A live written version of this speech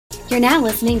You're now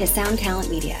listening to Sound Talent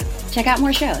Media. Check out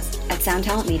more shows at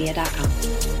soundtalentmedia.com.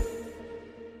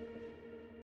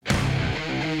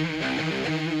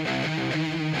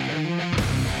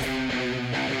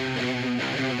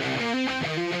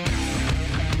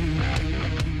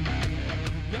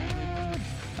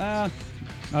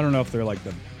 I don't know if they're like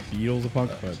the Beatles of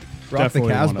punk, but Rock the definitely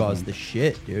one of Casbah is them. the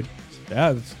shit, dude.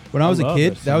 Yeah, When I was a love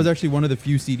kid, this that was song. actually one of the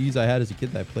few CDs I had as a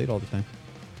kid that I played all the time.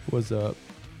 Was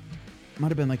might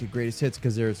have been like a greatest hits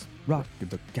because there's Rock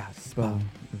the Casbah.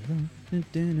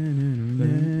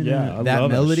 Yeah, I that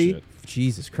love melody. shit.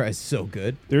 Jesus Christ, so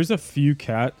good. There's a few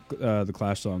the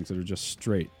Clash songs that are just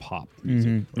straight pop music.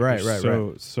 Mhm. Right,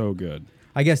 right, So good.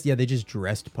 I guess they just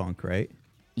dressed punk, right?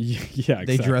 Yeah,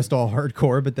 They exactly. dressed all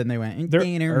hardcore, but then they went. Their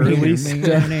early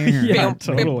stuff. Yeah,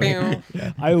 totally.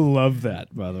 I love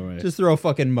that, by the way. Just throw a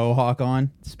fucking mohawk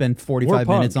on, spend 45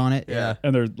 punk. minutes on it. Yeah.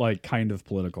 And they're like kind of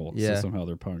political, Yeah. so somehow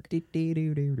they're punk.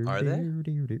 Are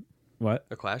they? What?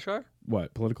 The Clash are?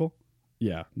 What? Political?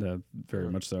 Yeah, very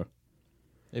much so.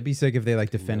 It'd be sick if they like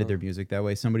defended their music that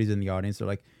way. Somebody's in the audience, they're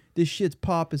like, "This shit's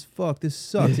pop as fuck. This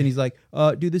sucks." And he's like,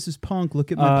 "Dude, this is punk.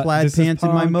 Look at my plaid this is pants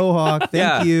and my punk." mohawk. Thank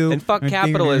Yeah, you." and fuck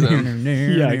capitalism.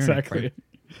 Yeah, exactly.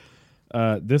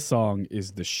 This song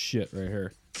is the shit right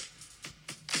here.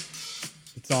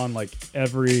 It's on like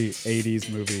every 80s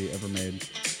movie ever made.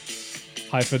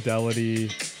 High Fidelity.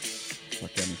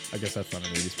 Fucking, I guess that's not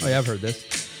an 80s movie. Oh yeah, I've heard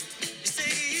this.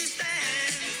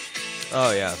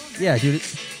 Oh, yeah. Yeah, dude.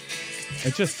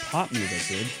 It's just pop music,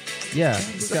 dude. Yeah,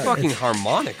 It's a fucking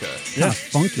harmonica. yeah,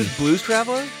 funky. This Blues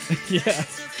Traveler? Yeah.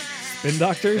 Spin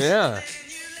Doctors? Yeah.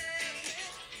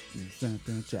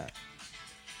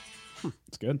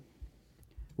 It's good.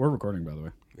 We're recording, by the way.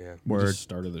 Yeah. We Word. just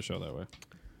started the show that way.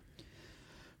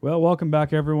 Well, welcome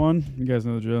back, everyone. You guys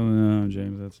know the drill. No,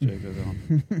 James, that's Jake. That's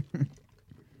on.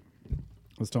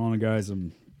 I was telling the guys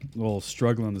I'm a little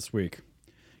struggling this week.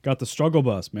 Got the struggle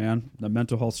bus, man. The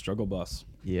mental health struggle bus.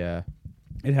 Yeah,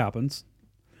 It happens.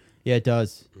 yeah, it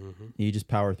does. You just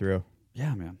power through.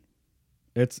 Yeah, man.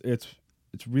 It's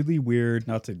really weird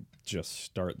not to just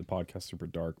start the podcast super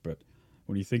dark, but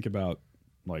when you think about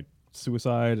like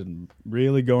suicide and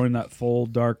really going that full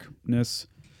darkness,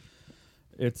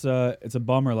 it's a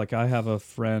bummer. Like I have a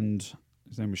friend,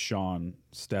 his name was Sean,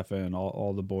 Stefan,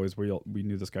 all the boys. We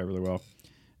knew this guy really well,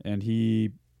 and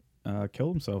he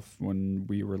killed himself when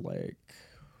we were like,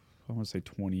 I want to say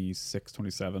 26,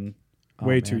 27,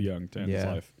 way too man. young to end his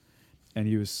Yeah. life. And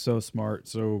he was so smart,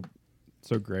 so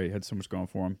great, had so much going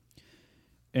for him.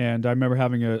 And I remember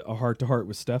having a heart-to-heart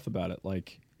with Steph about it.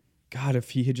 Like, God,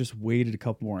 if he had just waited a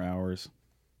couple more hours,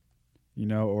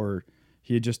 or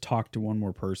he had just talked to one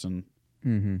more person.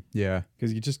 Mm-hmm. Yeah,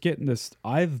 Because you just get in this...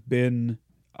 I'm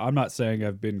not saying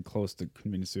I've been close to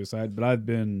committing suicide, but I've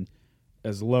been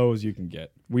as low as you can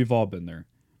get. We've all been there.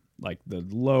 Like, the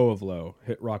low of low,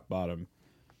 hit rock bottom.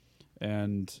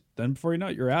 And then before you know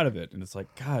it, you're out of it. And it's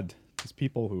like, God, these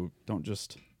people who don't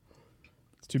just...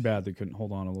 It's too bad they couldn't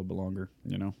hold on a little bit longer,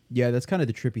 yeah. That's kind of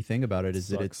the trippy thing about it is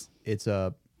that Sucks. it's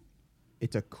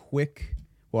a quick.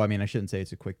 Well, I mean, I shouldn't say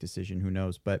it's a quick decision. Who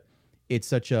knows? But it's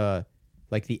such a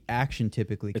like the action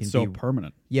typically can It's so be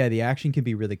permanent. Yeah, the action can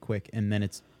be really quick and then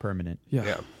it's permanent.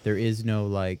 Yeah. There is no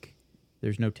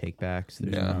there's no takebacks.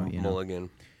 There's Yeah. no,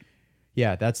 Mulligan.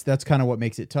 Yeah, that's kind of what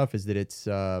makes it tough is that it's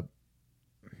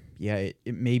it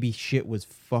maybe shit was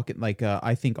fucking like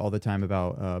I think all the time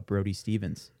about Brody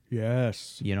Stevens.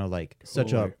 Yes. Like such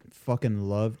a Totally. fucking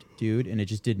loved dude and it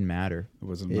just didn't matter. It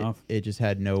wasn't enough. It just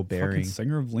had no bearing. Fucking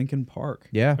singer of Linkin Park.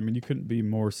 Yeah. I mean, you couldn't be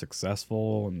more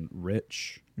successful and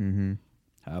rich,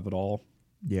 have it all.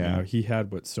 Yeah. He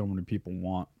had what so many people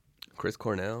want. Chris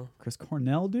Cornell. Chris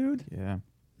Cornell, dude? Yeah.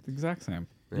 The exact same.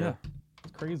 Yeah. Yeah.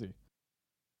 It's crazy.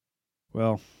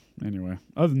 Well, anyway,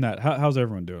 other than that, how's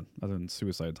everyone doing other than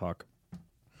suicide talk?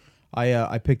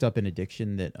 I picked up an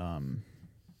addiction that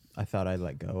I thought I'd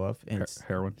let go of. And it's,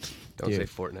 Heroin. Don't Dude.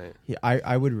 say Fortnite. yeah,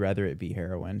 I would rather it be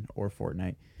heroin or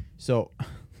Fortnite. So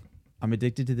I'm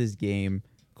addicted to this game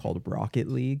called Rocket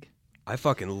League. I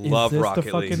fucking love this the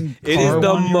Rocket League. fucking It car is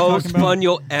the one you were most talking about? fun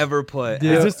you'll ever play.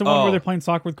 Is this the one Oh. where they're playing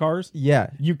soccer with cars?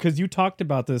 Yeah. Because you talked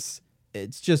about this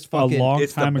It's just a fucking long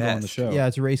It's the time ago on the best. show. Yeah,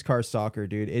 it's race car soccer,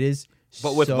 dude. It is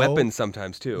But with so- weapons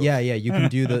sometimes too. Yeah, you can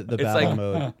do the It's battle like-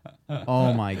 mode.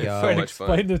 Oh my so god. much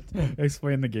fun.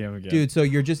 Explain the game again. Dude, so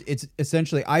it's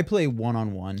essentially I play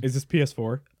 1-on-1. Is this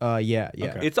PS4? Yeah.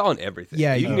 Okay. It's on everything.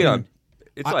 Yeah, you you can get can- on.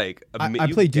 It's I- like I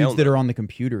play dudes that are on the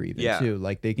computer even Yeah. too.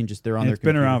 Like they can just they're on And their it's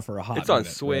been computer. around for a hot It's on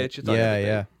minute, Switch. It's on Yeah,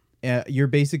 everything. yeah. You're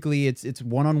basically it's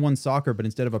 1-on-1 soccer, but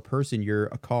instead of a person, you're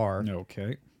a car, Right?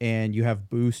 Okay. and you have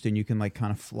boost, and you can like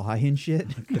kind of fly and shit.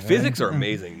 The physics are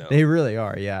amazing though. They really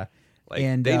are, yeah. Like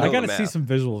And, they know I the gotta map. see some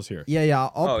visuals here. Yeah. yeah.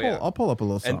 I'll pull up a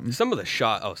little something. And some of those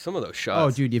shots.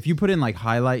 Oh, dude, if you put in like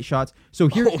highlight shots. So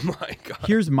here, Oh my god.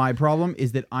 here's my problem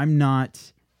is that I'm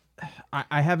not.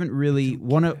 I haven't really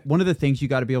one of the things you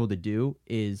got to be able to do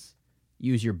is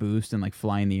use your boost and like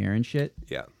fly in the air and shit.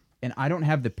 Yeah. And I don't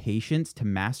have the patience to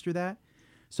master that.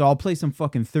 So I'll play some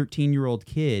fucking 13-year-old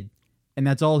kid, and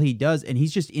that's all he does, and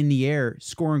he's just in the air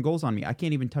scoring goals on me. I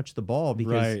can't even touch the ball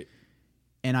because. Right.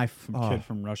 And Kid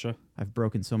from Russia. I've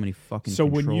broken so many fucking. So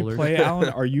controllers. when you play, Alan,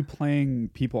 are you playing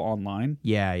people online?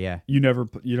 Yeah. You're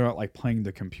not like playing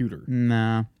the computer.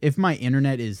 Nah. If my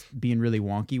internet is being really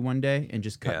wonky one day and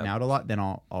just cutting Yeah. out a lot, then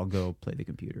I'll go play the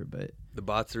computer. But The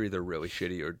bots are either really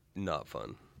shitty or not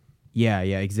fun. yeah,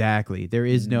 exactly. There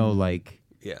is no like.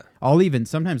 Yeah.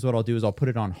 Sometimes what I'll do is I'll put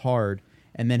it on hard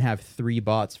and then have 3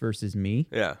 bots versus me.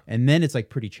 Yeah. And then it's like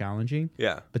pretty challenging.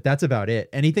 Yeah. But that's about it.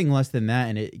 Anything less than that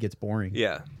and it gets boring.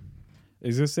 Yeah.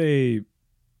 Is this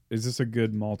a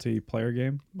good multiplayer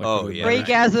game? Like Oh, with- yeah.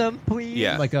 Breakasm, please.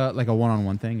 Yeah. Like a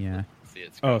one-on-one thing, yeah.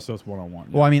 Oh, so it's 1-on-1.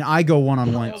 Well, I mean, I go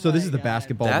one-on-one. So this is the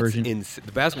basketball That's version.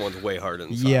 the basketball one's way harder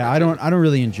than soccer. Yeah, I don't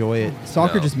really enjoy it.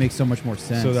 Soccer No. just makes so much more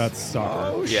sense. So that's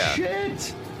soccer. Oh, Yeah.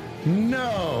 shit.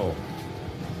 No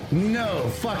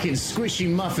fucking squishy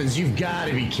muffins. You've got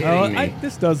to be kidding me.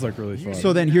 This does look really fun.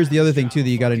 So then here's the other thing too that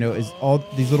you got to know is all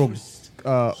these little The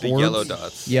orbs, yellow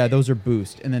dots. Yeah, those are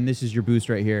boost, and then this is your boost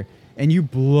right here, and you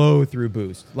blow through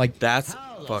boost. Like That's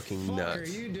fucking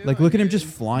nuts. look at him just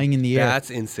flying in the air. That's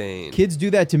insane. Kids do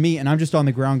that to me, and I'm just on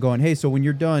the ground going, "Hey, so when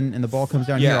you're done and the ball comes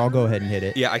down here, Yeah. I'll go ahead and hit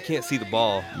it." Yeah, I can't see the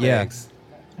ball. Yeah. Thanks.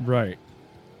 right.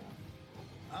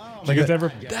 Like it's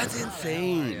ever That's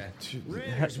insane.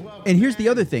 And here's the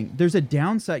other thing: there's a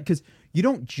downside because you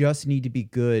don't just need to be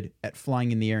good at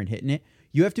flying in the air and hitting it.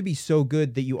 You have to be so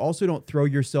good that you also don't throw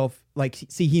yourself like.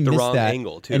 See, he The missed wrong that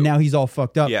angle, too. and now he's all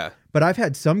fucked up. Yeah. But I've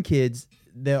had some kids.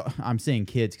 I'm saying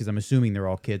kids because I'm assuming they're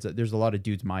all kids. There's a lot of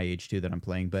dudes my age too that I'm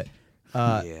playing, but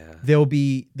Yeah. they'll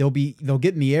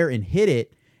get in the air and hit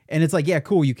it, and it's like, yeah,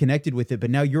 cool, you connected with it,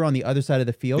 but now you're on the other side of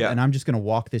the field, Yeah. and I'm just gonna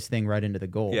walk this thing right into the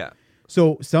goal. Yeah.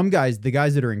 So some guys, the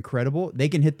guys that are incredible, they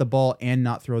can hit the ball and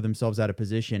not throw themselves out of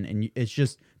position, and it's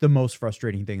just the most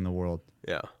frustrating thing in the world.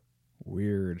 Yeah.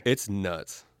 weird. It's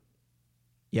nuts.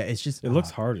 Yeah, it's just It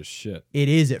looks hard as shit. It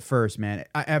is at first, man.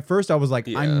 At first, I was like,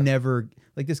 Yeah. I'm never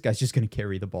like this guy's just gonna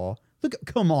carry the ball. Look,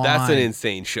 come on, That's an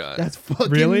insane shot. That's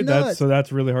fucking Really? nuts.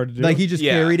 That's really hard to do. Like he just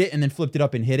Yeah. carried it and then flipped it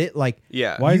up and hit it. Like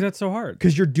yeah. Why is that so hard?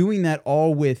 because you're doing that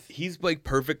all with He's like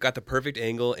got the perfect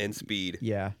angle and speed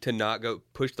yeah. to not go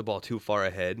push the ball too far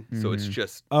ahead. So it's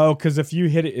just Oh, because if you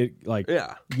hit it, it like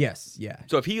yeah. Yes, yeah.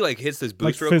 So if he like hits this like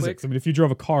boost real physics. quick, I mean, if you drove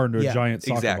a car into Yeah, a giant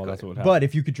soccer exactly. ball, that's what would happen. But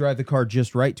if you could drive the car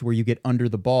just right to where you get under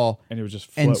the ball and it would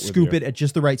just float and with scoop you. it at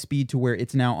just the right speed to where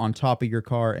it's now on top of your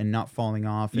car and not falling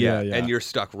off. And- yeah, yeah. and you're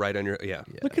stuck right on your yeah.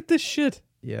 Look at this shit.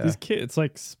 Yeah. These kids, it's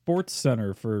like Sports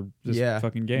Center for this Yeah.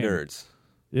 fucking game. Nerds.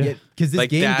 Yeah. because this Like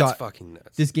game that's got fucking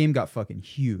nuts. this game got fucking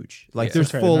huge. Like Yeah. there's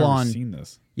Okay, I've full never on seen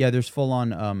this. there's full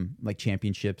on like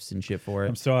championships and shit for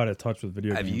I'm it. so out of touch with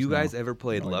video Have games. you now. guys ever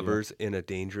played No idea. Lovers in a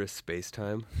Dangerous Space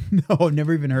Time? No, I've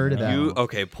never even heard of that. You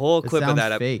okay? Pull a It clip of sounds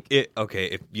that up. fake. Okay,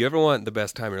 if you ever want the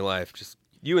best time of your life, just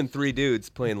you and 3 dudes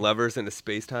playing Lovers in a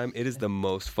space time. It is the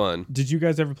most fun. Did you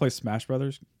guys ever play Smash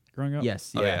Brothers growing up?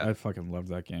 Yes, Oh, yeah. yeah. I fucking loved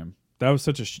that game. That was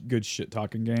such a good shit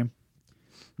talking game.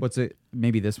 What's it?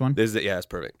 Maybe this one. This is it. Yeah, it's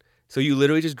perfect. So you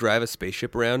literally just drive a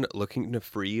spaceship around looking to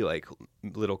free like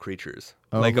little creatures,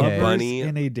 like Okay. a bunny.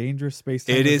 in a dangerous space.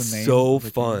 Time It was is the name so of the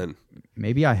game. fun,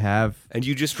 Maybe I have. and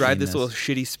you just drive Seen this this. little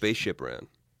shitty spaceship around.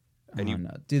 And Oh, you, no.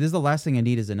 Dude, this is the last thing I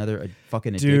need is another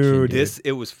fucking addiction. Dude, this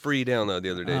it was free download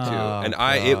the other day too, Oh, and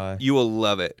God. you will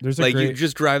love it. There's a like you great-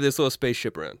 just drive this little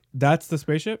spaceship around. That's the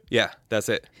spaceship. Yeah, that's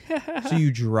it. So you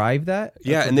drive that?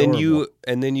 Yeah, That's and then adorable.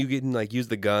 you can like use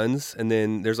the guns, and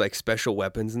then there's like special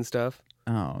weapons and stuff.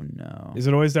 Oh no. Is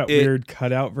it always that It- weird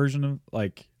cutout version of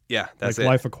like Yeah, that's like it.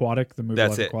 Life Aquatic, the movie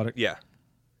That's Life it. Aquatic? Yeah,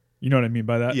 You know what I mean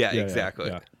by that? Yeah, exactly.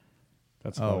 Yeah.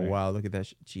 That's Oh funny. wow, look at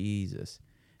that! Jesus,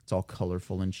 it's all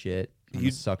colorful and shit. I'm you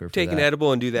a sucker for take that. an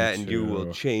edible and do that, Me and you will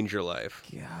too. change your life.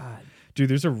 God. Dude,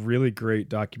 there's a really great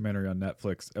documentary on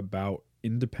Netflix about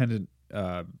independent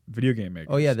video game makers.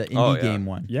 Oh yeah, the indie Oh, yeah. game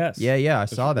one. Yes. Yeah, I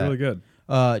It's saw that. Really good.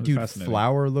 Dude, fascinating.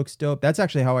 Flower looks dope. That's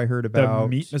actually how I heard The about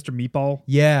Mr. Meatball.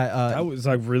 Yeah, That was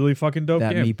like really fucking dope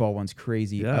that game. meatball one's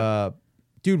crazy. Yeah.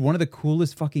 Dude, one of the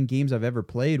coolest fucking games I've ever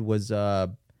played was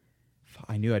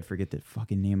I knew I'd forget the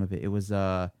fucking name of it. It was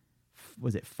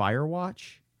it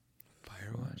Firewatch?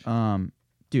 Firewatch.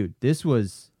 Dude, this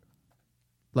was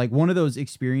like one of those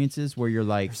experiences where you're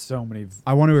like, There's so many.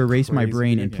 I want to erase my Crazy brain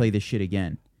video and game. play this shit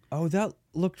again. Oh, that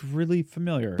looked really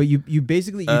familiar. But you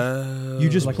basically you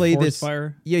just Like play Forest this.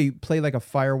 Fire? Yeah, you play like a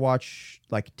Firewatch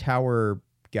like tower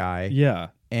guy. Yeah.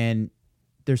 And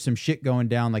there's some shit going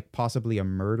down, like possibly a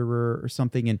murderer or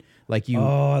something, and like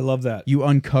Oh, I love that. you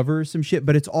uncover some shit,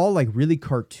 but it's all like really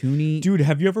cartoony. Dude,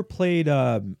 have you ever played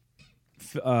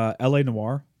L.A.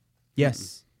 Noire?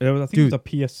 Yes. I think Dude, it was a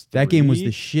PS3. that game was the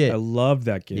shit. I loved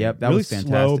that game. Yep, that really was slow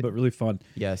fantastic. but really fun.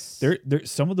 Yes. There,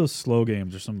 some of those slow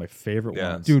games are some of my favorite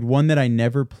Yeah. ones. Dude, one that I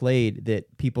never played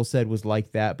that people said was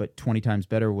like that, but 20 times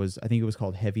better was, I think it was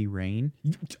called Heavy Rain.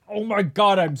 Oh my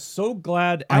god, I'm so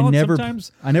glad. I Alex, never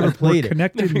sometimes played it.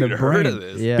 Connected in Never the even heard brain of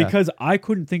this. Yeah. because I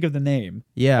couldn't think of the name.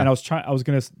 Yeah. and I was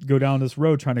gonna go down this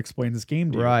road trying to explain this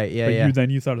game to you. Right, yeah, but yeah.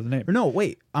 you thought of the name. Or no,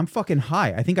 wait, I'm fucking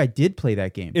high. I think I did play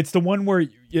that game. It's the one where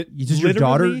Does your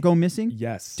daughter literally- go missing?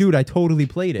 Yes, Dude, I totally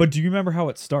played it. But do you remember how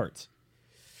it starts?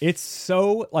 It's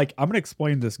so like I'm gonna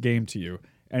explain this game to you,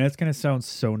 and it's gonna sound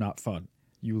so not fun.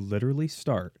 You literally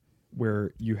start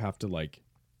where you have to like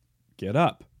get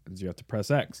up, and you have to press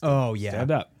X. to Oh, yeah.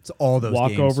 stand up. It's all those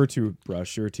Walk games. over to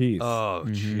brush your teeth. Oh,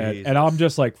 jeez. and I'm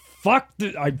just like fuck.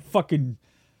 I fucking.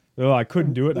 Oh, I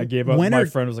couldn't do it. And I gave up. When My are-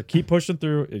 friend was like, "Keep pushing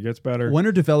through. It gets better." When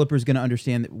are developers going to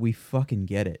understand that we fucking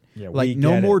get it? Yeah, we like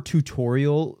no get more it.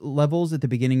 tutorial levels at the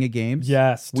beginning of games.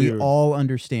 Yes, we dude. all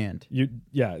understand.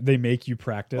 They make you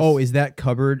practice. Oh, is that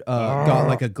cupboard got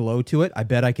like a glow to it? I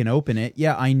bet I can open it.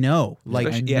 Yeah, I know. Like,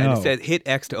 Especially- yeah, and know. it said hit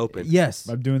X to open. yes,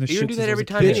 I'm doing this. You shit do since that I was every a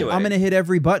time kid. anyway. I'm gonna hit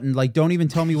every button. Like, don't even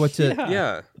tell me what to. Yeah.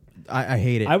 Yeah. I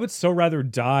hate it. I would so rather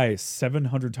die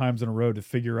 700 times in a row to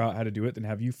figure out how to do it than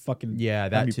have you fucking Yeah,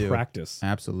 have that me too. practice.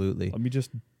 Absolutely. Let me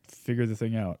just figure the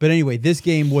thing out. But anyway, this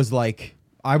game was like,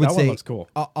 I would That one say looks cool.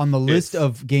 On the list It's-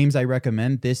 of games I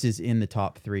recommend, this is in the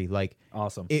top 3. Like,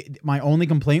 Awesome. my only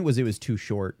complaint was it was too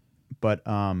short, but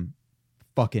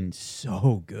fucking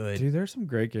so good. Dude, there's some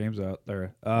great games out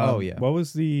there. Oh, yeah. What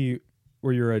was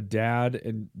where you're a dad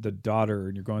and the daughter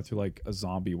and you're going through like a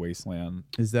zombie wasteland?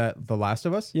 Is that The Last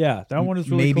of Us? Yeah, that one is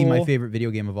really maybe cool. my favorite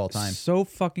video game of all time. So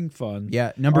fucking fun.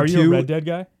 Yeah, number Are 2. you a Red Dead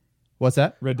guy? What's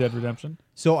that? Red Dead Redemption?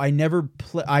 So I never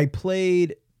I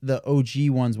played the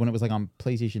OG ones when it was like on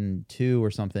PlayStation 2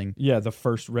 or something. Yeah, the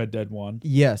first Red Dead one.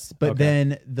 Yes, but Okay.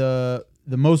 then the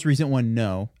most recent one,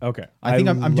 no. Okay. I think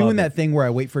I'm love doing it. that thing where I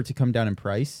wait for it to come down in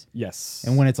price. Yes.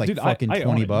 And when it's like Dude, fucking I own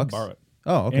 20 it. You can bucks. borrow it.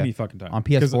 Oh, okay. Any fucking time. On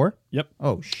PS4? Yep.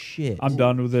 Oh shit. I'm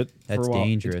done with it. That's for a while.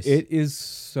 dangerous. It is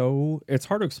so. It's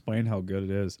hard to explain how good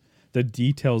it is. The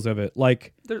details of it,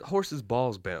 like, Their horses'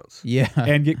 balls bounce. Yeah.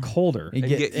 and get colder, And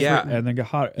and then get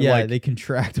hotter. yeah, like, they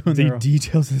contract when the they're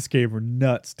details of this game are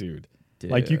nuts, dude.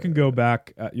 Like you can go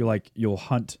back. You'll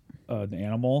hunt an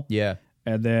animal. Yeah.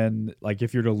 And then, like,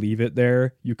 if you're to leave it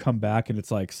there, you come back and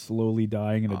it's like slowly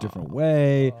dying in a different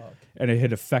way, and it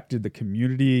had affected the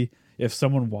community. If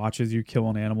someone watches you kill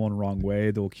an animal in the wrong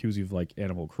way, they'll accuse you of like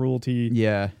animal cruelty.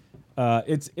 Yeah.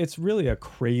 It's really a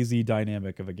crazy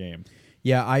dynamic of a game.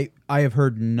 Yeah, I have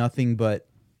heard nothing but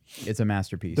it's a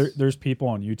masterpiece. There's people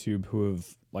on YouTube who have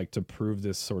like to prove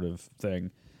this sort of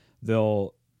thing.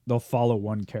 They'll follow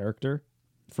one character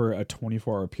for a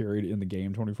 24-hour period in the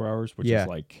game, 24 hours, which Yeah. is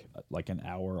like an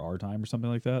hour our time or something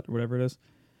like that, or whatever it is,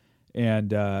 and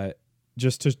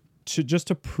just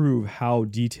to prove how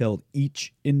detailed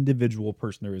each individual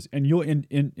person there is, and you'll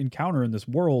encounter in this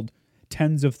world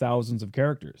tens of thousands of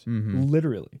characters,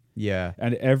 literally, yeah.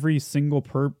 and every single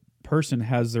person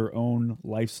has their own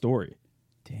life story.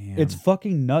 Damn. It's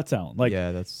fucking nuts, Alan. Like,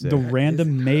 Yeah, that's the sick.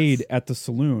 random maid at the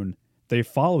saloon. They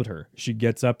followed her. She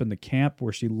gets up in the camp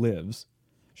where she lives.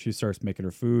 She starts making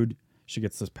her food. She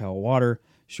gets this pail of water.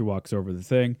 She walks over the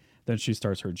thing. Then she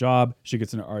starts her job. She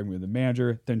gets in an argument with the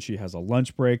manager. Then she has a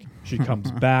lunch break. She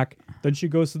comes back. Then she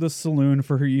goes to the saloon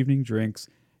for her evening drinks.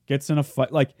 Gets in a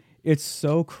fight. Like, it's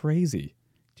so crazy.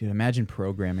 Dude, imagine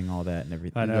programming all that and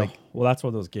everything. I know. Like, Well, that's why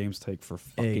those games take for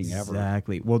fucking ever.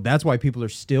 exactly. Well, that's why people are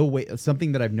still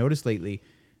something that I've noticed lately.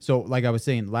 So, like I was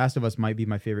saying, Last of Us might be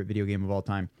my favorite video game of all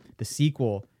time. The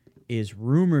sequel is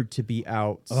rumored to be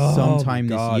out sometime my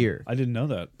this God. year. I didn't know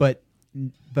that. But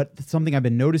something I've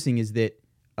been noticing is that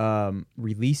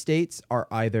release dates are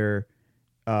either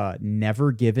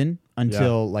never given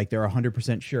until like they're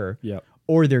 100% sure, Yep.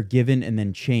 or they're given and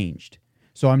then changed.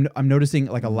 So I'm noticing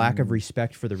like a lack of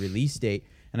respect for the release date,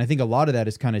 and I think a lot of that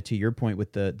is kind of to your point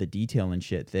with the detail and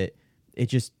shit, that it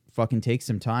just fucking takes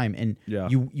some time, and Yeah.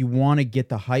 you want to get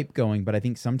the hype going, but I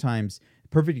think sometimes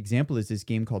perfect example is this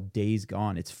game called Days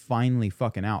Gone. It's finally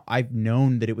fucking out. I've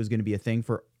known that it was going to be a thing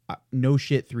for no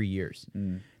shit 3 years.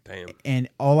 Damn. And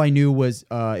all I knew was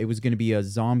it was going to be a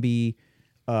zombie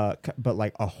but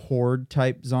like a horde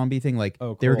type zombie thing. Like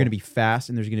Oh, they're cool. going to be fast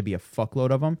and there's going to be a fuckload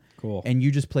of them. Cool. And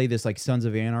you just play this like Sons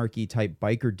of Anarchy type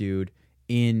biker dude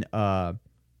in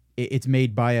it's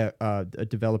made by a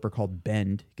developer called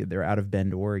Bend. They're out of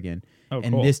Bend, Oregon. Oh,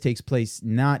 and cool. this takes place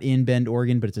not in Bend,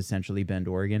 Oregon, but it's essentially Bend,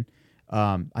 Oregon.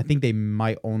 I think they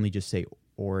might only just say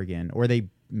Oregon, or they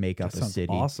make up That a sounds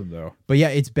city. awesome though. But yeah,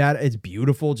 it's bad. It's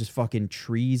beautiful. Just fucking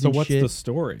trees So and what's shit. the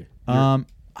story?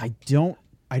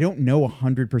 I don't know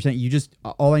 100%. You just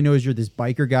all I know is you're this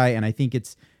biker guy, and I think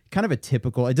it's kind of a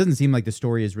typical. It doesn't seem like the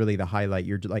story is really the highlight.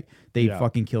 You're like they Yeah.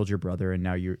 fucking killed your brother, and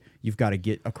now you've got to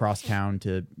get across town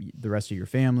to the rest of your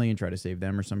family and try to save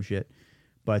them or some shit.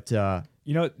 But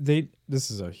You know,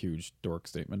 this is a huge dork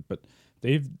statement, but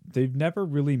they've never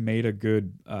really made a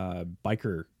good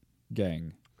biker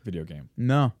gang video game.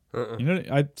 no, You know,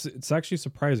 it's actually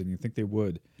surprising. You think they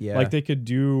would? Yeah. Like they could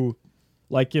do,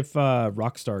 like if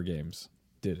Rockstar Games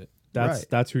did it. Right.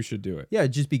 That's who should do it. yeah,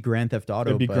 it'd just be Grand Theft Auto.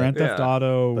 It'd be but, Grand Theft Yeah.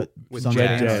 Auto but with Sons of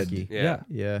jazz. Anarchy. Yeah.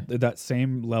 Yeah. That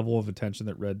same level of attention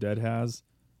that Red Dead has.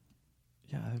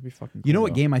 Yeah, that'd be fucking cool. You know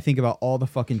what though. game I think about all the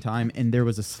fucking time, and there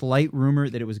was a slight rumor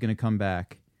that it was going to come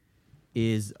back,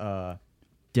 is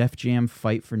Def Jam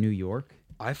Fight for New York.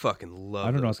 I fucking love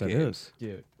I don't know those what that games. is.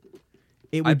 Dude,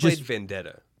 it I would played just.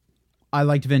 Vendetta. I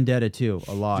liked Vendetta too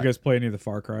a lot. Did you guys play any of the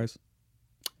Far Cries?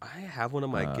 I have one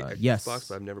on my Xbox, yes. but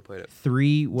I've never played it.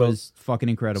 3 was fucking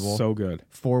incredible. So good.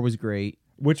 4 was great.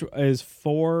 Which is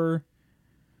 4?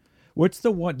 What's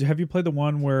the one? Have you played the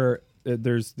one where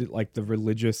there's like the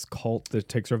religious cult that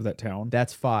takes over that town?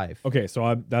 That's 5. Okay,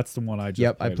 so that's the one I just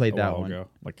Yep, I played, played a that while one. ago,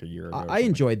 like a year ago. or I something.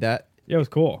 enjoyed that. Yeah, it was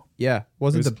cool. Yeah,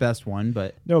 wasn't It was- the best one,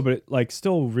 but No, but it, like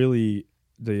still really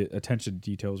the attention to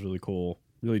detail is really cool.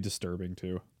 Really disturbing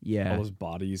too. All yeah, those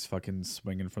bodies fucking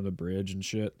swinging from the bridge and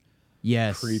shit.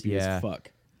 yes, Creepy yeah. as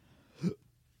fuck.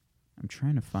 I'm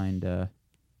trying to find.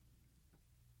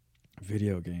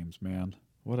 Video games, man.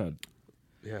 What a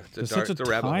Yeah, it's it's dark, such it's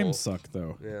a rabbit time hole. suck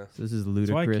though. Yeah. So this is That's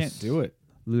why I Ludacris. can't do it.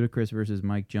 Ludacris versus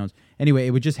Mike Jones. Anyway,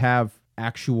 it would just have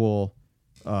actual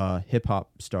hip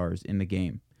hop stars in the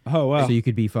game. Oh wow. So you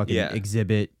could be fucking Yeah.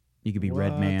 Exhibit. You could be What?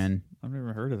 Redman. I've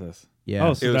never heard of this. Yeah.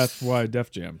 Oh, so It was- that's why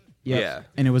Def Jam. Yep. Yeah.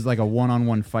 And it was like a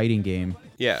one-on-one fighting game.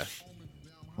 Yeah.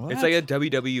 It's like a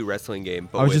WWE wrestling game.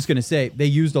 But I was with- just gonna say they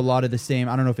used a lot of the same.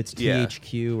 I don't know if it's Yeah.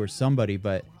 THQ or somebody,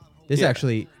 but this Yeah.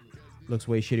 actually looks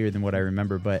way shittier than what I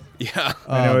remember. But Yeah.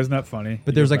 I know, isn't that funny?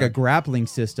 but You there's go like a back. grappling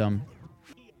system,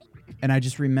 and I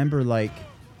just remember like,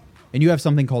 and you have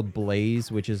something called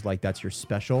Blaze, which is like that's your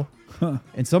special,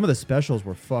 and some of the specials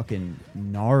were fucking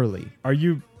gnarly.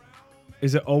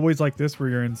 Is it always like this where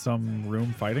you're in some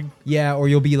room fighting? Yeah, or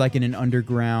you'll be like in an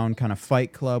underground kind of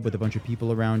fight club with a bunch of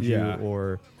people around you, Yeah.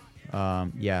 or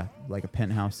yeah, like a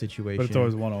penthouse situation. But it's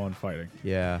always one-on-one fighting.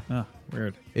 yeah. Huh,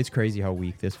 weird. It's crazy how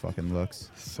weak this fucking looks.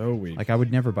 So weak. Like I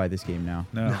would never buy this game now.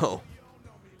 no. No.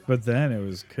 But then it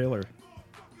was killer.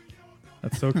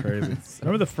 That's so crazy.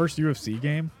 Remember the first UFC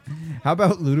game? How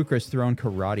about Ludacris throwing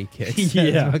karate kicks?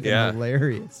 Yeah. That's fucking Yeah.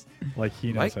 hilarious. Like he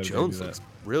knows Mike how to Jones do looks that.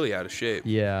 really out of shape.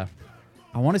 Yeah.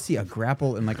 I want to see a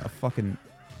grapple and like a fucking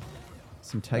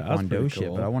some that's taekwondo pretty shit,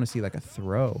 cool. but I want to see like a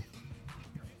throw.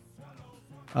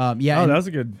 Yeah, Oh, and that was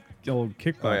a good old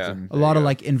kickboxing. a lot There of you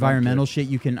like environmental kick. shit.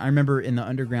 You can. I remember in the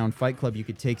underground fight club, you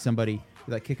could take somebody, you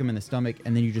like kick them in the stomach,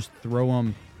 and then you just throw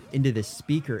them into this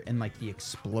speaker, and like the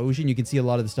explosion. You can see a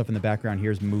lot of the stuff in the background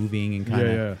here is moving and kind Yeah,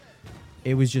 of. yeah.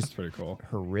 It was That's just pretty cool.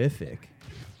 horrific.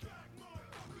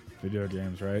 Video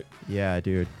games, right? Yeah,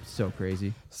 dude, so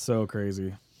crazy. So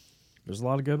crazy. There's a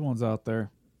lot of good ones out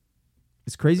there.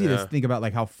 It's crazy to Yeah. think about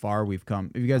like how far we've come.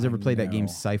 Have you guys ever played that game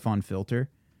know. Siphon Filter?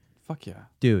 Fuck yeah.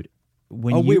 Dude,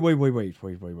 when Oh, you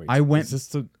wait. I went- Is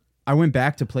this, I went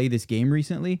back to play this game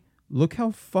recently. Look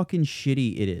how fucking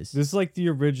shitty it is. this is like the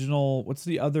original. What's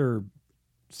the other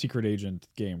secret agent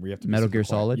game where you have to be Metal super Gear quiet?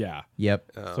 Solid? Yeah.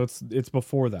 Yep. So it's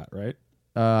before that, right?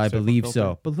 I Siphon believe Filter?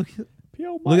 so. But look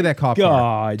Oh Look at that cop car.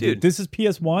 God, Dude. dude. This is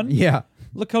PS1? Yeah.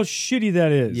 Look how shitty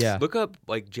that is. Yeah. Look up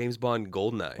like James Bond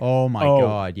Goldeneye. Oh my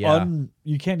god, yeah.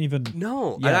 You can't even.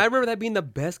 No. Yeah. And I remember that being the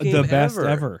best game The best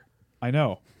ever. I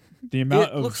know. The amount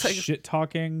It of looks like- shit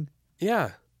talking.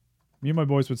 Yeah. Me and my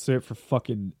boys would say it for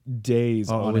fucking days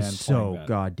Oh, it on was end so playing that.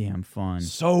 goddamn fun.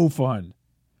 So fun.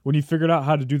 When you figured out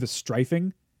how to do the strafing,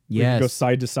 where you Yes. go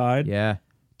side to side. Yeah.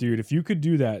 Dude, if you could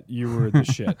do that, you were the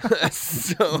shit.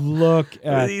 So Look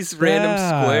at these random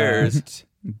that. squares.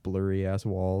 Blurry ass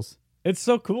walls. It's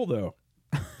so cool though.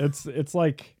 It's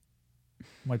like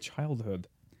my childhood.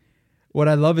 What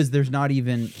I love is there's not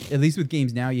even, at least with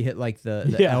games now, you hit like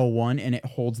the Yeah. L1 and it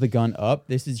holds the gun up.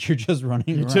 This is you're just running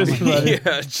You're around. just like- running.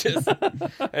 Yeah, just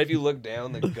and if you look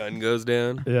down, the gun goes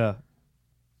down. Yeah.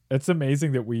 It's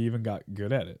amazing that we even got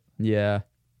good at it. Yeah.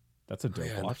 That's a dope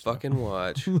Yeah, the watch. though. fucking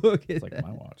watch. Look at It's like that.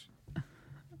 my watch.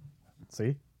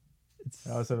 See?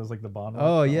 I always said it was like the Bond.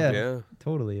 Oh one. yeah, Yeah.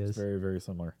 totally It's is. very, very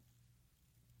similar.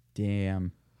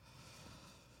 Damn.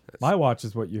 My watch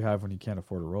is what you have when you can't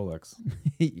afford a Rolex.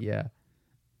 Yeah.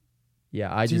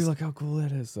 Yeah, I Dude, just look how cool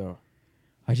that is, though.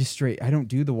 I don't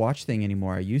do the watch thing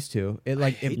anymore. I used to. It I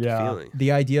like hate it, the Yeah. feeling.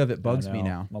 the idea of it bugs I me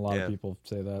know. now. A lot Yeah. of people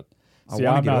say that. I See,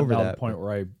 wanna I'm get not over now at that, the point but-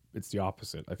 where it's the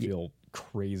opposite. I feel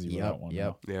crazy with that one.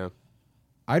 Yep. now. Yeah.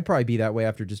 I'd probably be that way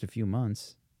after just a few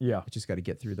months. Yeah. I just got to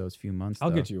get through those few months. I'll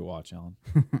though. get you a watch, Alan,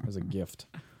 as a gift.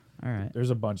 All right. There's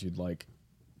a bunch you'd like.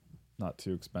 Not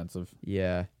too expensive.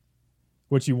 Yeah.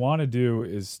 What you want to do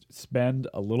is spend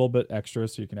a little bit extra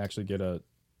so you can actually get a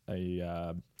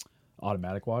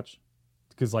automatic watch,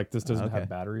 because like this doesn't Okay. have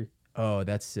battery. Oh,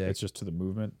 that's sick. It's just to the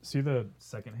movement. See the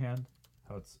second hand,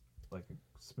 how it's like a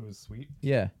smooth sweep,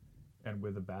 yeah. and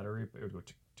with a battery it would go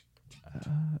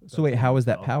So wait, how is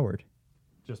that powered?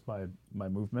 just by my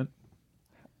movement.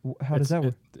 How does that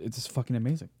work? It's just fucking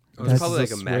amazing. Oh, That's it's probably like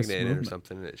the a Swiss magnet in it or movement.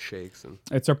 something, and it shakes. And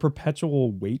It's a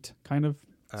perpetual weight kind of.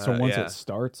 So once yeah. it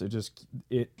starts,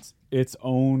 its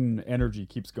own energy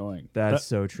keeps going. That's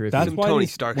so trippy. That's Some why Tony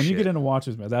these- Stark when you shit. get into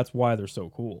watches, man, that's why they're so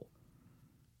cool.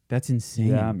 That's insane.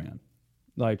 Yeah, man.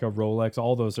 Like a Rolex,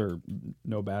 all those are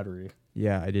no battery.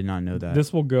 Yeah, I did not know that.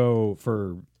 This will go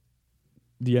for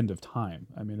the end of time.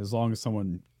 I mean, as long as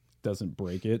someone doesn't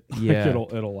break it, like, Yeah.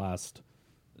 it'll last,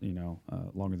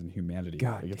 longer than humanity.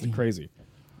 God Like, it's damn. crazy.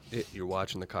 you're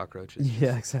watching the cockroaches.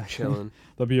 Yeah, exactly. Chilling.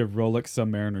 There'll be a Rolex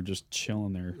Submariner just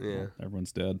chilling there. Yeah.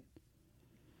 Everyone's dead.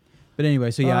 But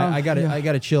anyway, so yeah, I gotta yeah. I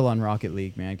gotta chill on Rocket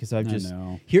League, man, because I've I just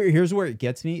know. here's where it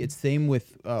gets me. It's same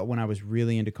with when I was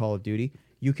really into Call of Duty.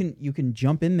 You can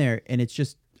jump in there and it's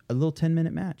just a little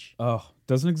 10-minute match. Oh,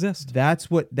 doesn't exist.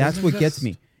 That's what gets exist.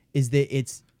 me is that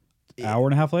it's Hour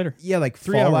and a half later. yeah like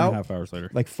Fallout. Fallout, And a half hours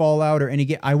later. like Fallout or any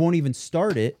game. I won't even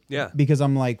start it. Yeah. because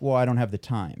I'm like, well, I don't have the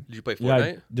time. Did you play Yeah, I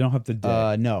Fortnite? don't have the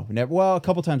day. No, never. Well, a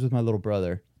couple times with my little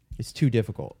brother. It's too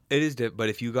difficult. It is, but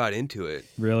if you got into it,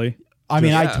 Really? I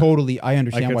mean, Yeah. I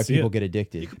understand could why see people it. get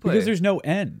addicted. play. Because there's no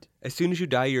end. as soon as you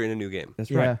die, you're in a new game. That's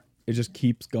Yeah. right. It just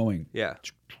keeps going. Yeah.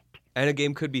 And a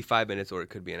game could be 5 minutes or it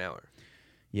could be an hour.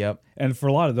 Yep. And for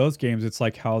a lot of those games, it's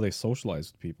like how they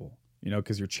socialize with people.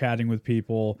 Because you're chatting with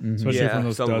people, especially Yeah, if one of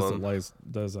those some of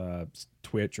does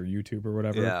Twitch or YouTube or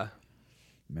whatever. Yeah.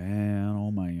 Man, oh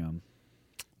man.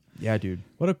 Yeah, dude.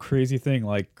 What a crazy thing.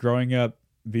 Like growing up,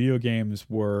 video games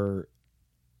were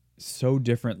so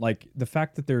different. Like the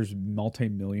fact that there's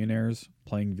multimillionaires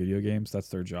playing video games, that's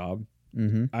their job.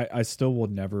 Mm-hmm. I still will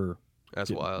never That's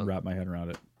wild. wrap my head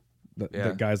around it. That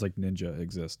Yeah. guys like Ninja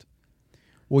exist.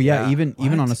 Well, yeah, Yeah. even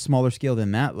What? on a smaller scale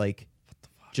than that, like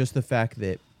just the fact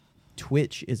that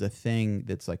Twitch is a thing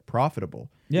that's like profitable.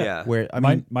 Yeah. Where I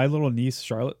my mean, my little niece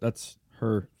Charlotte, that's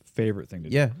her favorite thing to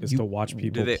do. Yeah, is you- to watch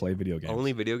people Do they play video games.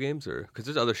 Only video games, or because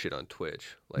there's other shit on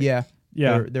Twitch. Like, yeah,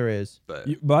 Yeah. there is. But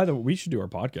By the way, we should do our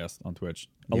podcast on Twitch.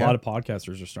 A Yeah. lot of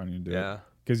podcasters are starting to do it yeah,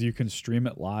 because you can stream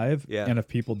it live. Yeah. And if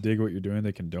people dig what you're doing,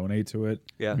 they can donate to it.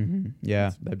 yeah,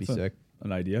 Yeah, that'd be It's sick.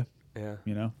 An idea,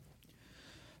 yeah.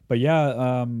 But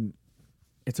yeah,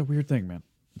 it's a weird thing, man.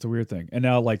 It's a weird thing. And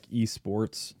now like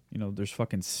esports, there's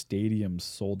fucking stadiums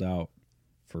sold out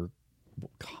for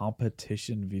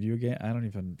competition video game. I don't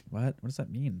even what does that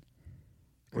mean?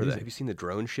 Or the, Crazy. have you seen the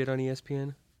drone shit on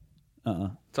ESPN? Uh-uh.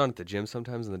 It's on at the gym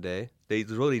sometimes in the day.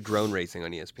 There's really drone racing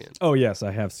on ESPN. Oh yes,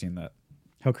 I have seen that.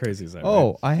 How crazy is that?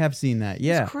 Oh, I have seen that.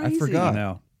 Yeah, I crazy. I forgot.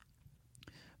 know.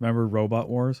 Remember Robot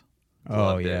Wars? Oh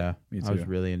Loved it. yeah, Me I was too.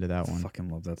 really into that one. Fucking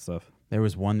love that stuff. There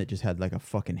was one that just had like a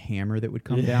fucking hammer that would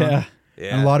come down. Yeah.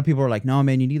 Yeah, And a lot of people are like, "No,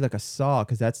 man, you need like a saw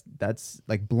because that's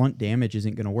like blunt damage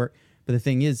isn't gonna work." But the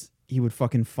thing is, he would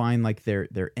fucking find like their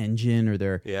engine or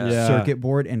their Yeah. Yeah. circuit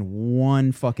board and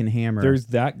one fucking hammer. There's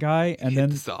that guy, and Hit then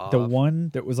the saw the off. one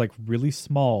that was like really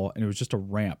small, and it was just a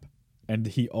ramp, and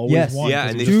he always Yes. won. yeah,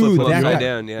 'cause and he they just just Dude, flip them that upside guy.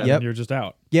 down. Yeah, and Yep. then you're just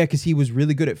out. Yeah, because he was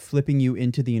really good at flipping you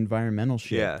into the environmental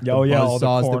shit. Yeah. The Yeah, oh yeah, buzz all the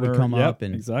saws corner, that would come yep, up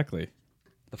and exactly.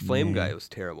 the flame Man. guy was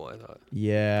terrible. I thought.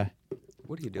 yeah,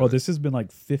 What are you doing? Oh, this has been like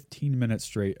 15 minutes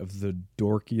straight of the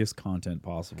dorkiest content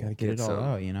possible. gotta get it Get all some.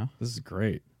 out, you know. This is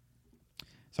great.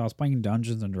 So I was playing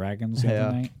Dungeons and Dragons the Yeah.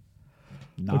 other night.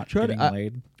 Not trying to- getting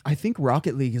laid. I think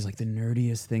Rocket League is like the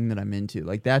nerdiest thing that I'm into.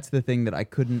 Like that's the thing that I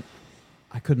couldn't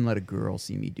let a girl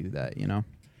see me do that. You know,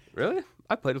 Really?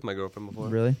 I played with my girlfriend before.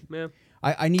 really. Yeah.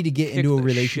 I need to get Kicked into a the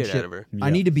shit relationship. out of her. I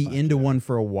Yeah, need to be fuck into yeah. one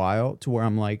for a while to where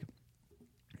I'm like,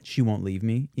 she won't leave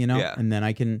me. You know, Yeah. and then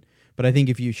I can. But I think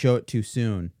if you show it too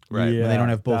soon, Right. when they don't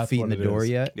have both that's feet in what the it door is.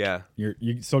 yet, Yeah.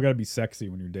 You still got to be sexy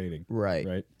when you're dating. right?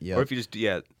 Right. Yeah. Or if you just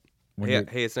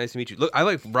Hey, it's nice to meet you. Look, I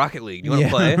like Rocket League. Do you want to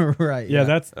yeah, play? right. Yeah,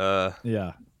 that's Uh,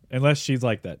 yeah. Unless she's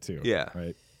like that too. Yeah.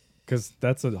 Right. Because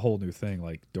that's a whole new thing.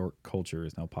 Like dork culture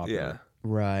is now popular. yeah.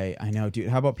 right. I know, dude.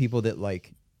 How about people that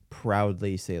like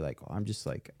proudly say like, oh, I'm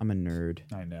a nerd.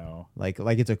 I know. Like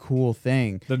it's a cool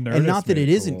thing. The and nerdist not that made it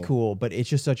it isn't cool. cool, but it's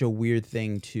just such a weird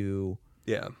thing to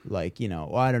Yeah. like,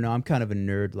 well, I don't know. I'm kind of a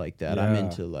nerd like that. I'm Yeah.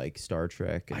 into like Star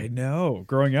Trek. I know.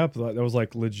 Growing up, that was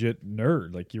like legit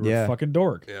nerd. Like you were Yeah. a fucking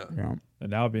dork. Yeah. Yeah. And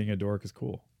now being a dork is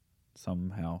cool.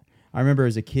 Somehow. I remember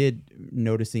as a kid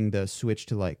noticing the switch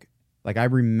to like I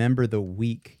remember the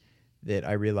week that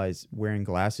I realized wearing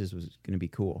glasses was going to be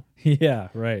cool. Yeah,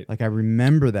 right. Like I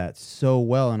remember that so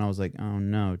well, and I was like, oh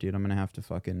no, dude, I'm going to have to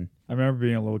fucking I remember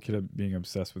being a little kid being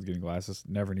obsessed with getting glasses.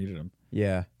 Never needed them,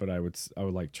 yeah. but I would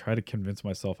like try to convince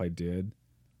myself I did.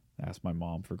 Ask my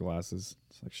mom for glasses.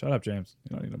 It's like, shut up, James.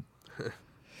 You don't need them.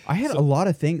 I had a lot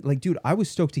of things like, dude, I was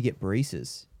stoked to get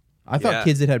braces. I thought Yeah.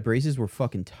 kids that had braces were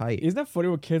fucking tight. Isn't that funny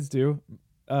what kids do?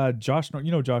 Josh,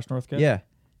 you know Josh Northgate? Yeah.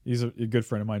 He's a good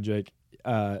friend of mine, Jake.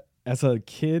 As a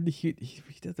kid, he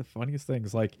did the funniest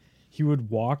things. Like he would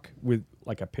walk with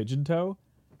like a pigeon toe,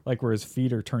 like where his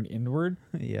feet are turned inward.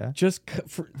 Yeah. Just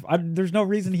there's no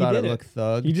reason he Thought did it it. looked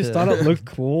thug He just to- thought it looked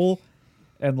cool,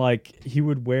 and like he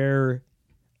would wear,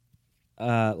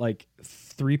 like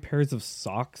 3 pairs of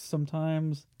socks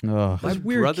sometimes. Ugh. My That's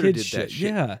weird brother kid did shit. that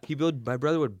shit. Yeah. My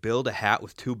brother would build a hat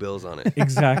with 2 bills on it.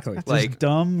 Exactly. Like, Just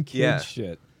dumb kid yeah.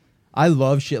 shit. I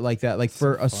love shit like that. Like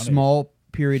for a funny. small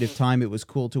period of time, it was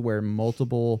cool to wear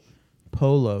multiple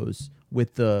polos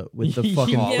with the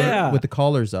fucking Yeah. with the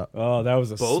collars up. Oh, that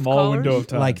was a Both small collars? window of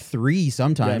time. Like 3 yeah,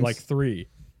 sometimes. like 3.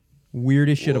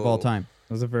 Weirdest shit of all Whoa. time.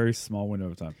 It was a very small window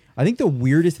of time. I think the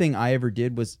weirdest thing I ever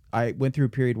did was I went through a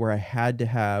period where I had to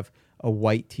have a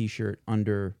white t-shirt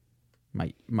under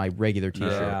my regular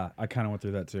t-shirt. Yeah, I kind of went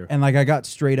through that too. And like I got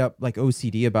straight up like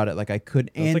OCD about it. Like I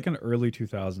couldn't It was and like an early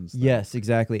 2000s thing. yes,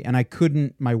 exactly. And I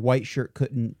couldn't my white shirt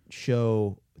couldn't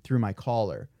show through my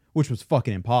collar, which was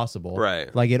fucking impossible.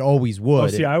 Right. Like it always would. Oh,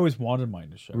 see, I always wanted mine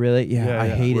to show. Really? Yeah, Yeah, I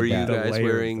yeah. hated Were you that. The guys layered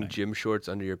wearing thing. gym shorts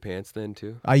under your pants then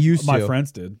too? I used to. My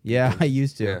friends did. Yeah, I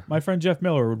used to. Yeah. My friend Jeff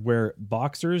Miller would wear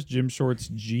boxers, gym shorts,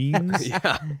 jeans,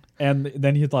 Yeah. and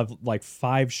then he'd have like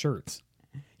 5 shirts.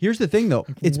 Here's the thing though.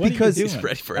 It's What are you because doing? He's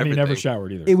ready for and he never everything.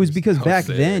 showered either. it was because back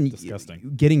say then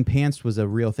disgusting. getting pantsed was a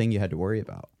real thing you had to worry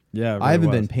about. Yeah, it I haven't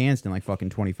really been was. pantsed in like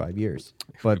fucking 25 years.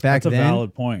 But back That's a then,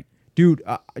 valid point. dude,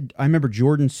 I remember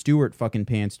Jordan Stewart fucking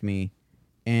pantsed me,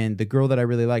 and the girl that I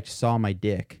really liked saw my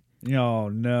dick. Oh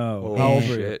no! Oh, How old were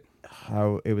you? shit.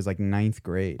 It was like 9th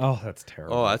grade. Oh, that's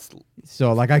terrible. Oh, that's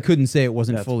So like I couldn't say it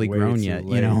wasn't That's fully way grown too yet.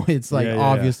 late. You know, it's like Yeah, yeah,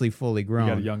 obviously fully you grown.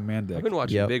 got a young man dick. I've been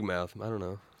watching Yep. Big Mouth. I don't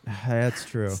know. That's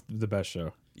true. It's the best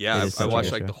show. Yeah, It I is such a watched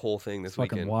good like show. the whole thing this It's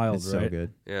fucking weekend. wild, It's right? so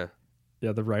good. Yeah.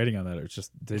 Yeah, the writing on that, it's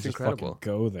just they It's just incredible.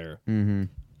 fucking go there. Mm-hmm.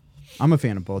 I'm a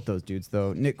fan of both those dudes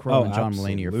though. Nick Kroll Oh, and John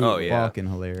Mulaney are absolutely. Oh, yeah. fucking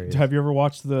hilarious. Have you ever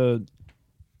watched the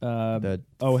The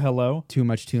Oh Hello? Too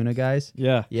Much Tuna guys?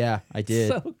 Yeah, Yeah, I did.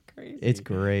 so crazy. It's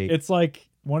great. It's like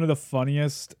one of the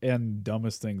funniest and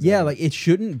dumbest things. yeah, ever. like it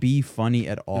shouldn't be funny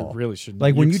at all. It really shouldn't.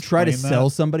 Like when you try to explain sell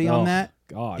that? somebody on Oh, that,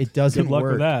 God, it doesn't Good luck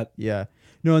work. with that. Yeah.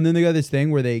 No, and then they got this thing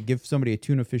where they give somebody a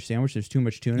tuna fish sandwich. There's too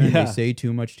much tuna, and Yeah. they say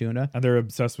too much tuna. And they're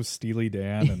obsessed with Steely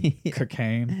Dan and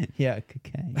cocaine. Yeah,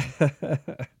 cocaine.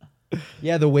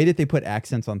 Yeah, the way that they put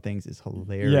accents on things is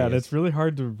hilarious. Yeah, that's really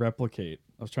hard to replicate.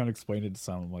 I was trying to explain it to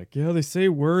someone. I'm like, yeah, they say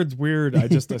words weird. I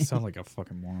sound like a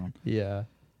fucking moron. Yeah.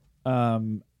 I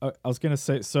was gonna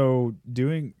say, so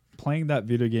playing that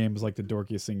video game is like the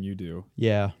dorkiest thing you do.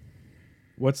 Yeah.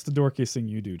 What's the dorkiest thing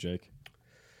you do, Jake?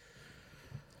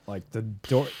 Like the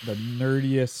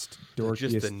nerdiest, dorkiest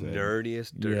Just the thing.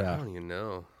 nerdiest dirt. Yeah. I don't even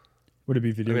know. Would it be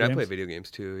I video mean, games? I play video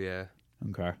games too, yeah.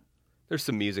 Okay. There's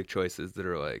some music choices that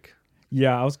are like,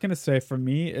 Yeah, I was gonna say for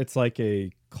me, it's like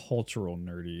a cultural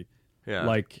nerdy. yeah.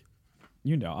 Like,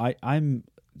 I'm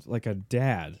like a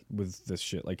dad with this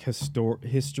shit, like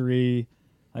history.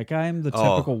 Like I'm the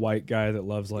Oh. typical white guy that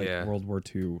loves like Yeah. World War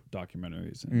II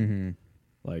documentaries and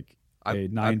Mm-hmm. like I- a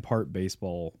 9-part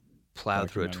baseball.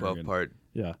 plowed through a documentary 12-part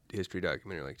Yeah, history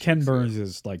documentary. Like Ken six, Burns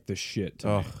is like the shit. To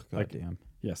Oh, me. Like, goddamn.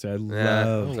 yeah, see, I Yeah, I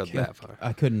love. don't go Ken- that far.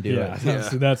 I couldn't do Yeah, it. Yeah.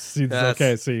 so that's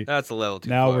okay. See, That's a level too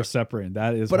now far. we're separating.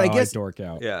 That is But how I guess- dork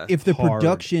out. Yeah. If the Hard.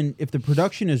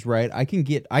 production is right, I can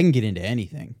get into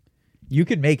anything. You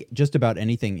could make just about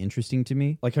anything interesting to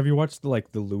me. Like, have you watched the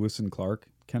Lewis and Clark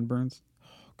Ken Burns?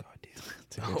 Oh god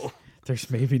Dude, Oh. there's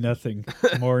maybe nothing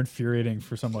more infuriating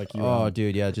for someone like you. Oh Alan.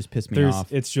 dude, yeah, it just pissed me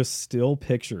off. It's just still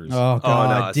pictures. Oh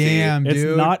god no, see, damn, It's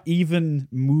dude. not even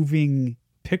moving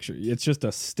picture. It's just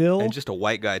a still And just a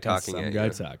white guy talking some at guy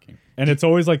you. talking, and it's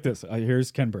always like this.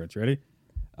 Here's Ken Burns. Ready?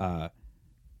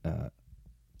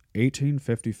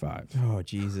 1855. Oh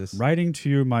Jesus! Writing to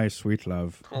you, my sweet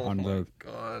love, Oh my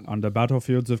God. on the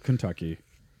battlefields of Kentucky.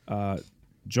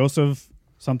 Joseph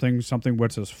something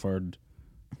Whittisford,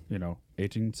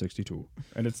 1862.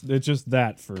 And it's just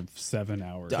that for 7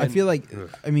 hours. I feel like,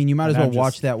 I mean, you might as And well I'm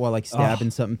watch just- that while like stabbing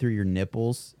something through your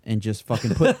nipples and just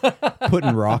fucking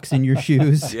putting rocks in your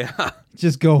shoes. Yeah.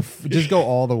 Just go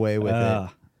all the way with it. I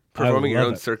Performing your love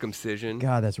own it. circumcision.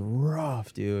 God, that's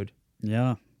rough, dude.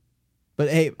 Yeah. But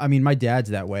hey, I mean, my dad's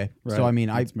that way, so Right. I mean,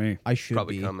 That's me. I should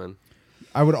Probably be. coming.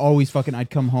 I would always I'd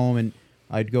come home and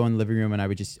I'd go in the living room and I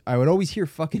would always hear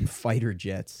fucking fighter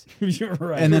jets, You're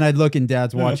right. and then I'd look and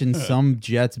Dad's watching some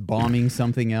jets bombing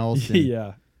something else. And,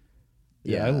 yeah.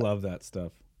 Yeah. I love that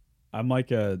stuff. I'm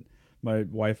like my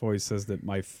wife always says that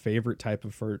my favorite type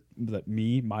of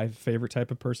my favorite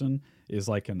type of person is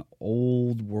like an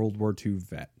old World War II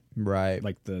vet. right.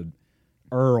 Like the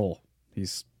Earl.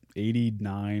 He's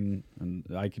 89 and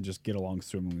I can just get along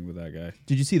swimmingly with that guy.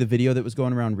 Did you see the video that was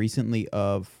going around recently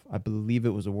of, I believe it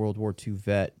was a World War II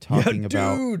vet talking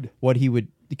about dude. what he would,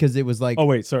 because it was like, Oh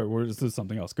wait, sorry, this is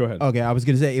something else. Go ahead. okay, I was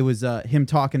going to say it was him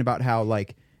talking about how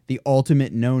like the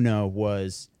ultimate no-no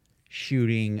was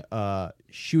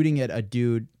shooting at a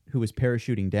dude who was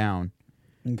parachuting down,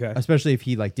 Okay. especially if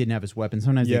he like didn't have his weapon.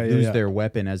 Sometimes Yeah, they yeah, lose yeah. their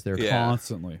weapon as they're Yeah.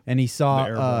 Constantly. And he The saw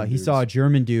airborne he saw a dudes.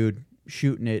 German dude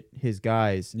shooting at his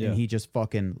guys, Yeah. and he just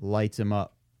fucking lights him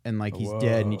up, and like he's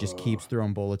dead, and he just keeps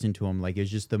throwing bullets into him. Like it's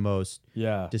just the most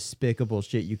Yeah. despicable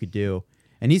shit you could do.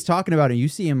 And he's talking about it. You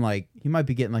see him like he might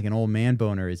be getting like an old man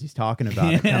boner as he's talking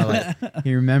about it. Kind of like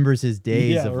he remembers his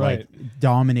days Yeah, of right. like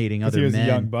dominating 'Cause other he was men.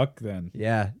 a young buck then.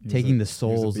 Yeah, He was taking a- the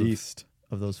souls he was a of, beast.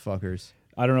 of those fuckers.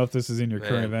 I don't know if this is in your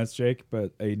current Man. events, Jake,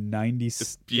 but a 90.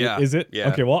 yeah, Is it? yeah.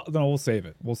 Okay, well, then we'll save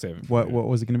it. We'll save it. for What you.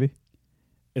 was it going to be?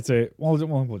 It's a. Well,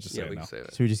 we'll just say Yeah, it we now. can say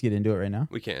that. So we just get into it right now.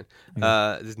 We can.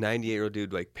 This 98-year-old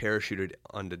dude like parachuted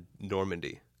onto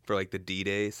Normandy for like the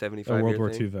D-Day 75 A World year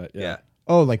War thing. II vet. Yeah.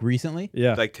 Oh, like recently?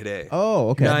 Yeah. Like today. Oh,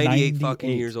 okay. 98 fucking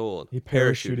 98. years old. He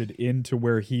parachuted into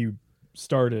where he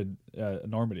started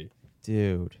Normandy.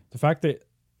 Dude. The fact that,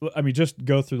 I mean, just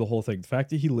go through the whole thing. The fact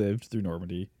that he lived through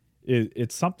Normandy,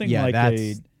 it's something Yeah, like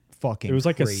that's fucking it was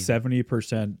like crazy. a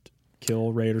 70%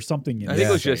 kill rate or something. I think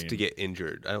it was just insane. to get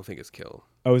injured. I don't think it's kill.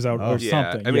 Oh, is that or Yeah.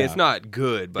 something? I mean, yeah. it's not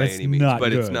good by It's any means, not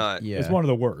but it's good. not. Yeah. It's one of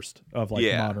the worst of like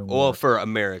yeah. modern Well, war. for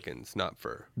Americans, not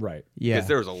for. Right. Yeah. Because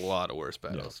there was a lot of worse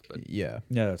battles, but Yeah.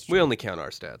 Yeah, that's true. we only count our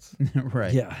stats.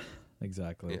 Right. Yeah,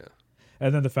 exactly. Yeah.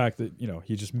 And then the fact that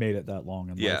he just made it that long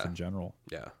in life Yeah. in general,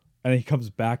 Yeah. and then he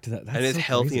comes back to that. That's And is so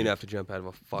healthy crazy. enough to jump out of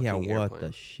a fucking Yeah, what airplane.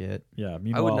 the shit? Yeah.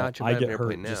 Meanwhile, not jump out of get an hurt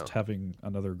airplane just now. having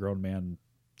another grown man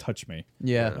touch me.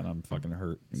 Yeah. and I'm fucking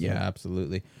hurt. So, Yeah,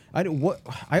 absolutely.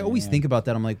 I always think about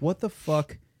that. I'm like, what the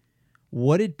fuck?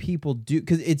 What did people do?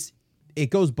 Because it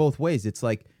goes both ways. It's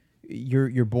like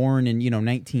you're born in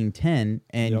 1910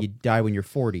 and Yep. you die when you're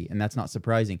 40, and that's not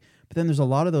surprising. But then there's a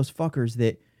lot of those fuckers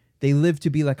that they live to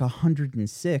be like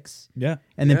 106, Yeah.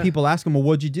 and then Yeah. people ask them, well,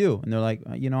 what'd you do? And they're like,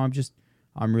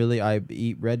 I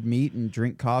eat red meat and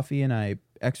drink coffee and I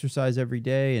exercise every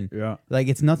day, and Yeah. like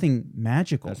it's nothing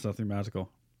magical. That's nothing magical.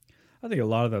 I think a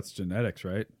lot of that's genetics,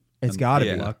 right? It's And gotta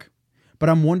be. luck. But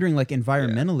I'm wondering, like,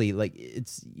 environmentally, like,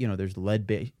 it's, there's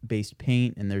lead-based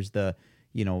paint, and there's the,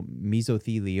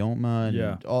 mesothelioma, and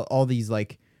Yeah. all these,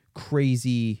 like,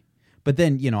 crazy... But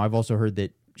then, I've also heard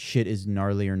that shit is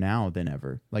gnarlier now than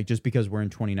ever. Like, just because we're in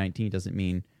 2019 doesn't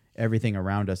mean everything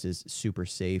around us is super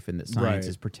safe and that science Right.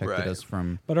 has protected Right. us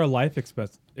from... But our life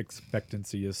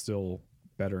expectancy is still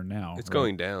better now. It's right?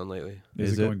 going down lately.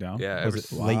 Is Is it it? going down? Yeah, Was ever it-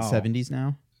 since- Late wow. 70s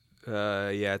now?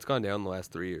 Yeah, it's gone down the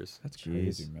last 3 years. That's Jeez.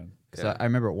 crazy, man. 'Cause Yeah. I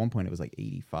remember at one point it was like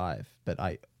 85, but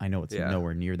I know it's Yeah.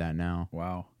 nowhere near that now.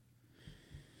 Wow.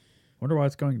 Wonder why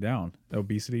it's going down.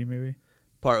 Obesity, maybe.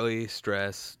 Partly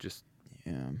stress, just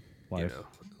Yeah. Life.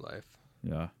 life.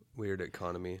 Yeah. Weird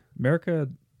economy. America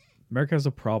has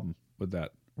a problem with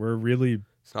that. We're really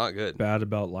It's not good. bad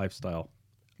about lifestyle.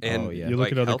 And Oh, yeah. You look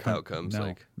like at other health outcomes, no,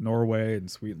 like Norway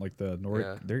and Sweden, like the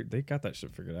Yeah. they got that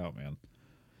shit figured out, man.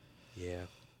 yeah.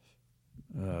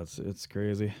 It's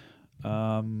crazy.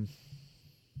 What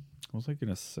was I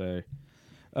gonna say?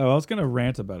 Oh, I was gonna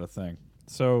rant about a thing.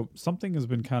 So something has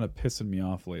been kind of pissing me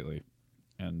off lately,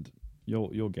 and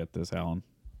you'll get this, Alan.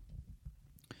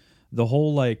 The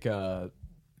whole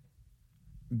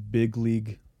big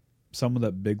league, someone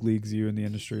that big leagues you in the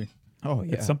industry. Oh,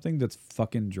 yeah. It's something that's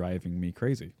fucking driving me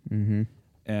crazy. Mm-hmm.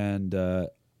 And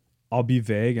I'll be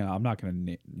vague, and I'm not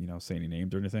going to say any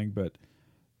names or anything, but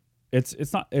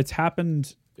it's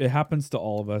happened it happens to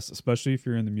all of us, especially if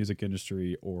you're in the music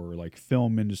industry or like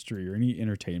film industry or any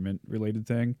entertainment related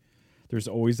thing. There's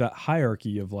always that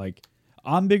hierarchy of like,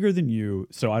 I'm bigger than you,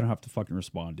 so I don't have to fucking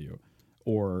respond to you.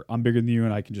 Or I'm bigger than you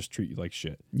and I can just treat you like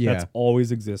shit. Yeah. That's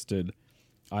always existed.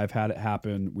 I've had it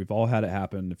happen. We've all had it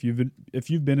happen. If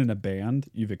you've been in a band,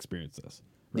 you've experienced this,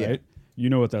 right? Yeah. You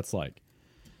know what that's like.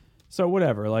 So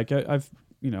whatever, like I've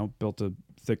built a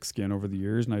thick skin over the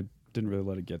years, and I didn't really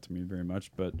let it get to me very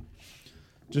much. But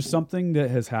just something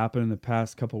that has happened in the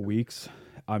past couple weeks,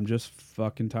 I'm just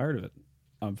fucking tired of it.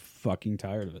 I'm fucking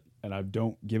tired of it, and I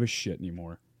don't give a shit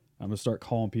anymore. I'm gonna start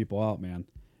calling people out, man.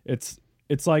 It's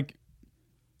like,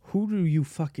 who do you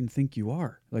fucking think you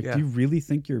are? Like, do you really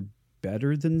think you're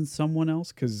better than someone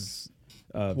else? Because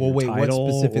well, wait,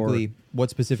 what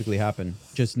specifically happened?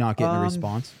 Just not getting a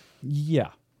response?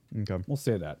 Yeah. Okay. We'll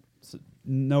say that. So,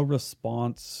 no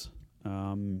response.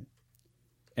 And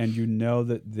you know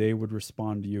that they would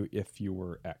respond to you if you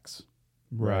were X.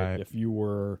 Right. If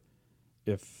your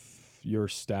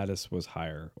status was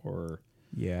higher, or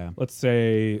let's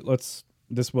say,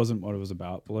 this wasn't what it was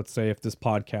about, but let's say if this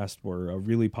podcast were a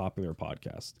really popular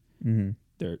podcast,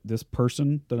 this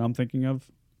person that I'm thinking of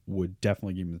would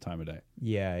definitely give me the time of day.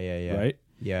 Yeah. Right?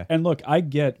 Yeah. And look,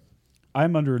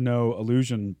 I'm under no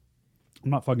illusion. I'm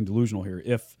not fucking delusional here.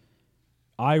 If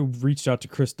I reached out to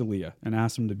Chris D'Elia and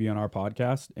asked him to be on our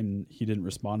podcast and he didn't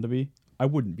respond to me, I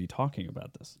wouldn't be talking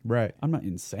about this. Right. I'm not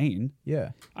insane.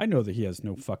 Yeah. I know that he has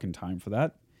no fucking time for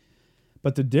that.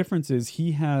 But the difference is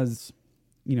he has,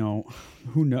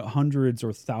 hundreds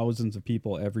or thousands of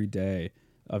people every day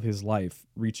of his life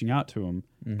reaching out to him,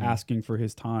 asking for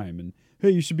his time, and,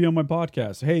 hey, you should be on my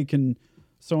podcast. Hey, can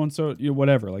so-and-so,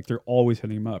 whatever. Like, they're always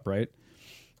hitting him up, right?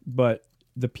 But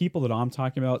the people that I'm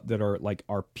talking about that are like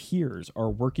our peers, our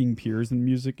working peers in the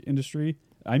music industry,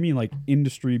 I mean like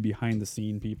industry behind the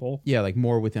scene people. Yeah, like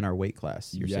more within our weight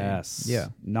class, you're saying.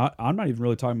 Yeah. I'm not even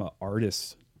really talking about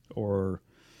artists or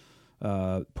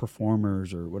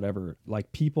performers or whatever.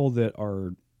 Like people that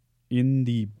are in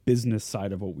the business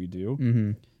side of what we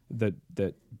do,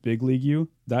 that big league you,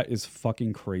 that is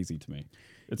fucking crazy to me.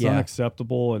 It's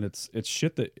unacceptable, and it's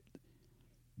shit that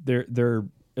they're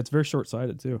it's very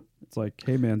short-sighted too. It's like,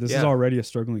 hey man, this is already a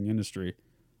struggling industry.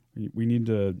 We need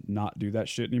to not do that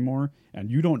shit anymore.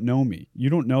 And you don't know me. You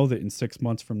don't know that in 6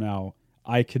 months from now,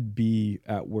 I could be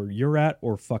at where you're at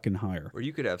or fucking higher. Or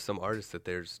you could have some artist that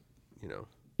there's,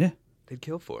 they'd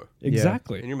kill for.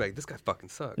 Exactly. And you're like, this guy fucking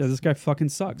sucks. Yeah, this guy fucking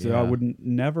sucks. Yeah. I wouldn't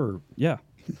never. Yeah.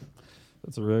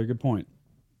 That's a really good point.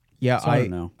 Yeah, So I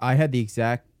don't know. I had the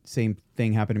exact same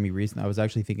thing happen to me recently. I was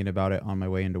actually thinking about it on my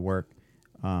way into work.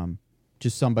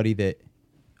 Just somebody that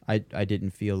I didn't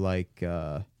feel like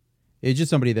it's just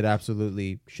somebody that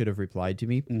absolutely should have replied to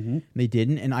me. They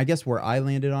didn't, and I guess where I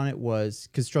landed on it was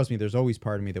because trust me, there's always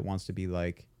part of me that wants to be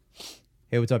like,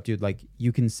 hey, what's up, dude? Like,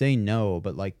 you can say no,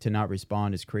 but like to not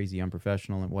respond is crazy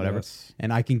unprofessional and whatever. Yes.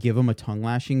 And I can give them a tongue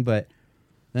lashing, but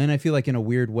then I feel like in a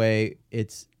weird way,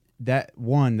 it's that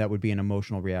would be an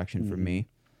emotional reaction for me.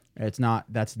 That's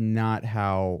not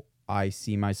how I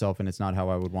see myself, and it's not how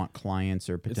I would want clients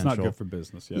or potential. It's not good for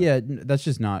business. That's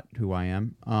just not who I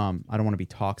am. I don't want to be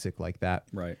toxic like that.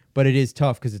 Right. But it is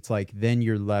tough because it's like then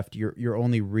you're left. Your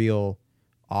only real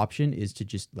option is to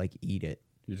just like eat it.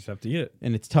 You just have to eat it.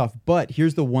 And it's tough. But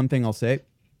here's the one thing I'll say.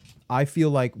 I feel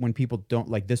like when people don't,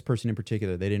 like this person in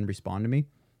particular, they didn't respond to me.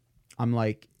 I'm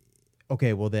like,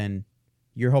 okay, well then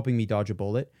you're helping me dodge a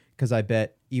bullet. Because I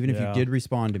bet even if you did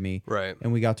respond to me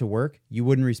and we got to work, you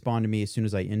wouldn't respond to me as soon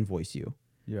as I invoice you.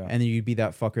 Yeah. And then you'd be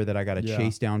that fucker that I got to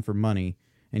chase down for money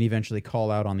and eventually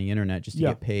call out on the internet just to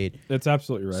get paid. That's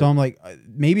absolutely right. So I'm like,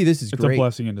 maybe this is it's great. a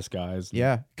blessing in disguise.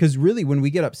 Yeah. Because really, when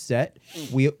we get upset,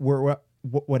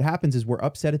 what happens is we're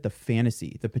upset at the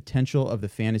fantasy, the potential of the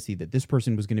fantasy that this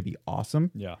person was going to be awesome.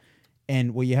 Yeah.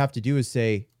 And what you have to do is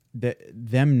say that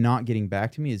them not getting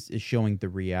back to me is showing the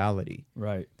reality.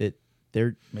 Right. That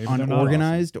they're Maybe they're not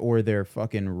unorganized or they're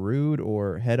fucking rude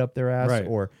or head up their ass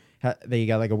or they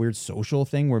got like a weird social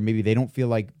thing where maybe they don't feel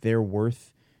like they're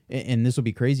worth, and this will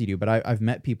be crazy to you, but I've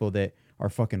met people that are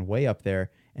fucking way up there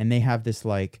and they have this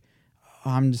like,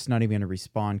 I'm just not even going to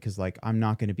respond because like I'm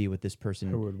not going to be what this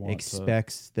person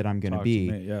expects that I'm going to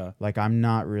be. Like I'm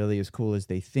not really as cool as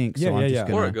they think. So I'm just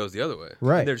gonna, or it goes the other way.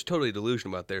 Right. There's totally delusion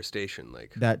about their station.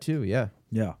 Like that too. Yeah.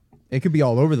 Yeah. It could be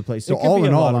all over the place. So all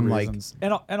in all, I'm reasons.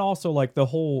 Like, and also like the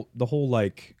whole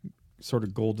like sort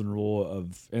of golden rule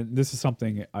of, and this is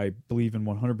something I believe in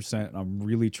 100%. And I'm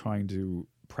really trying to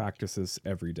practice this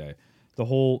every day. The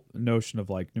whole notion of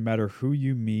like, no matter who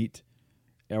you meet,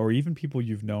 or even people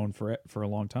you've known for a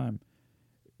long time,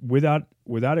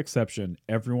 without exception,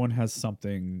 everyone has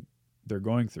something they're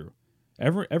going through.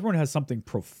 Everyone has something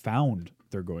profound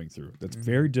they're going through that's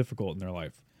very difficult in their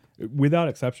life, without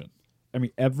exception. I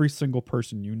mean, every single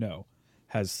person you know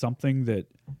has something that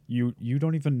you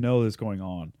don't even know is going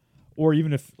on, or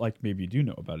even if like maybe you do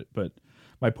know about it. But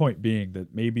my point being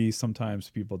that maybe sometimes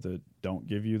people that don't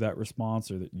give you that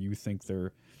response, or that you think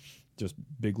they're just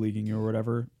big leaguing you or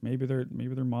whatever, maybe their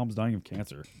mom's dying of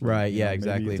cancer. Right, You yeah, know,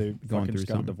 exactly. Maybe they Going fucking through just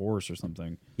got a something. divorce or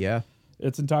something. Yeah.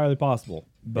 It's entirely possible.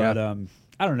 But Yeah.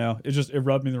 I don't know. It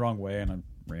rubbed me the wrong way, and I'm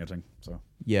ranting. So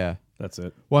Yeah. that's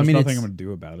it. Well, I There's mean, nothing it's- I'm gonna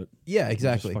do about it. Yeah, I'm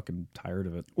exactly. just fucking tired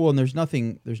of it. Well, and there's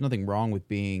nothing wrong with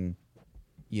being,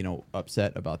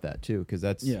 upset about that too, because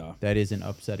that is an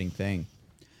upsetting thing.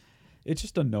 It's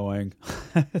just annoying.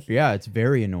 Yeah, it's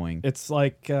very annoying. It's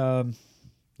like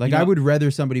Like you I know- would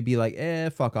rather somebody be like,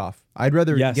 fuck off. I'd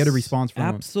rather Yes, get a response from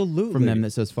absolutely from them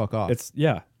that says fuck off. it's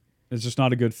just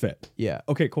not a good fit. yeah.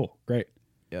 Okay, cool, great.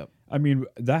 Yep. I mean,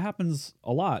 that happens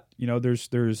a lot.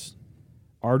 There's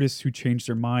artists who change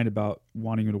their mind about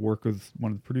wanting to work with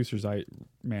one of the producers I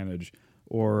manage,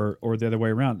 or the other way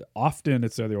around. Often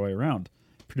it's the other way around.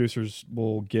 Producers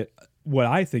will get what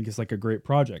I think is like a great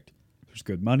project. There's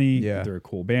good money, Yeah. they're a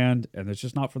cool band, and it's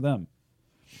just not for them.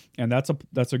 And that's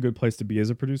a good place to be as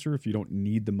a producer. If you don't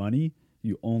need the money,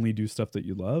 you only do stuff that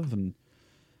you love. And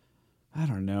I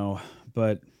don't know,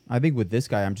 but I think with this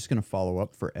guy, I'm just gonna follow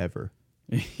up forever.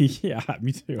 yeah,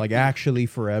 me too. Like actually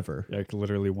forever. Like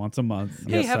literally once a month.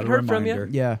 Hey, set haven't a heard from you.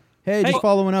 reminder. Yeah. Hey, just Hey,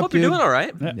 following up, Hope dude. you're doing all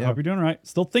right. Yeah, Yeah. Hope you're doing all right.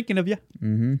 Still thinking of you.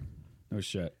 Mm-hmm. No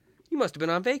shit. You must have been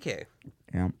on vacay.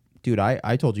 Yeah. Dude,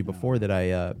 I told you before that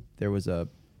I there was a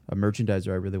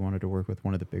merchandiser I really wanted to work with,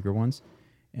 one of the bigger ones.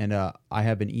 And I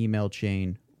have an email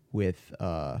chain with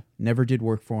never did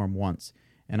work for him once.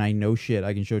 And I know shit,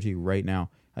 I can show it to you right now.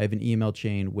 I have an email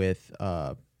chain with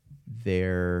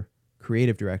their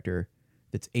creative director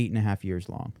that's 8.5 years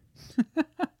long.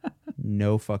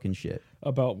 No fucking shit.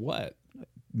 About what?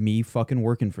 Me fucking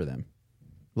working for them.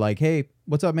 Like, hey,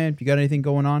 what's up, man? You got anything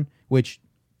going on? Which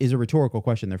is a rhetorical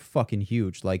question. They're fucking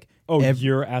huge. Like, Oh,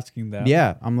 you're asking that?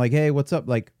 yeah, I'm like, hey, what's up?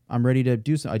 Like, I'm ready to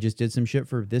do some. I just did some shit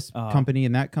for this company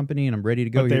and that company, and I'm ready to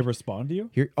go. But they here, respond to you?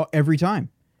 here every time.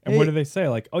 And Hey, what do they say?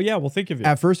 Like, oh yeah, we'll think of you.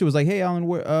 At first, it was like, hey, Alan,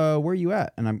 where are you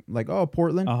at? And I'm like, oh,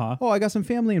 Portland. Uh-huh. Oh, I got some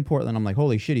family in Portland. I'm like,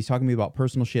 holy shit, he's talking to me about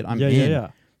personal shit. I'm Yeah, in. yeah, yeah.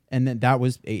 And then that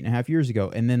was 8.5 years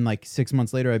ago. And then like 6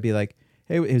 months later, I'd be like,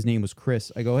 hey, his name was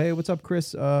Chris. I go, hey, what's up,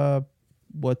 Chris?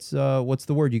 What's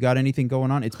the word? You got anything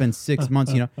going on? It's been 6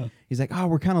 months, He's like, oh,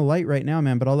 we're kind of light right now,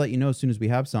 man, but I'll let you know as soon as we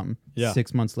have something. Yeah.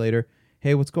 6 months later,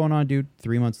 hey, what's going on, dude?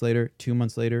 3 months later, 2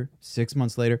 months later, 6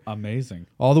 months later, Amazing.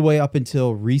 all the way up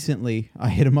until recently, I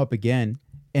hit him up again.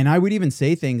 And I would even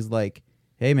say things like,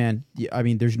 hey, man, I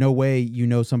mean, there's no way you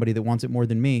know somebody that wants it more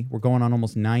than me. We're going on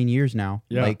almost 9 years now.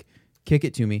 Yeah. Like, kick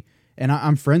it to me. And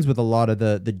I'm friends with a lot of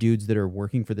the dudes that are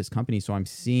working for this company, so I'm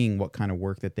seeing what kind of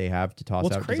work that they have to toss Well,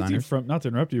 it's out crazy designers. not to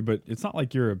interrupt you, but it's not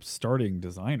like you're a starting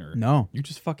designer. No. You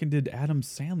just fucking did Adam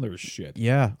Sandler's shit.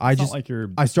 Yeah, It's not like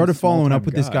you're I started some small following time up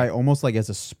with this guy. guy almost like as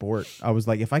a sport. I was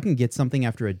like, if I can get something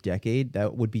after a decade,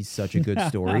 that would be such a good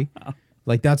story.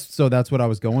 Like that's what I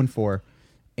was going for.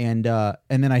 And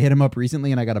then I hit him up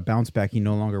recently and I got a bounce back. He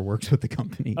no longer works with the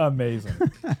company. Amazing.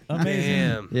 Amazing.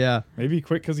 Damn. Yeah, Maybe he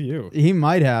quit because of you. he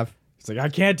might have. He's like, I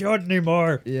can't do it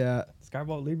anymore. Yeah, This guy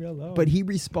won't leave me alone. but he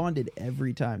responded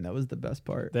every time. That was the best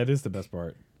part. that is the best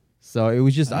part. So it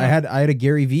was just I had a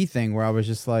Gary V thing where I was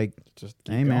just like, Just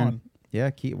keep hey going. man, yeah,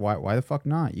 why the fuck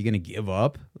not? You gonna give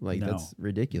up? Like No, that's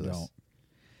ridiculous. don't.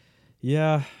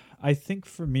 Yeah, I think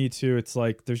for me too, it's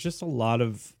like there's just a lot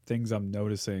of things I'm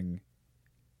noticing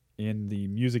in the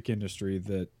music industry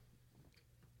that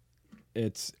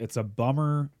it's a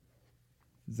bummer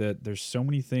that there's so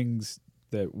many things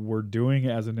that we're doing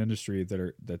as an industry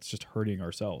that's just hurting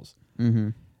ourselves. Mm-hmm.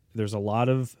 There's a lot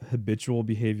of habitual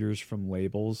behaviors from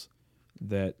labels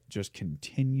that just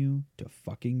continue to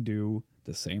fucking do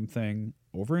the same thing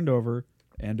over and over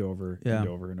and over Yeah. and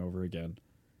over and over again.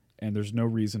 And there's no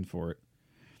reason for it.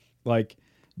 Like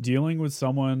dealing with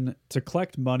someone to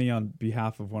collect money on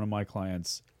behalf of one of my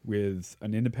clients with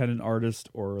an independent artist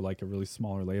or like a really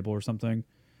smaller label or something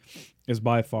is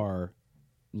by far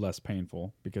less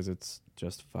painful because it's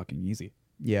just fucking easy.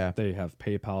 Yeah, They have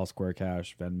PayPal, Square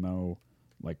Cash, Venmo.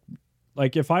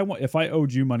 Like if I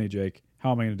owed you money, Jake,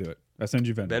 how am I going to do it? I send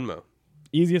you Venmo. Venmo.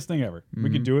 Easiest thing ever. We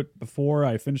could do it before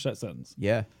I finish that sentence.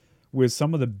 yeah, With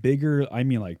some of the bigger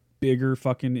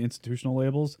fucking institutional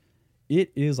labels,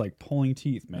 it is like pulling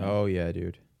teeth, man. oh yeah,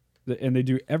 dude. And they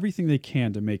do everything they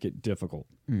can to make it difficult.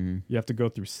 Mm-hmm. You have to go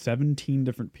through 17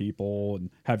 different people and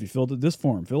have you filled out this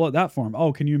form, fill out that form.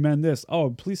 Oh, can you amend this? Oh,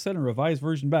 please send a revised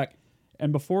version back.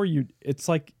 and before you, it's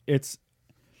like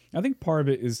I think part of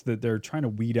it is that they're trying to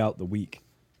weed out the weak.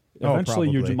 Oh, Eventually,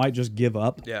 you probably. might just give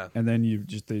up, Yeah. and then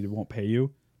they won't pay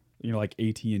you. You know, like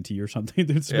AT&T or something.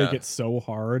 They just make Yeah. it so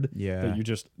hard Yeah. that you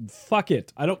just fuck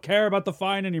it. I don't care about the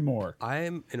fine anymore.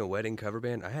 I'm in a wedding cover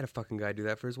band. I had a fucking guy do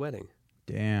that for his wedding.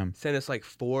 Damn. Sent us like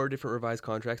 4 different revised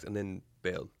contracts and then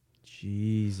bailed.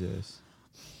 Jesus.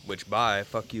 Which, bye,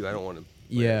 fuck you. I don't want to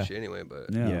Yeah. shit anyway,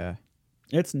 but Yeah.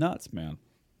 It's nuts, man.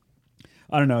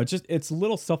 I don't know. It's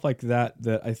little stuff like that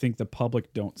that I think the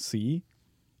public don't see.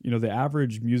 You know, the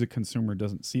average music consumer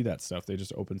doesn't see that stuff. They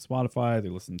just open Spotify, they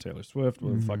listen to Taylor Swift,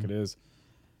 whatever the fuck it is.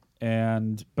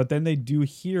 But then they do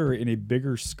hear in a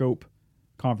bigger scope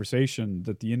conversation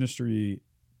that the industry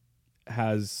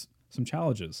has some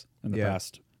challenges in the Yeah.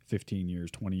 past 15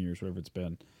 years, 20 years, whatever it's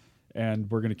been. And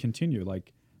we're going to continue.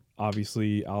 Like,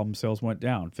 obviously, album sales went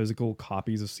down. Physical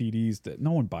copies of CDs, that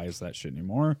no one buys that shit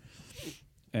anymore.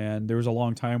 And there was a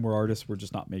long time where artists were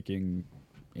just not making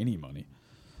any money.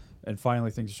 And finally,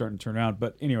 things are starting to turn around.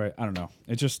 But anyway, I don't know.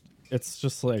 It's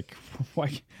just like,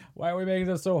 why are we making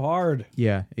this so hard?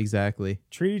 Yeah, exactly.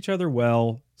 Treat each other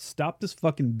well. Stop this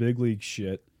fucking big league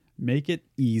shit. Make it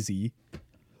easy.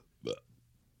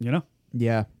 You know?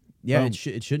 Yeah. Yeah, Boom.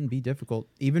 it shouldn't be difficult.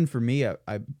 Even for me,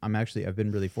 I've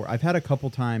been really I've had a couple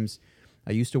times.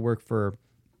 I used to work for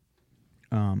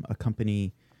a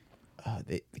company.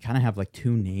 They kind of have like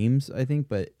 2 names, I think,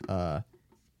 but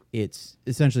it's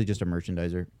essentially just a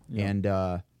merchandiser. Yeah. And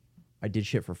I did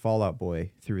shit for Fall Out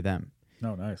Boy through them,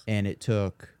 No, nice. and it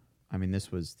took. I mean,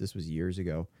 this was years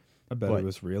ago. I bet but- it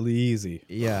was really easy.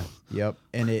 Yeah. Yep.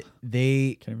 And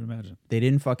they Can't even imagine.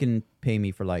 didn't fucking pay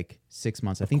me for like 6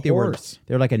 months. I think course.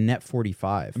 they're like a net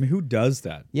 45. I mean, who does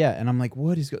that? Yeah, and I'm like,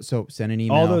 what is so send an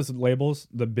email. All those labels,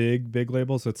 the big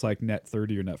labels, it's like net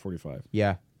 30 or net 45.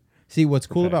 Yeah. See, what's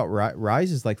cool Okay. about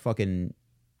Rise is like fucking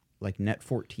like net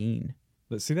 14.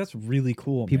 But see, that's really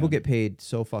cool. People man. get paid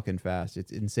so fucking fast.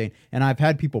 It's insane. And I've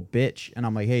had people bitch, and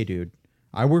I'm like, hey, dude,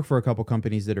 I work for a couple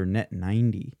companies that are net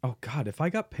 90. Oh God, if I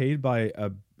got paid by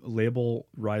a label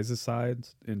Rise's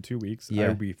sides in 2 weeks, I Yeah.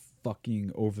 would be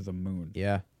fucking over the moon.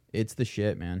 Yeah, it's the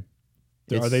shit, man.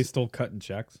 Are It's- they still cutting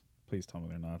checks? Please tell me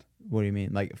they're not. What do you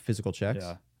mean, like physical checks?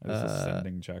 Yeah, it's just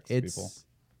sending checks to It's. people.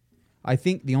 I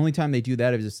think the only time they do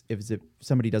that is if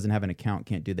somebody doesn't have an account,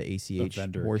 can't do the ACH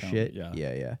vendor or account, shit. yeah.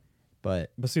 Yeah.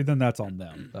 But But see, then that's on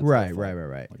them. That's right.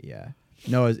 their fault. Yeah.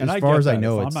 No, as And I far get as I that.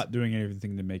 know, if I'm it's not doing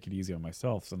anything to make it easy on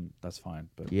myself, then that's fine.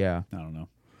 But yeah. I don't know.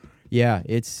 Yeah,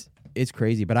 it's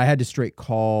crazy. But I had to straight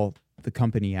call the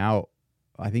company out.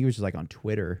 I think it was just like on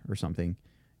Twitter or something.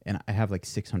 And I have like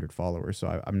 600 followers,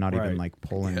 so I'm not even Right. like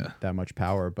pulling Yeah. that much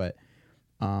power. But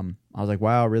I was like,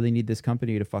 wow, I really need this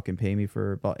company to fucking pay me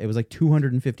for. It was like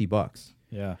 $250,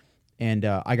 Yeah. and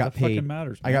I got That fucking paid.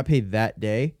 matters, I man. got paid that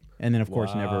day, and then of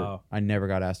course Wow. I never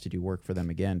got asked to do work for them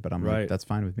again. But I'm Right. like, that's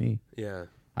fine with me. yeah.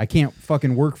 I can't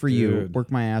fucking work for you, Dude. work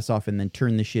my ass off, and then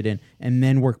turn the shit in, and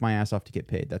then work my ass off to get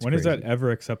paid. That's When is crazy. that ever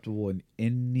acceptable in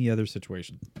any other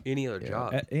situation? Any other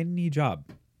job. At any job.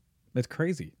 That's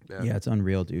crazy. Yeah, it's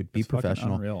unreal, dude. Be It's fucking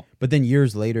professional. unreal. But then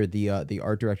years later, the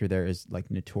art director there is like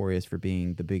notorious for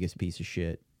being the biggest piece of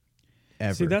shit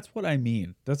ever. See, that's what I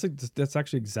mean. That's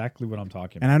actually exactly what I'm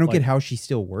talking about. and I don't Like, get how she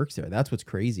still works there. That's what's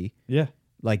crazy. Yeah.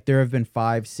 Like there have been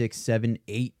 5, 6, 7,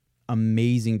 8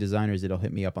 amazing designers that'll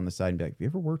hit me up on the side and be like, "Have you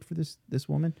ever worked for this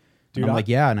woman?" Dude, and I'm I- like,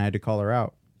 "Yeah," and I had to call her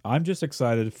out. I'm just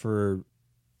excited for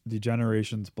the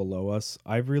generations below us.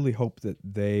 I really hope that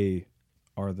they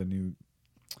are the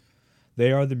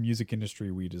music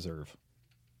industry we deserve.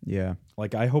 Yeah,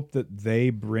 Like, I hope that they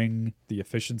bring the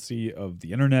efficiency of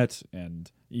the internet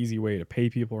and easy way to pay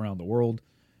people around the world.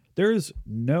 There is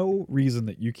no reason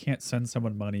that you can't send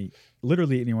someone money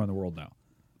literally anywhere in the world now.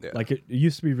 Yeah. Like, it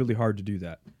used to be really hard to do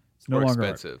that. It's no Or longer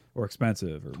expensive. or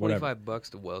expensive or whatever. $25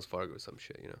 to Wells Fargo or some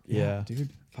shit, you know? Yeah.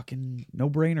 Dude, fucking no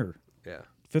brainer. Yeah.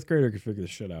 5th grader could figure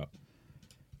this shit out.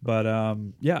 But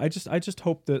yeah, I just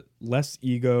hope that less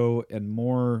ego and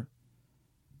more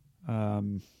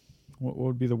what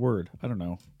would be the word? I don't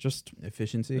know. Just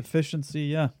efficiency efficiency,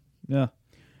 yeah. and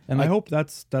I like, hope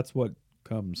that's what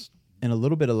comes. and a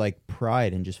little bit of like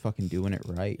pride and just fucking doing it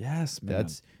right. Yes, man.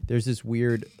 There's this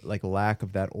weird like lack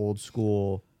of that old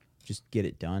school. Just get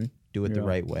it done. Do it the Yeah.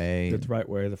 right way. It's the right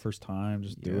way the first time.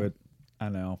 Just do Yeah. it. I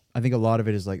know. I think a lot of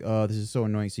it is like, oh, this is so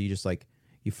annoying. So you just like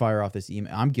you fire off this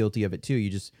email. I'm guilty of it too.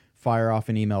 You just fire off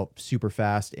an email super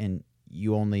fast, and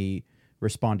you only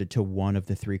responded to one of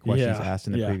the 3 questions Yeah, asked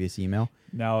in the yeah. previous email.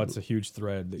 Now it's a huge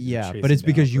thread. That you're Yeah, but chasing it's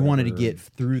because down you wanted to forever. get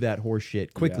through that horse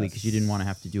shit quickly because you didn't want to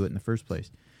have to do it in the first place.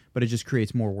 But it just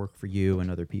creates more work for you and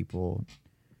other people.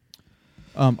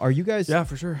 Are you guys? Yeah,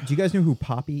 for sure. Do you guys know who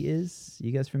Poppy is?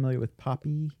 You guys familiar with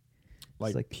Poppy?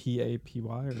 Like, like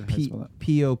P-A-P-Y or how do you spell that?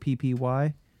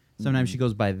 Poppy. Sometimes she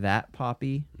goes by that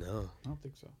Poppy. No. I don't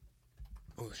think so.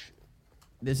 Oh shit.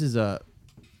 This is a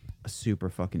super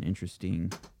fucking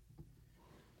interesting.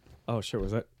 Oh shit,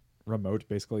 was that remote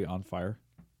basically on fire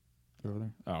over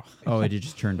there? Oh. Oh, it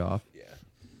just turned off. Yeah.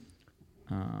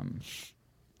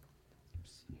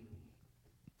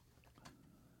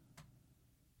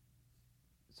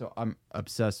 So I'm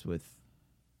obsessed with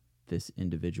this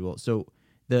individual. So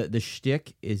the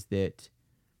shtick is that,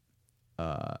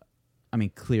 I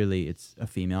mean, clearly it's a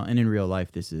female, and in real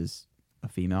life this is a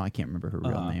female. I can't remember her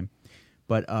real name,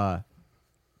 but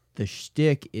the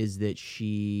shtick is that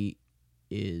she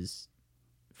is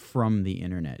from the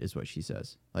internet, is what she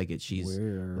says. Like she's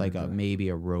Weird. like maybe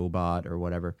a robot or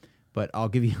whatever. But I'll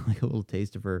give you like a little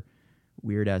taste of her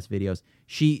weird ass videos.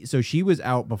 She was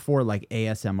out before like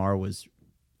ASMR was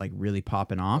like really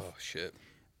popping off. Oh shit.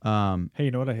 Hey,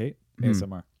 you know what I hate?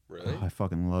 ASMR. Really? Oh, I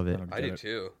fucking love it. I do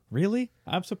too. Really?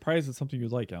 I'm surprised it's something you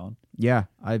like, Alan. Yeah,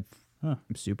 I'm Huh.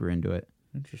 super into it.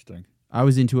 Interesting. I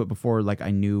was into it before like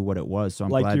I knew what it was, so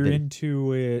I'm Like glad you're that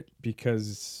into it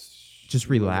because just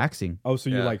relaxing. Oh, so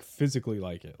you Yeah. like physically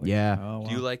like it? Like, Yeah. Oh,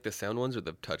 Do you wow. like the sound ones or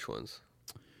the touch ones?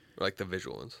 Or like the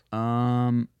visual ones?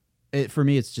 For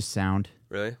me it's just sound.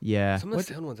 Really? Yeah. Some of the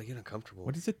sound ones I get uncomfortable.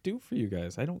 What does it do for you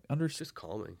guys? I don't It's understand. just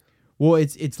calming. Well,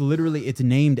 it's literally it's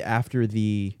named after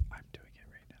the I'm doing it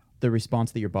right now. the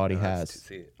response that your body No, has. that's-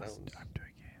 see, that one's- I'm doing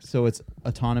it. So it's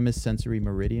autonomous sensory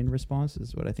meridian response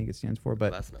is what I think it stands for.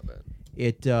 But that's not bad.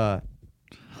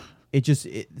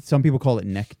 some people call it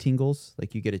neck tingles.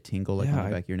 Like you get a tingle like on the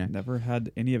I've back of your neck. never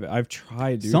had any of it. I've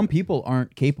tried, dude. Some people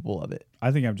aren't capable of it.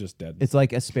 I think I'm just dead. It's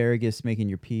like asparagus making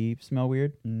your pee smell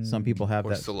weird. Some people have Or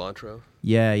that. cilantro.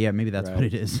 Yeah, maybe that's what Right.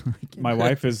 it is. My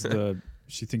wife is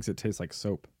she thinks it tastes like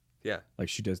soap. Yeah. Like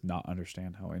she does not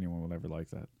understand how anyone would ever like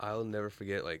that. I'll never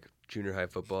forget, like, junior high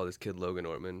football, this kid, Logan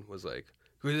Ortman, was like,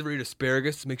 "Who ever eat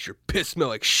asparagus? It makes your piss smell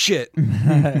like shit."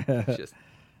 Just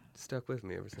stuck with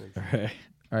me ever since. Right.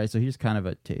 All right, so here's kind of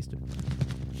a taste of.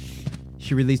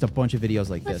 She released a bunch of videos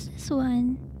like What's this. this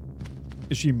one?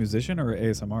 Is she a musician or an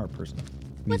ASMR person?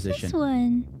 What's Musician. this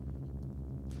one?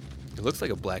 It looks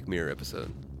like a Black Mirror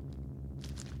episode.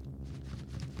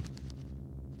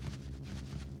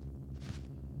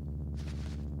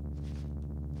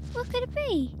 What could it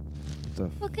be? The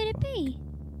What could it be?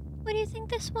 What do you think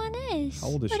this one is? How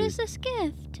old is What she? is this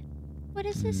gift? What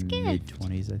is this Mid gift?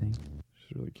 20s, I think.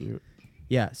 She's really cute.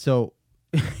 Yeah, so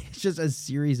it's just a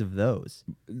series of those.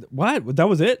 What? That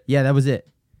was it? Yeah, that was it.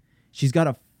 She's got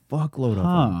a fuckload of them.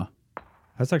 Huh.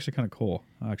 That's actually kind of cool.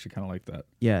 I actually kind of like that.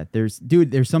 Yeah, there's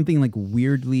something like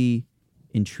weirdly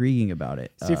intriguing about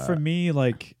it. See, for me,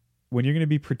 like when you're gonna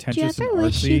be pretentious and ever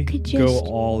wish you artsy, could go just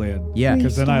all in. Yeah.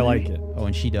 because then I restart? like it. Oh,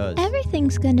 and she does.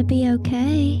 Everything's gonna be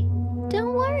okay.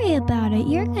 Don't worry about it.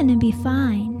 You're gonna be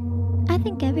fine. I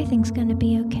think everything's gonna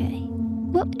be okay.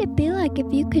 What would it be like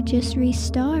if you could just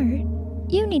restart?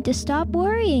 You need to stop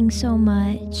worrying so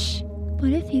much.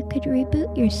 What if you could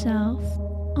reboot yourself?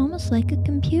 Almost like a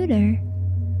computer.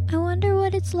 I wonder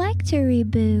what it's like to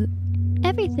reboot.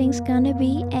 Everything's gonna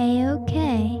be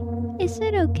A-okay. Is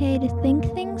it okay to think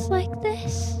things like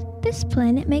this? This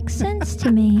planet makes sense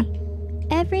to me.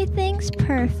 Everything's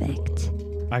perfect.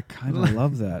 I kind of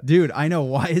love that. Dude, I know.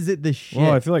 Why is it the shit?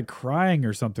 Whoa, I feel like crying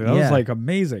or something. That Yeah. was like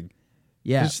amazing.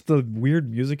 yeah. Just the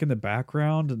weird music in the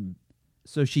background, and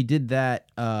So she did that,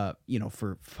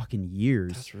 for fucking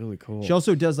years. that's really cool. She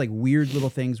also does like weird little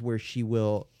things where she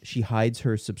hides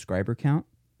her subscriber count,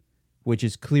 which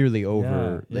is clearly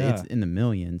over. Yeah, It's in the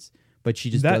millions, but she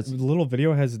just that does. little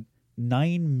video has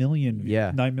 9 million.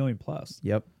 Yeah. 9 million plus.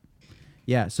 Yep.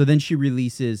 Yeah. So then she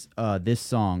releases this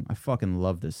song. I fucking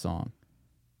love this song.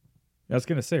 I was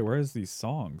gonna say, where is these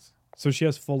songs? So she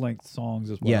has full length songs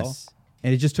as well. Yes.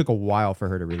 And it just took a while for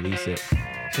her to release it.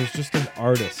 So it's just an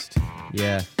artist.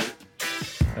 Yeah.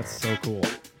 That's so cool.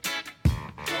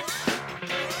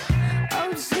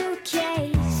 Old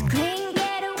suitcase, clean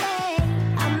getaway.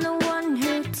 I'm the one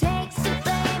who takes the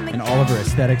blame. And all of her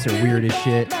aesthetics are weird as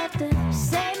shit. But the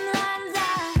same lines,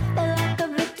 I feel like a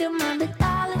victim of the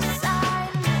dollar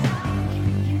sign.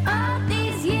 All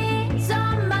these years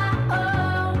on my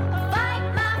own, fight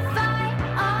my fight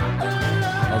all alone.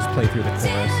 I'll just play through the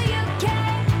Till chorus. you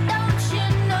care, don't you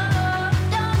know,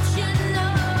 don't you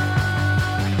know?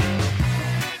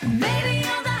 Baby,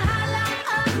 you're the highlight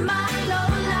of my low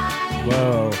life.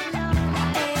 Whoa.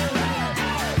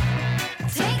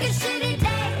 Take a shitty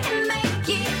day and make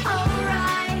it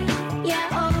alright.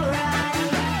 Yeah, alright.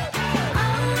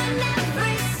 Oh, in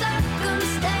every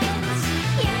circumstance.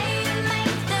 Yeah, you make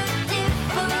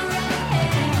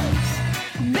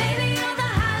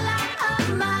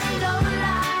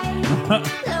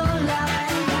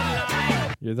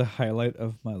You're the highlight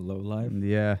of my low life.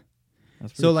 Yeah.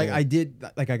 That's So pretty like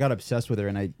cool. I got obsessed with her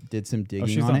and I did some digging Oh,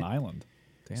 she's on on it. island.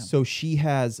 Damn. So she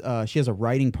has a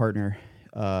writing partner,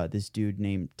 this dude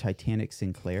named Titanic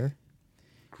Sinclair.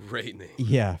 Great name.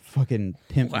 Yeah, fucking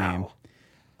pimp name.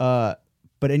 Wow.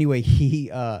 But anyway,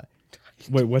 he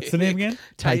Wait, what's the name again?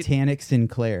 Titanic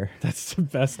Sinclair. That's the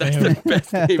best name.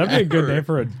 Best name That'd be a good ever. name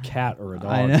for a cat or a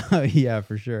dog. I know, yeah,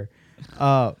 for sure.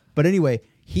 But anyway,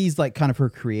 he's like kind of her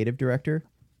creative director.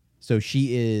 So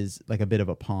she is like a bit of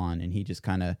a pawn, and he just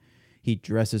kind of he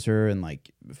dresses her and like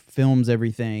films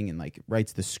everything and like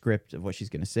writes the script of what she's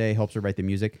gonna say, helps her write the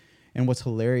music. And what's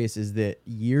hilarious is that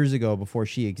years ago, before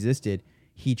she existed,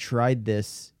 he tried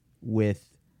this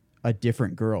with a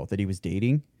different girl that he was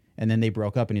dating, and then they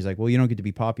broke up. And he's like, "Well, you don't get to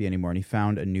be Poppy anymore." And he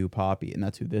found a new Poppy, and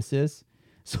that's who this is.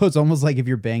 So it's almost like if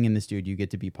you're banging this dude, you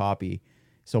get to be Poppy.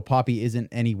 So Poppy isn't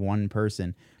any one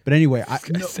person. But anyway,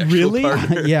 Sexual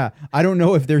partner. yeah, I don't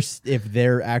know if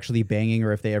they're actually banging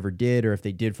or if they ever did or if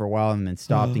they did for a while and then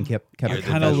stopped and kept. You're I the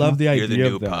kind of new- love the You're the idea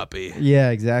new of that. Poppy.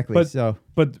 Yeah, exactly. But So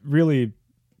but really,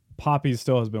 Poppy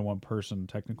still has been one person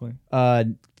technically.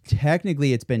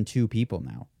 technically, it's been two people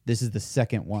now. This is the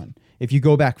second one. If you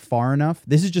go back far enough,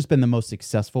 this has just been the most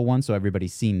successful one. So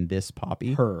everybody's seen this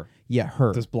Poppy. Her, Yeah,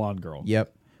 her. this blonde girl.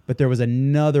 Yep. But there was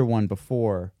another one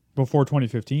before. Before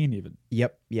 2015, even.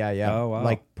 Yep. Yeah. Oh, wow.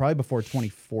 Like probably before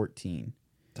 2014.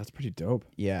 That's pretty dope.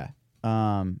 Yeah.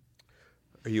 Are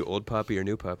you old Poppy or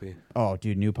new Poppy? Oh,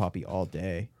 dude, new Poppy all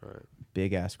day. Right.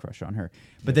 Big ass crush on her.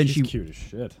 But then She's cute as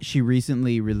shit. she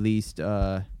recently released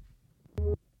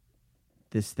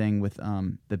this thing with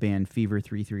the band Fever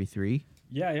 333.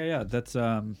 Yeah. That's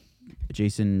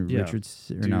Jason Yeah,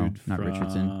 Richardson, or no, dude not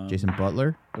Richardson. from- Jason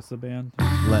Butler. what's the band?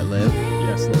 Let Live.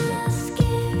 Yes, Let Live.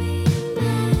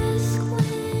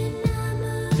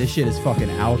 This shit is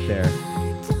fucking out there.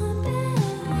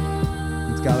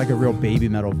 It's got like a real baby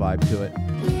metal vibe to it.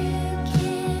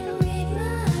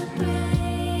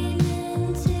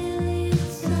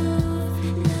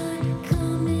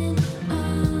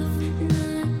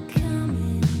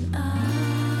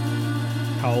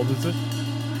 How old is it?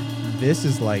 This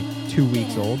is like 2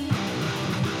 weeks old.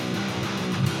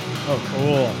 Oh,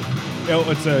 cool. Oh,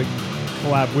 it's a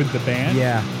collab with the band.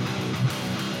 Yeah.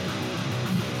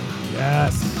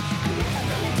 Yes.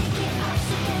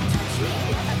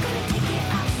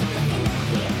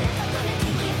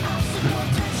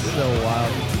 So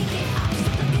wild.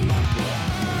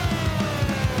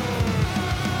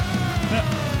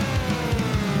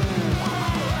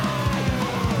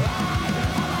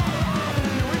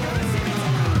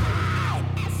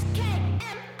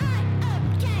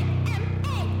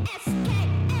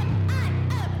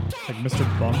 Like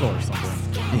Mr. Bungle or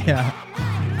something. Yeah.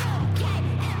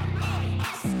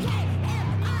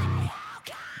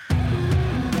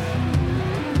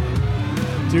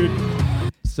 Dude,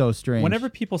 So strange. whenever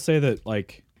people say that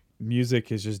like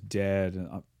music is just dead, and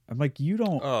I'm like, you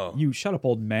don't. Oh. You shut up,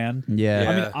 old man. Yeah. I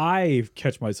mean, Yeah. I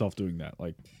catch myself doing that.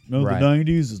 Like, no, Right. the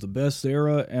 '90s is the best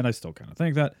era, and I still kind of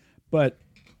think that. But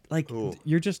like, Ooh.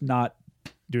 you're just not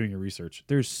doing your research.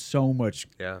 There's so much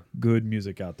Yeah. good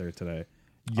music out there today.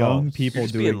 Young people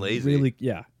just doing being lazy. really,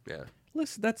 yeah. Yeah.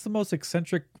 Listen, that's the most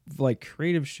eccentric, like,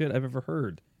 creative shit I've ever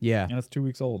heard. Yeah. And it's 2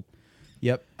 weeks old.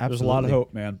 Yep. Absolutely. There's a lot of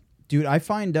hope, man. Dude, I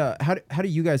find how do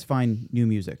you guys find new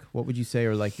music? What would you say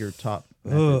are like your top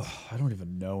Ugh, methods? I don't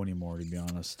even know anymore, to be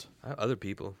honest. Other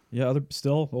people. Yeah,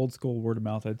 still old school word of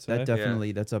mouth, I'd say. That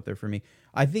definitely that's up there for me.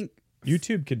 I think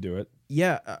YouTube can do it.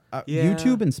 yeah, Yeah.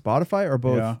 YouTube and Spotify are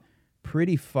both Yeah.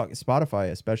 pretty Spotify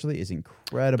especially is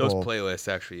incredible. Those playlists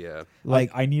actually, yeah.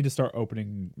 like I need to start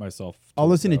opening myself. I'll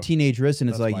listen to though. Teenage Wrist and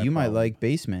it's That's like my you might problem. like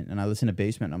Basement, and I listen to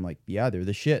Basement and I'm like, yeah, they're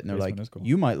the shit, and they're Basement like, is cool.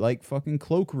 you might like fucking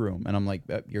Cloakroom, and I'm like,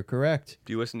 you're correct.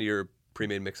 Do you listen to your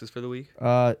pre-made mixes for the week?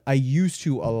 I used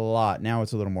to a lot. Now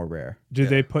it's a little more rare. Do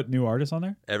they put new artists on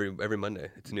there? Every Monday.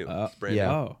 It's new. It's brand yeah.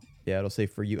 new. Oh, Yeah, it'll say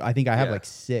for you. I think I have Yeah. like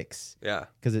 6 Yeah.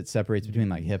 because it separates between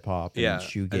like hip hop and Yeah.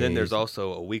 shoegaze. And then there's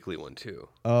also a weekly one too.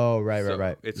 oh right.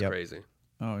 So It's Yep. crazy.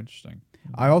 oh, interesting.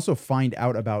 I also find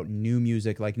out about new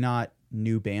music, like not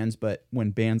new bands, but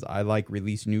when bands I like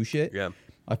release new shit. Yeah.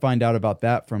 I find out about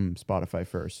that from Spotify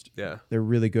first. Yeah. They're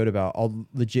really good about. I'll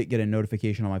legit get a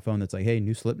notification on my phone that's like, "Hey,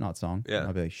 new Slipknot song." Yeah. And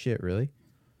I'll be like, "Shit, really?"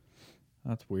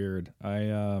 That's weird.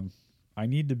 I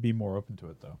need to be more open to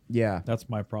it though. Yeah. That's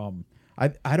my problem.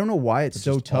 I don't know why it's It's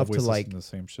so just tough to always like listen to the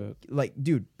same shit.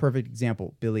 dude, perfect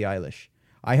example, Billie Eilish.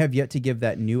 I have yet to give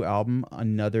that new album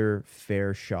another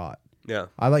fair shot. Yeah.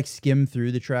 I like skimmed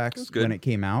through the tracks That's good. when it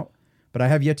came out, but I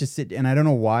have yet to sit, and I don't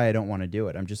know why I don't want to do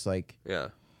it. I'm just like, Yeah.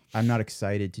 I'm not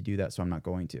excited to do that, so I'm not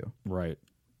going to. Right.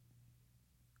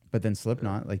 But then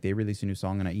Slipknot, like they released a new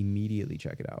song and I immediately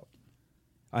check it out.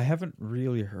 I haven't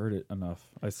really heard it enough.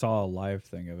 I saw a live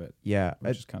thing of it, Yeah.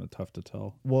 which is kind of tough to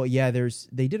tell. Well, yeah,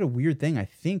 they did a weird thing, I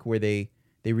think, where they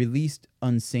released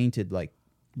Unsainted, like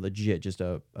legit, just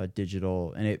a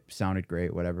digital, and it sounded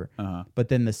great, whatever. Uh-huh. But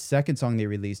then the second song they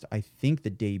released, I think the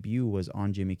debut was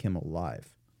on Jimmy Kimmel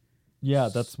Live. Yeah,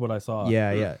 that's what I saw.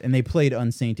 Yeah. And they played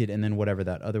Unsainted and then whatever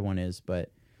that other one is,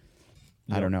 but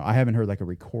I Yep. don't know. I haven't heard like a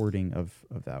recording of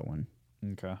that one,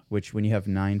 Okay. which when you have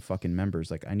 9 fucking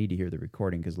members, like I need to hear the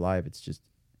recording because live it's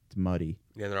muddy.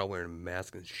 Yeah, they're all wearing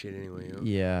masks and shit anyway. You know?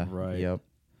 Yeah. Right. Yep.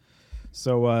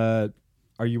 So,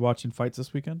 are you watching fights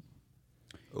this weekend?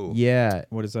 Oh, Yeah.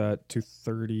 What is that?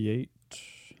 238.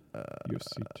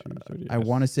 UFC 238. I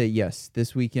want to say yes.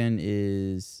 This weekend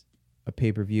is a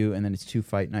pay-per-view and then it's 2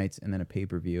 fight nights and then a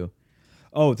pay-per-view.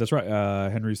 Oh, that's right.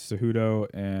 Henry Cejudo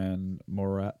and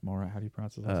Morat. How do you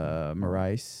pronounce his last name?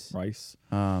 Marais. Rice.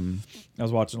 Um, I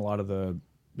was watching a lot of the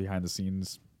behind the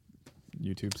scenes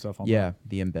YouTube stuff on yeah,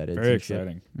 the embedded. that. Very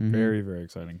exciting. Mhm. Very, very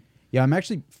exciting. Yeah, I'm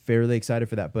actually fairly excited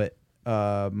for that, but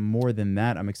more than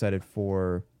that, I'm excited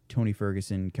for Tony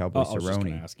Ferguson, Cowboy I was just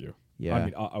going to Cerrone. ask you. Yeah. I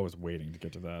mean, I was waiting to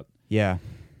get to that. Yeah.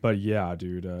 But yeah,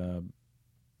 dude.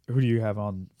 Who do you have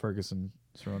on Ferguson,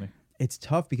 Cerrone? It's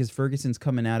tough because Ferguson's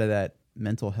coming out of that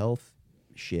mental health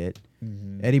shit.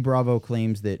 Mm-hmm. Eddie Bravo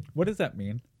claims that What does that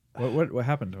mean? What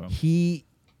happened to him? he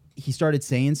started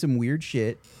saying some weird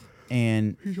shit,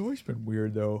 and He's always been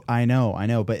weird, though. I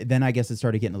know, but then I guess it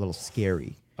started getting a little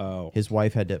scary. Oh. His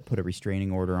wife had to put a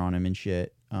restraining order on him and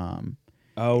shit.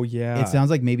 Oh, yeah. It sounds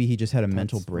like maybe he just had a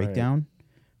mental That's right. breakdown,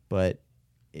 but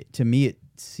to me it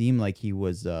seemed like he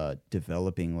was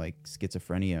developing like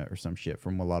schizophrenia or some shit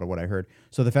from a lot of what I heard.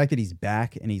 So the fact that he's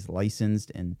back and he's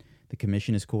licensed and the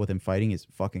commission is cool with him fighting is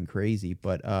fucking crazy.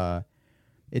 But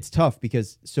it's tough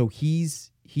because so he's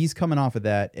coming off of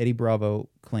that. Eddie Bravo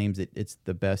claims that it's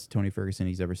the best Tony Ferguson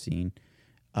he's ever seen.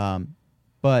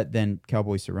 But then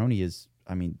Cowboy Cerrone is,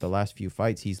 I mean, the last few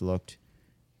fights he's looked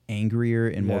angrier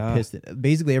and more Yeah. pissed.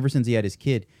 Basically, ever since he had his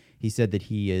kid, he said that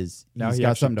he's Now got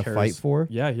actually something to fight for.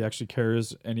 Yeah, he actually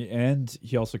cares, and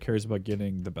he also cares about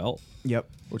getting the belt, Yep.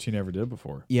 which he never did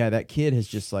before. Yeah, that kid has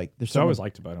just like there's So I always something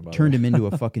liked about him. By turned the way. him into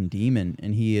a fucking demon,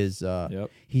 and he is. Yep.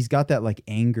 He's got that like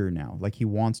anger now. Like he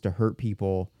wants to hurt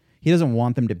people. He doesn't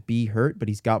want them to be hurt, but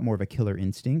he's got more of a killer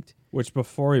instinct. Which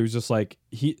before he was just like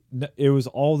it was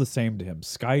all the same to him.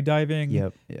 Skydiving,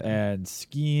 Yep, yeah. and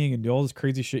skiing and all this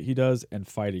crazy shit he does, and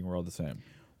fighting were all the same.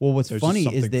 Well, what's There's funny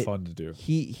just is something that fun to do.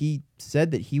 he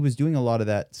said that he was doing a lot of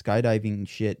that skydiving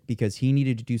shit because he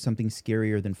needed to do something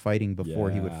scarier than fighting before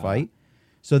he would Yeah. fight,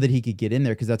 so that he could get in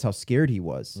there because that's how scared he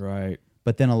was. Right.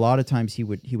 But then a lot of times he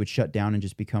would shut down and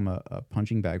just become a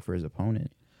punching bag for his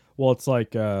opponent. Well, it's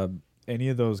like any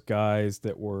of those guys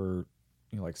that were,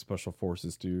 like special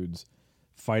forces dudes,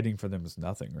 fighting for them is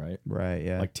nothing, right? Right?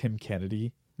 Yeah. Like Tim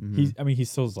Kennedy. Mhm. He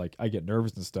still's like, I get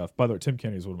nervous and stuff. By the way, Tim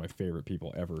Kennedy is one of my favorite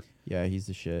people ever. yeah, he's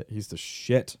the shit. He's the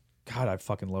shit. God, I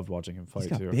fucking loved watching him fight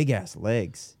He's got too. big ass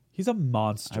legs. He's a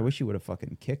monster. I wish he would have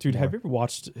fucking kicked. Dude, more. have you ever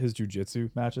watched his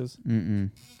jujitsu matches? Mm-mm.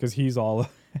 Because he's all.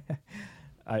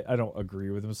 I don't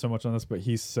agree with him so much on this, but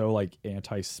he's so like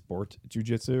anti-sport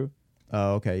jujitsu,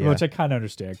 Oh, okay. Yeah. which I kind of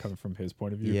understand coming from his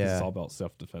point of view. 'Cause Yeah. it's all about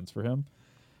self-defense for him.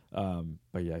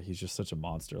 But yeah, he's just such a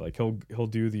monster. Like he'll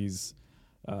do these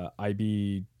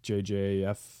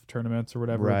IBJJF tournaments or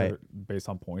whatever, Right. that are based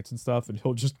on points and stuff, and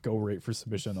he'll just go right for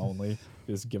submission only.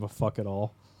 Just give a fuck at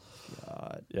all.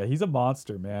 Yeah, he's a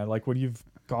monster, man. Like when you've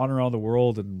gone around the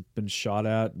world and been shot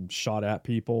at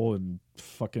people and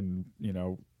fucking,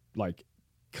 like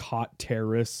caught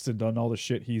terrorists and done all the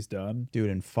shit he's done. Dude,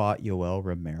 and fought Yoel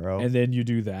Romero. And then you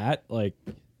do that, like,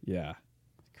 yeah,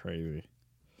 crazy.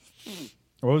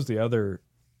 What was the other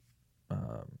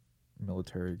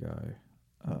military guy?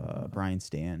 Brian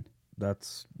Stan,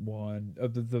 That's one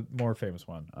of the more famous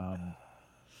one.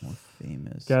 more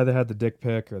famous. Guy that had the dick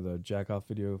pic or the jack off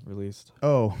video released.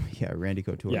 Oh yeah, Randy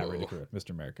Couture. Yeah, Randy Couture, Mr.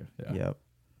 America. Yeah. Yep.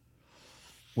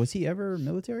 Was he ever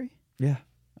military? Yeah.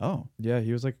 Oh. Yeah,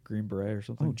 he was like a Green Beret or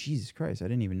something. Oh Jesus Christ! I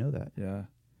didn't even know that. Yeah.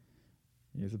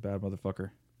 He's a bad motherfucker.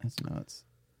 That's nuts.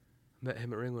 Met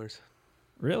him at Wranglers.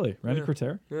 Really? Randy Yeah.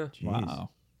 Couture? Yeah. Jeez.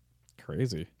 Wow.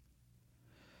 Crazy.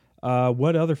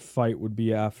 What other fight would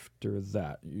be after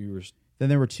that? You were Then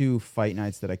there were 2 fight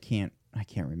nights that I can't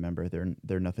remember.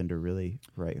 They're nothing to really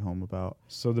write home about.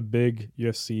 so the big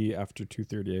UFC after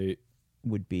 238.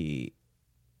 Would be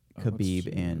let's Khabib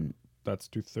see. and That's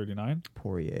 239.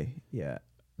 Poirier. Yeah.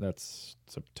 That's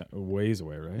ways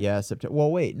away, right? Yeah, September.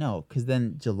 Well, wait, no, because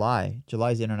then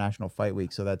July's International Fight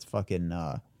Week, so that's fucking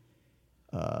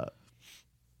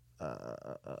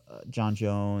John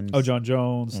Jones. Oh, John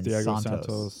Jones, And Diego Santos.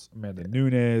 Santos, Amanda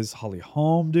Nunes, Holly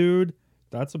Holm, dude.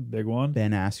 That's a big one.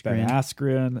 Ben Askren. Ben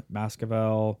Askren,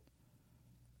 Masvidal,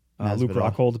 Luke Masvidal.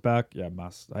 Rockhold's back. Yeah,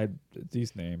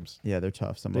 these names, Yeah, they're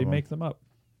tough. Some they of them. make them up.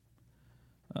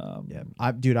 Yeah,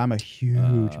 I'm a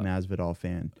huge Masvidal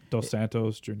fan. Dos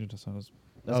Santos, Junior Dos Santos.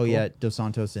 That's Oh cool. yeah, Dos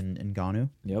Santos and Ngannou.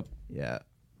 Yep. Yeah,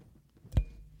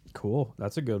 Cool.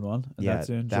 That's a good one. And Yeah, that's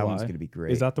in that July. one's gonna be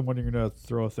great. Is that the one you're gonna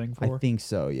throw a thing for? I think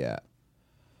so. Yeah.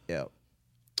 Yeah.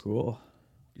 Cool.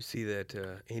 You see that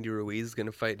Andy Ruiz is going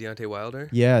to fight Deontay Wilder?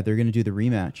 Yeah, they're gonna do the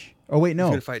rematch. Oh wait, He's no.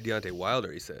 going to fight Deontay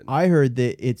Wilder, he said. I heard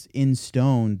that it's in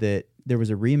stone that there was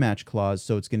a rematch clause,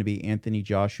 so it's going to be Anthony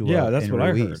Joshua. Yeah, that's and what I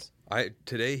Ruiz. heard.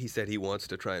 Today he said he wants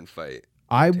to try and fight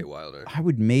I Deontay Wilder. I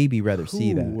would maybe rather see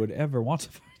Who that. would ever want to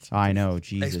fight? I know,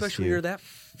 Jesus. Especially when dude. you're that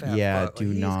fat. Yeah, fuck. do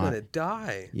He's not. going to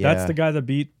die. Yeah. That's the guy that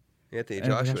beat Anthony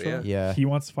Anthony Joshua, yeah. Yeah. He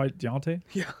wants to fight Deontay?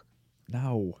 Yeah.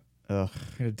 No. Ugh,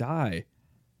 He's gonna die.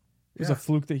 It was Yeah. a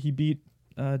fluke that he beat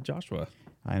Joshua.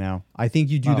 I know. I think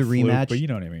you do Not the a fluke, rematch. but you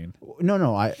know what I mean.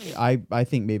 No. I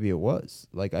think maybe it was.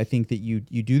 Like I think that you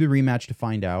do the rematch to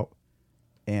find out,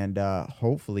 and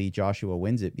hopefully Joshua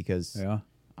wins it because Yeah.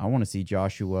 I want to see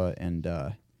Joshua and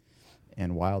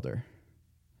Wilder.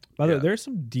 By the way, Yeah. there's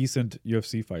some decent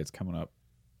UFC fights coming up.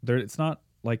 It's not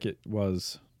like it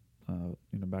was,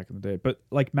 back in the day, but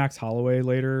like Max Holloway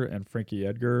later and Frankie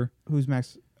Edgar. Who's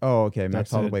Max? Oh, okay, Max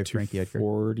That's at Holloway, Frankie Edgar.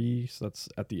 240, so that's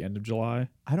at the end of July.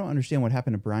 I don't understand what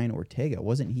happened to Brian Ortega.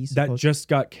 Wasn't he That supposed? just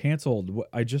got canceled.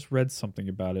 I just read something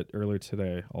about it earlier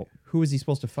today. Who was he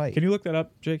supposed to fight? Can you look that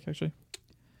up, Jake? Actually,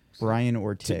 Brian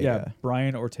Ortega. yeah,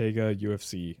 Brian Ortega,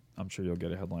 UFC. I'm sure you'll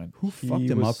get a headline. Who fucked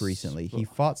him up recently? He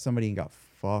fought somebody and got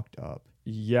fucked up.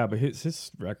 Yeah, but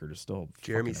his record is still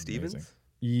Jeremy fucking amazing. Stevens?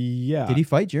 Yeah. Did he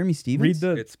fight Jeremy Stevens?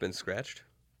 read the? It's been scratched.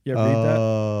 Yeah, read that.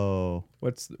 Oh,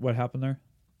 What happened there?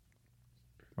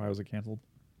 Why was it canceled?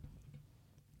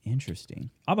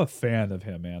 interesting. I'm a fan of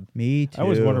him, man. Me too. I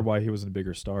always wondered why he wasn't a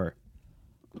bigger star.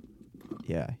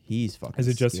 Yeah, he's fucking. Is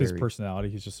it just his scary. personality?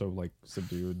 He's just so like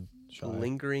subdued and shy.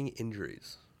 Lingering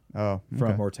injuries. Oh,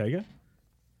 From okay. Ortega?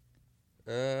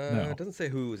 It doesn't say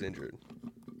who was injured.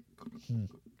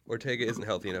 Ortega isn't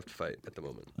healthy enough to fight at the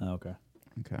moment. Oh, okay.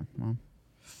 Okay. Well.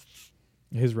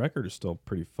 His record is still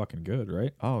pretty fucking good,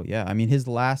 right? Oh yeah. I mean, his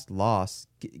last loss.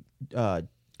 Hasn't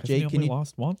Jake, he can only you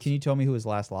lost once can you tell me who his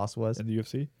last loss was? in the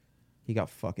UFC? He got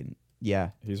fucking yeah.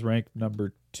 He's ranked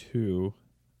number 2.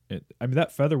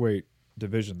 That featherweight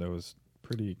division though is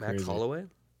pretty Max crazy. Holloway?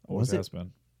 Always Was it? has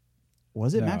been.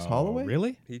 Was it Max No, Holloway?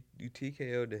 Really? You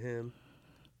TKO'd to him.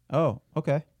 Oh,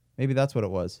 okay. Maybe that's what it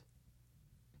was.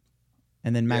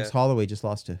 And then Max Yeah. Holloway just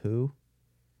lost to who?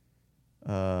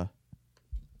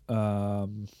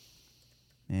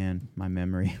 Man, my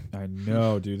memory. I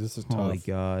know, dude. This is Holy tough.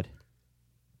 God.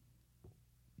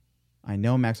 I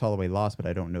know Max Holloway lost, but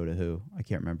I don't know to who. I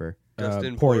can't remember.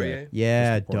 Dustin Poirier. Poirier?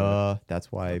 Yeah, Dustin Poirier. duh.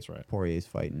 That's why That's right. Poirier's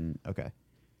fighting. Okay.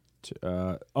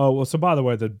 So by the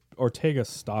way, the Ortega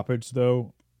stoppage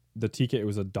though, the TK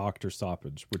was a doctor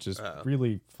stoppage, which is Oh.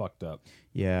 really fucked up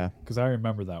Yeah. because I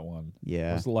remember that one.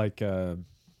 Yeah. It was like a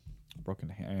broken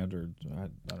hand or I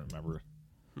don't remember.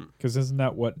 Because isn't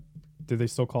that what? Did they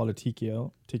still call it a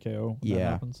TKO? TKO. When Yeah. That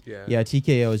happens? Yeah. Yeah,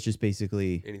 TKO is just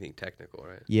basically Anything technical,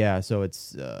 right? yeah, so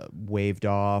it's waved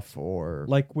off or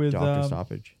Like with doctor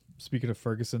stoppage. speaking of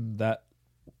Ferguson,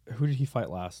 who did he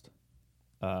fight last?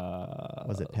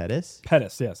 Was it Pettis?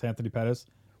 Pettis, yes, Anthony Pettis,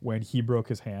 when he broke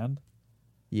his hand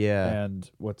Yeah.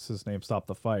 and what's his name stopped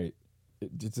the fight.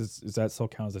 Does that still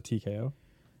count as a TKO?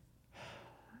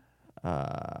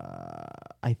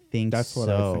 I think That's what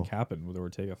so. I think happened with the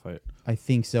Ortega fight. I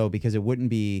think so because it wouldn't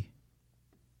be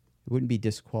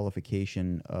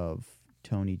disqualification of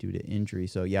Tony due to injury.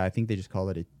 So yeah, I think they just call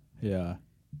it a Yeah.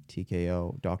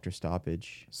 TKO, doctor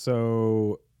stoppage.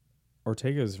 So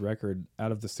Ortega's record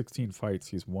out of the 16 fights,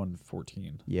 he's won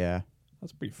 14. Yeah.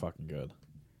 That's pretty fucking good.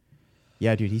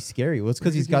 Yeah, dude, he's scary. Well, it's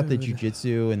because Pretty he's got the good.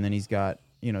 jujitsu and then he's got,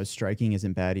 striking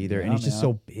isn't bad either. and Yeah, he's just man.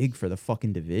 so big for the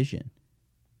fucking division.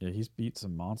 Yeah, he's beat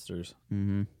some monsters.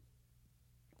 Mm-hmm.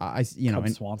 Cub Cub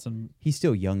and Swanson. he's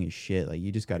still young as shit. Like,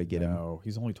 you just got to get him. No,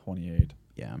 he's only 28.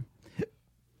 Yeah.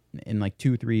 In like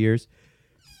 2-3 years,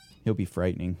 he'll be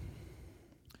frightening.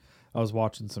 I was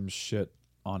watching some shit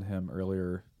on him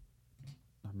earlier,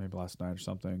 maybe last night or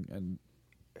something, and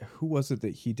who was it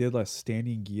that he did a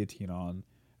standing guillotine on,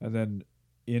 and then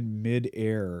in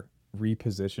midair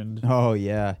repositioned? Oh,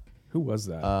 yeah. Who was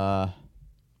that?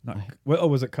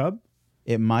 Was it Cub?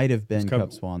 It might have been Cub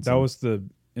Cub Swanson. That was the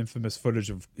infamous footage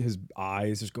of his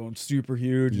eyes just going super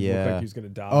huge. He looked Yeah. like he was gonna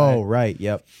die. Oh, right.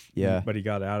 Yep. Yeah. But he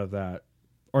got out of that.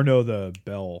 Or no, the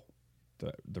bell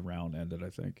the round ended, I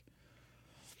think.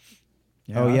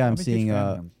 Oh yeah, I'm a huge seeing fan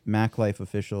of him. Mac Life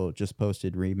official just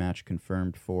posted rematch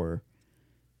confirmed for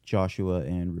Joshua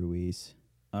and Ruiz.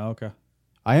 Oh, okay.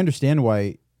 I understand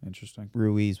why Interesting.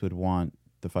 Ruiz would want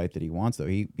the fight that he wants, though.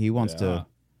 He wants Yeah. to.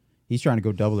 He's trying to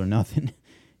go double or nothing.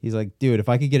 He's like, dude, if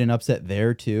I could get an upset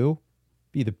there too,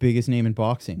 be the biggest name in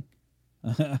boxing.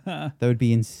 That would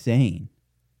be insane.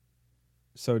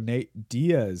 So Nate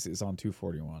Diaz is on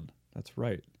 241. That's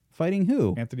right. Fighting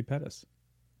who? Anthony Pettis.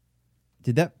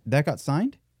 Did that got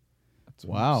signed? That's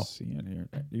what Wow. I'm seeing here.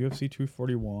 UFC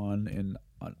 241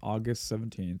 on August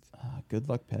 17th Good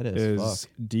luck, Pettis. is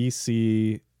Fuck.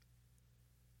 DC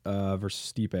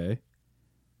versus Stipe.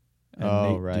 And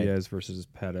Oh, Nate right. Diaz versus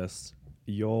Pettis.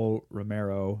 Yoel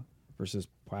Romero versus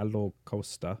Paulo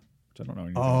Costa, which I don't know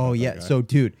anything Oh about yeah. that guy. So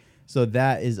dude,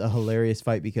 that is a hilarious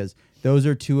fight because those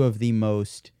are two of the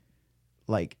most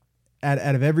like out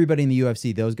of everybody in the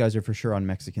UFC, those guys are for sure on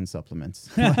Mexican supplements.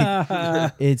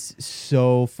 Like, it's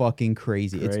so fucking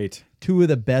crazy. Great. It's two of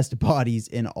the best bodies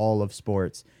in all of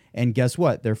sports. And guess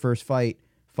what? Their first fight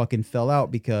fucking fell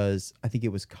out because I think it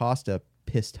was Costa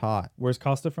pissed hot. Where's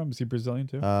Costa from? Is he Brazilian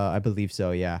too? I believe so,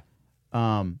 yeah.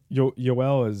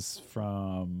 Yoel is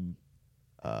from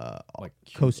like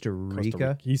Costa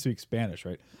Rica. He speaks Spanish,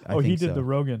 right? I He think did so. the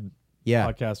Rogan Yeah.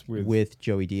 podcast with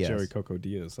Joey Diaz. Jerry Coco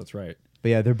Diaz. That's right. But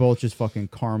yeah, they're both just fucking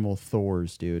caramel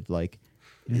Thors, dude. Like,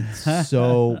 it's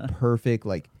so perfect,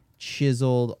 like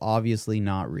chiseled, obviously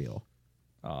not real.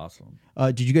 Awesome.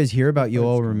 Did you guys hear about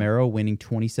Yoel Romero winning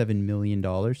 $27 million?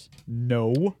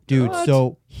 No, Dude, What?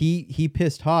 so he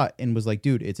pissed hot and was like,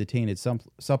 dude, it's a tainted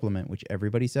supplement, which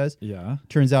everybody says. Yeah.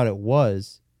 Turns out it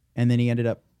was. And then he ended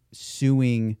up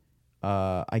suing,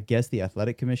 I guess, the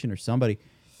Athletic Commission or somebody,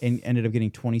 and ended up getting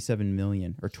 $27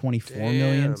 million or $24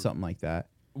 million, Damn. something like that.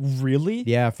 Really?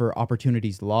 Yeah, for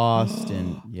opportunities lost.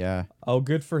 And yeah, Oh,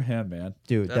 good for him, man.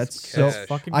 dude, That's that's so. cash.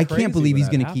 Fucking I crazy can't believe when he's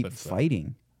that going to keep happens, though.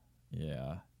 fighting.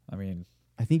 Yeah. I mean,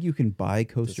 I think you can buy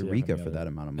Does Costa he have Rica any for other- that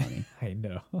amount of money. I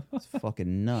know. It's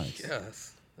fucking nuts.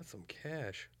 Yes, that's some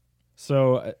cash.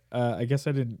 So I guess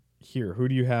I didn't hear. Who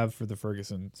do you have for the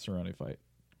Ferguson Cerrone fight?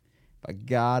 I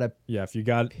gotta Yeah, if you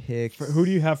got pick. who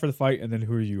do you have for the fight, and then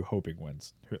who are you hoping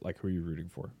wins? Who are you rooting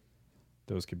for?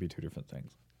 Those could be two different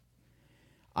things.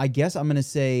 I guess I'm gonna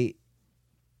say.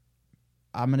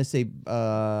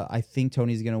 I think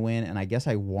Tony's gonna win, and I guess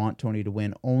I want Tony to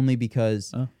win only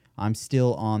because I'm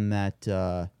still on that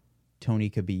Tony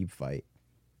Khabib fight,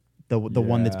 the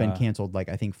one that's been Yeah. canceled like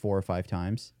I think 4 or 5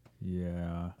 times.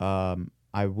 Yeah.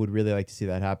 I would really like to see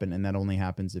that happen, and that only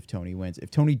happens if Tony wins.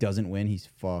 If Tony doesn't win, he's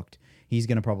fucked. He's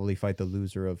gonna probably fight the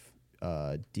loser of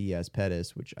Diaz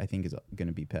Pettis, which I think is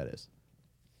gonna be Pettis.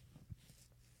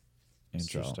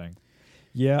 Interesting.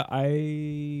 Yeah,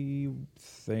 I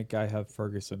think I have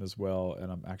Ferguson as well,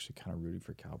 and I'm actually kind of rooting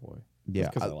for Cowboy. Yeah,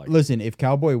 Just 'cause I like him. listen, if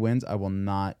Cowboy wins, I will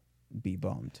not be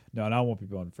bummed. No, and I won't be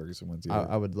bummed Ferguson wins either.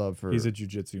 I would love for He's a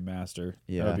jiu-jitsu master.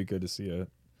 Yeah. That would be good to see a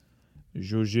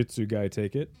jiu-jitsu guy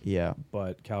take it, yeah.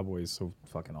 but Cowboy is so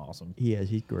fucking awesome. He is.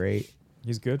 He's great.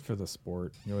 He's good for the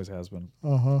sport. He always has been.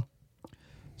 Uh-huh.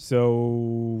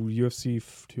 So UFC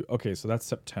okay, so that's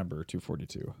September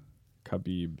 242.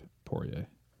 Khabib Poirier.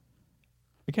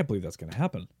 I can't believe that's going to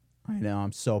happen. I know.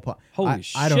 I'm so Holy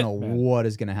I don't shit, know man. what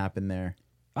is going to happen there.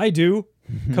 I do.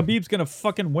 Khabib's going to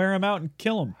fucking wear him out and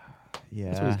kill him. Yeah.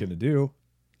 That's what he's going to do.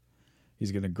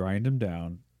 He's going to grind him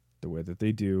down the way that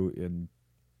they do in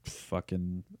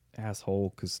fucking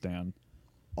asshole Kazan.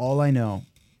 All I know,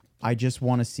 I just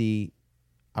want to see.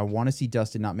 I want to see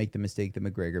Dustin not make the mistake that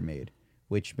McGregor made,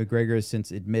 which McGregor has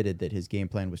since admitted that his game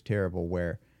plan was terrible,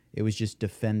 where it was just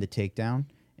defend the takedown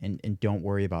and don't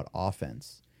worry about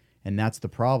offense. And that's the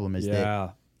problem is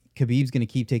that Khabib's going to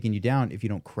keep taking you down if you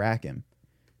don't crack him.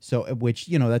 So, which,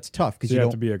 that's tough because So you you have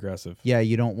don't. to be aggressive. Yeah,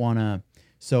 you don't want to.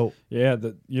 So, Yeah,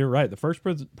 you're right. The first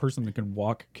person that can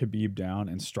walk Khabib down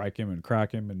and strike him and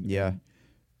crack him and, Yeah. and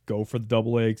go for the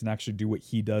double legs and actually do what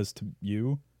he does to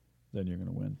you, then you're going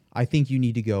to win. I think you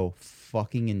need to go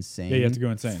fucking insane. Yeah, you have to go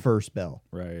insane. First bell.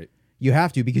 Right. You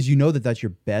have to because you know that that's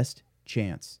your best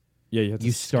chance. Yeah, you have to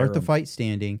You start scare the him. fight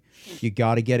standing. You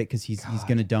got to get it because he's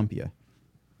going to dump you.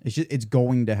 It's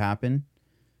going to happen.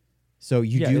 So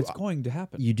it's going to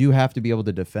happen. you do have to be able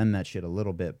to defend that shit a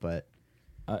little bit, but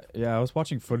I was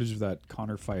watching footage of that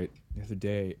Conor fight the other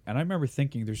day, and I remember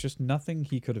thinking there's just nothing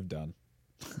he could have done.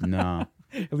 no.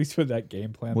 At least with that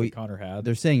game plan Well, that Conor had.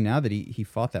 They're saying now that he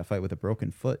fought that fight with a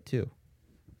broken foot too.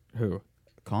 Who?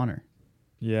 Connor.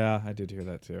 Yeah, I did hear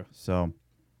that too. So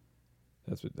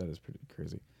That is pretty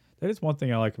crazy. That is one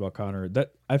thing I like about Conor.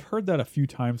 That I've heard that a few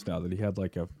times now that he had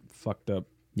like a fucked up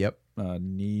Yep.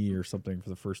 knee or something for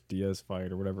the first Diaz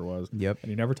fight or whatever it was. Yep. And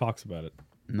he never talks about it.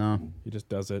 No. He just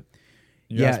does it.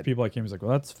 You Yeah. ask people like him, he's like,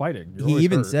 well, that's fighting. You're He always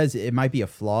even hurt. says it might be a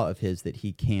flaw of his that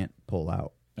he can't pull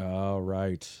out. Oh,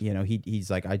 right. You know, he's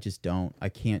like, I just don't. I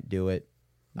can't do it.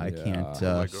 I Yeah. can't. My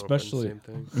girlfriend, especially- same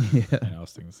thing. Yeah. I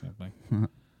was thinking the same thing.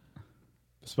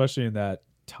 Especially in that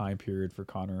time period for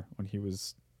Connor when he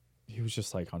was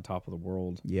just like on top of the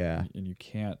world. Yeah. And you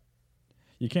can't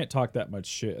talk that much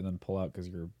shit and then pull out because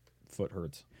your foot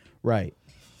hurts. Right.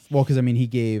 Well, because I mean, he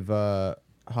gave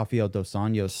Rafael dos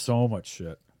Anjos So much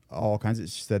shit. all kinds of.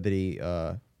 Said that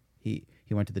he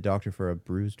went to the doctor for a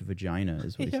bruised vagina.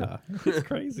 Is what he said. It's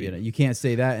crazy. You know, you can't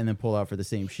say that and then pull out for the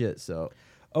same shit. So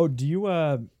Oh, do you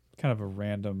kind of a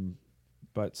random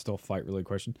but still fight related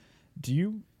question? Do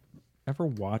you ever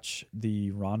watch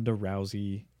the Ronda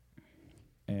Rousey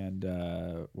and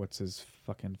what's his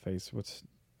fucking face? What's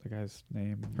the guy's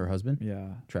name? her husband,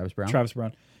 Yeah. Travis Brown. Travis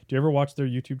Brown. Do you ever watch their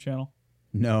YouTube channel?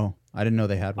 No, I didn't know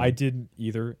they had one. I didn't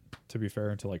either, to be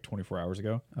fair, until like 24 hours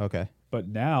ago. Okay. But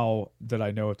now that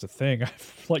I know it's a thing,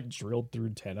 I've like drilled through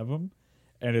 10 of them,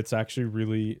 and it's actually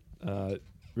really,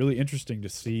 really interesting to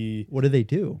see. What do they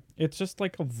do? It's just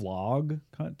like a vlog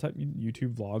type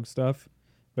YouTube vlog stuff,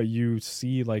 but you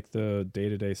see like the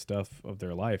day-to-day stuff of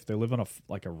their life. They live on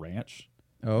like a ranch,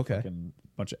 Oh, okay. fucking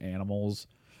bunch of animals,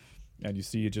 and you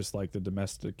see just like the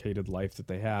domesticated life that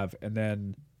they have. And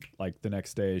then like the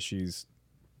next day she's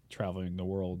traveling the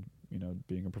world, you know,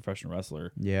 being a professional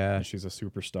wrestler. Yeah. And she's a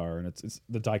superstar, and it's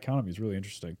the dichotomy is really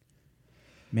interesting.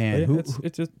 Man,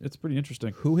 But it's pretty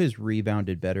interesting. who has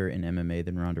rebounded better in MMA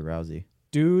than Ronda Rousey?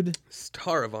 Dude,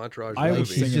 Star of Entourage I Like, was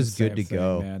movie. she's thinking just the good same to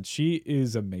go. thing, man. She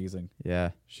is amazing.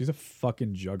 Yeah. She's a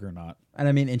fucking juggernaut. And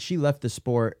I mean, and she left the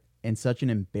sport in such an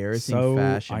embarrassing So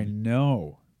fashion. I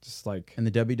know, just like And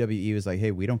the WWE was like,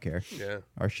 hey, we don't care. Yeah.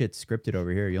 Our shit's scripted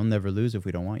over here. You'll never lose if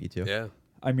we don't want you to. Yeah.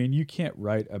 I mean, you can't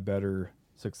write a better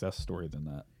success story than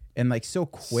that. And like so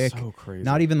quick. So crazy.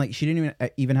 Not even like she didn't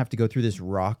even have to go through this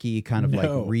rocky kind of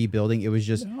No. like rebuilding. It was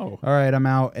just, No. all right, I'm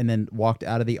out. And then walked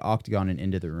out of the octagon and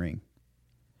into the ring.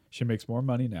 She makes more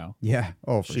money now. Yeah.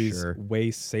 Oh, for She's sure.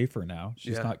 way safer now.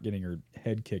 She's Yeah. not getting her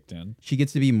head kicked in. She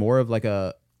gets to be more of like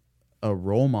a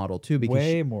role model too, because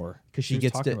Way more. because she was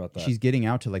gets talking to about that. she's getting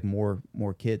out to like more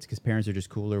kids because parents are just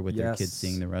cooler with their kids Yes.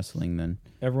 seeing the wrestling than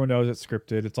Everyone knows it's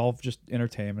scripted. It's all just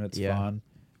entertainment. It's Yeah. fun.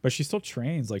 But she still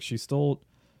trains. Like she's still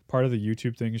part of the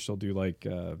YouTube thing. She'll do like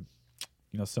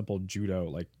simple judo,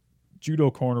 like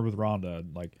judo corner with Rhonda.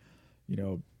 And like,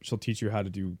 she'll teach you how to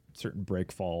do certain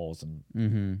break falls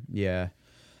and yeah.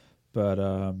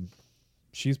 but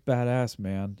she's badass,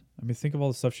 man. I mean, think of all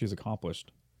the stuff she's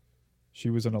accomplished. She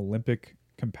was an Olympic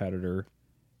competitor.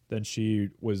 Then she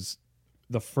was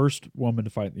the first woman to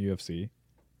fight in the UFC,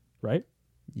 right?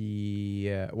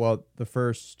 Yeah. Well, the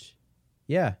first.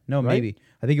 Yeah. No, Right? maybe.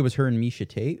 I think it was her and Misha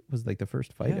Tate was like the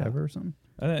first fight Yeah. ever or something.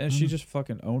 And she just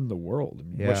fucking owned the world. I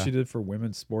mean, what Yeah. she did for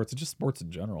women's sports and just sports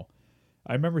in general.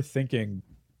 I remember thinking,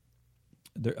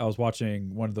 I was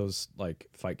watching one of those like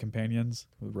fight companions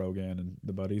with Rogan and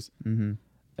the buddies, and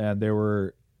they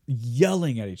were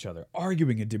yelling at each other,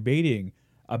 arguing and debating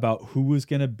about who was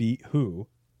going to beat who,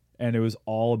 and it was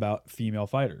all about female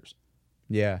fighters.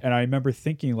 Yeah. And I remember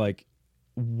thinking, like,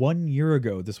 1 year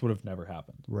ago, this would have never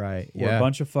happened. Right. Where Yeah. a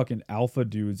bunch of fucking alpha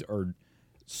dudes are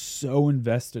so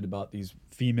invested about these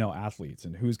female athletes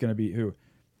and who's going to beat who.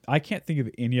 I can't think of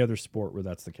any other sport where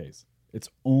that's the case. It's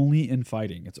only in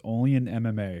fighting. It's only in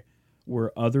MMA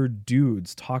where other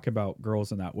dudes talk about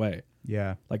girls in that way.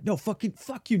 Yeah. Like, no, fuck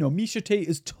you, no, Misha Tate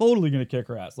is totally going to kick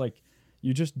her ass. Like,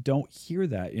 you just don't hear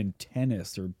that in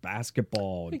tennis or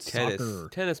basketball and soccer.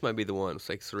 Tennis might be the one. It's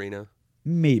like Serena.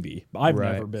 Maybe. I've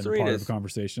Right. never been a part of Serena's- the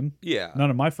conversation. Yeah.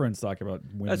 None of my friends talk about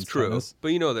women's That's true. tennis. But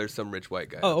there's some rich white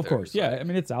guy. Oh, out of there course. who's Yeah. like- I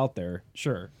mean, it's out there.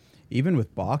 Sure. Even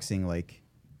with boxing, like,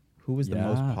 who was the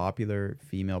most Yeah. popular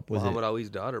female? Was Muhammad it? Ali's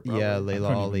daughter, probably. Yeah, I Layla couldn't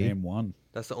even Ali. name one.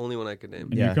 That's the only one I could name.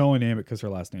 And Yeah. you can only name it because her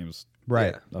last name is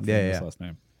Right. Yeah. a Yeah. famous Yeah. last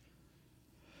name.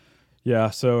 Yeah.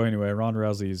 So anyway, Ronda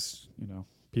Rousey's,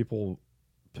 people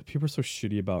are so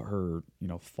shitty about her,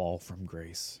 fall from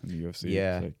grace in the UFC.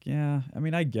 Yeah. It's like, yeah. I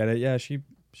mean, I get it. Yeah. She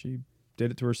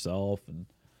did it to herself and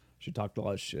she talked a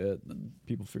lot of shit and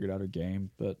people figured out her game,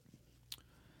 but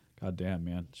god damn,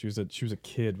 man. She was a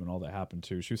kid when all that happened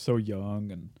too. She was so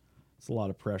young and it's a lot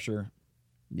of pressure.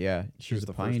 Yeah. She She was was a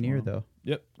the first pioneer, one. though.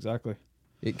 Yep, exactly.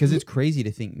 Because it's crazy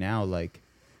to think now, like,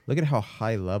 look at how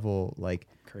high level, like,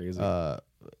 Crazy.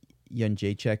 Jan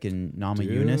Jacek and Nama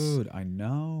Yunus. Dude, I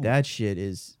know.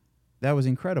 That was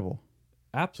incredible.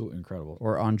 Absolutely incredible.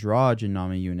 Or Andrade and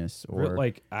Nama Yunus, or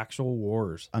like actual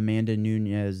wars. Amanda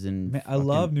Nunes and Man, I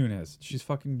love Nunes. She's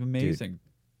fucking amazing.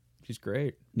 She's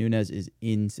great. Nunes is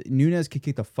Nunes could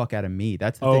kick the fuck out of me.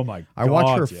 That's the Oh thing. my I watch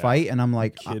God, her yeah. fight, and I'm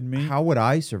like, kidding me? how would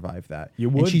I survive that? You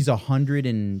And wouldn't. she's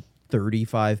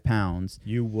 135 pounds.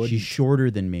 You wouldn't. She's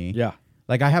shorter than me. Yeah.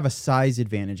 Like I have a size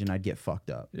advantage, and I'd get fucked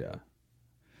up. Yeah.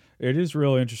 It is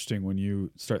real interesting when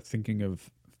you start thinking of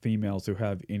females who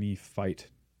have any fight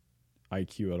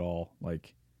IQ at all.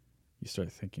 Like, you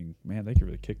start thinking, man, they could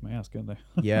really kick my ass, couldn't they?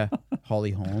 Yeah,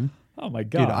 Holly Holm. Oh my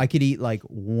God. Dude, I could eat like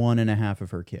 1.5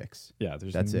 of her kicks. Yeah,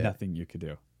 there's That's it. nothing you could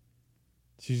do.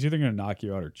 She's either going to knock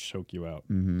you out or choke you out.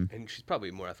 Mm-hmm. And she's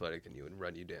probably more athletic than you and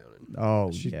run you down. And,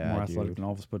 Oh, She's yeah, more athletic dude. than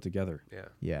all of us put together. yeah.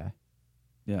 Yeah.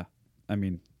 Yeah. I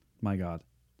mean, my God.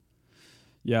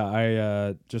 Yeah,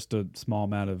 I just a small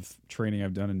amount of training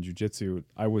I've done in jiu-jitsu.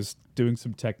 I was doing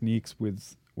some techniques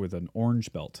with an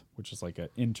orange belt, which is like an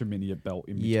intermediate belt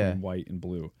in between Yeah. white and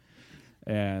blue.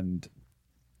 And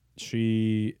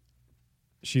she's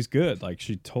good. Like,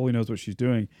 she totally knows what she's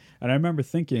doing. And I remember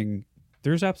thinking,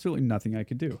 there's absolutely nothing I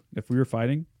could do. If we were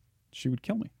fighting, she would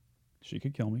kill me. She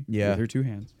could kill me Yeah. with her two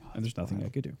hands, and there's nothing I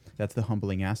could do. That's the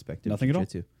humbling aspect of Nothing at all.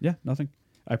 jiu-jitsu. Yeah, nothing.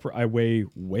 I weigh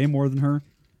way more than her.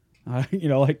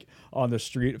 Like on the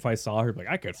street, if I saw her, like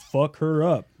I could fuck her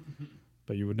up.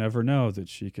 But you would never know that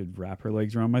she could wrap her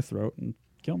legs around my throat and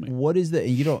kill me. What is the? And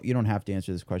you don't have to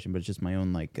answer this question, but it's just my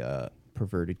own like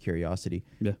perverted curiosity.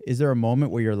 Yeah. Is there a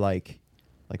moment where you're like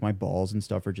my balls and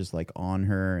stuff are just like on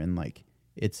her and like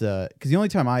it's because the only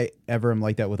time I ever am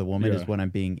like that with a woman is Yeah. when I'm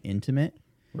being intimate.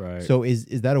 Right. So is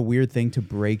that a weird thing to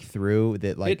break through?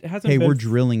 That like, It hasn't hey, been we're f-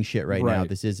 drilling shit right now. Right.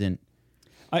 This isn't.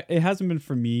 It hasn't been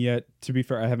for me yet. To be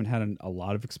fair, I haven't had a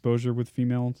lot of exposure with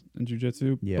females in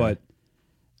jiu-jitsu. Yeah. But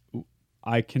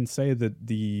I can say that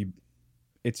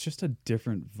it's just a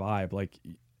different vibe. Like,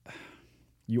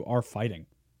 you are fighting.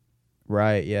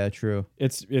 Right. Yeah. True.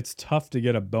 It's tough to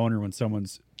get a boner when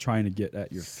someone's trying to get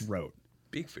at your throat.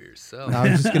 Speak for yourself. I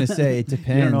was just gonna say it depends.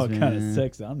 You don't know what kind of man.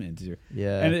 sex I'm into.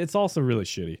 Yeah. And it's also really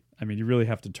shitty. I mean, you really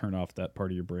have to turn off that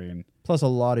part of your brain. Plus, a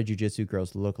lot of jiu-jitsu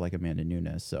girls look like Amanda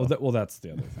Nunes, so Well, that's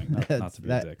the other thing. Not to be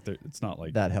That- a dick. It's not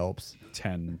like that helps.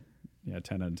 10 out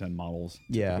of 10 models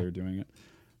Yeah. they're doing it.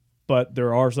 But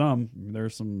there's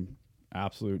some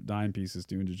absolute dime pieces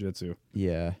doing jiu-jitsu.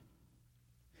 Yeah.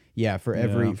 Yeah, for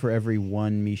every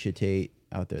one Misha Tate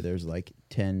out there's like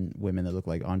 10 women that look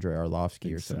like Andrei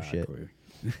Arlovsky or some shit.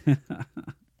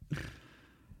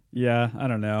 Yeah, I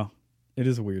don't know. It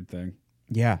is a weird thing.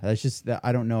 Yeah, that's just that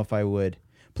I don't know if I would.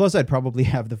 Plus, I'd probably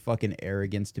have the fucking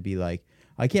arrogance to be like,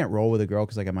 I can't roll with a girl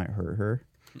because like I might hurt her.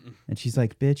 And she's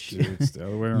like, bitch, Dude, it's the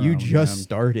other way you around, just man.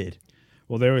 started.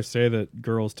 Well, they always say that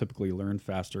girls typically learn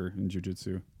faster in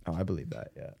jiu-jitsu. Oh, I believe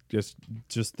that. Yeah.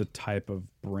 Just the type of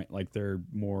brain, like they're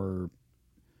more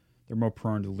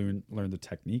prone to learn the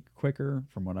technique quicker,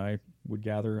 from what I would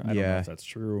gather. I don't know Yeah. if that's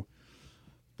true,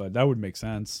 but that would make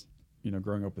sense.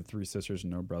 Growing up with 3 sisters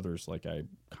and no brothers, like I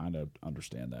kind of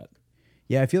understand that.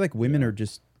 Yeah, I feel like women are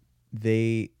just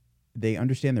they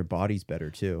understand their bodies better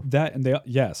too. That and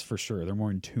yes, for sure, they're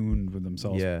more in tune with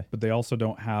themselves. Yeah. But they also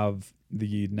don't have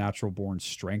the natural born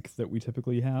strength that we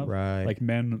typically have. Right. Like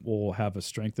men will have a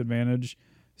strength advantage.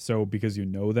 So because you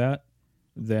know that,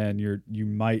 then you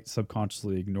might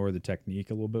subconsciously ignore the technique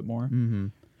a little bit more. Mm-hmm.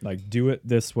 Like, do it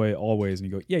this way always, and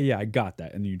you go, yeah, I got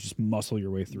that, and you just muscle your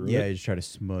way through Yeah, it. you just try to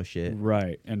smush it.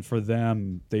 Right. And for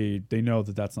them, they know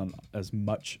that that's not as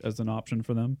much as an option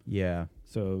for them. Yeah.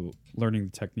 So learning the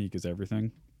technique is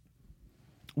everything,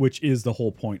 which is the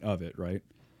whole point of it, right?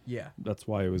 Yeah. That's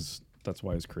why it was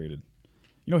created.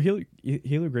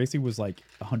 Haley Gracie was like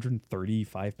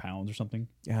 135 pounds or something.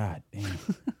 God damn.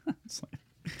 It's like,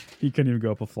 he couldn't even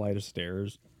go up a flight of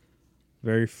stairs.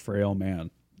 Very frail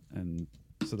man, and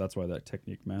so that's why that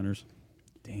technique matters.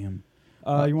 Damn.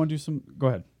 You want to do some? Go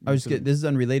ahead. This is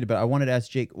unrelated, but I wanted to ask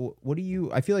Jake, what do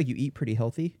you? I feel like you eat pretty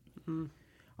healthy.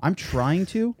 I'm trying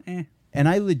to, and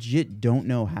I legit don't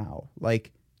know how.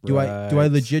 Like, do I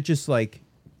Right. legit just like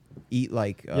eat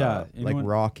like Yeah, like anyone-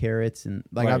 raw carrots and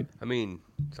like Right. I mean,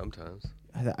 sometimes.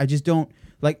 I just don't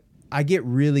like. I get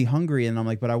really hungry and I'm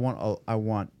like, but I want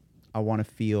to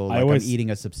feel like always- I'm eating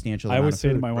a substantial. I amount always of say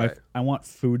to food. my wife, Right. I want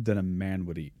food that a man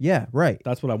would eat. Yeah, right.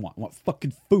 That's what I want. I want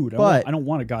fucking food. But- I don't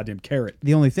want a goddamn carrot.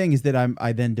 The only thing is that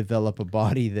I then develop a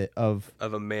body that of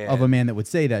Of a man. a man that would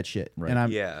say that shit. Right. And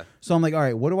I'm Yeah. so I'm like, all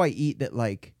right, what do I eat that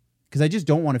like? Because I just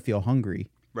don't want to feel hungry,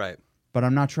 Right. but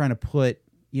I'm not trying to put.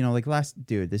 Like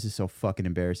dude, this is so fucking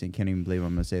embarrassing. Can't even believe I'm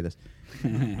gonna say this.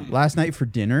 Last night for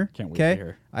dinner, Can't wait to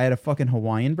hear. I had a fucking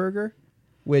Hawaiian burger,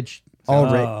 which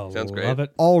already Oh, Sounds great. Love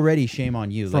it. already shame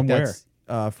on you. From like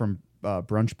that's from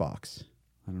Brunch Box.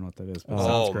 I don't know what that is. But it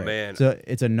sounds Oh great. man,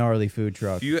 It's a gnarly food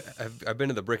truck. I've been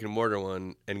to the brick and mortar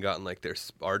one and gotten like their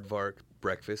aardvark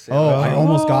breakfast Oh, sandwich. I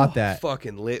almost got that.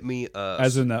 Fucking lit me up.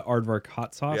 As in the aardvark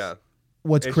hot sauce. yeah.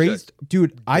 What's It's crazy, just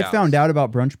dude? I doused. found out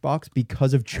about Brunchbox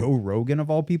because of Joe Rogan of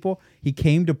all people. He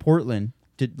came to Portland.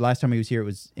 Last time he was here, it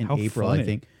was in How April, funny. I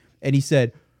think. And he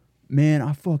said, "Man,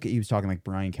 he was talking like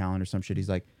Brian Callen or some shit. He's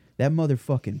like, that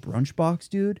motherfucking Brunchbox,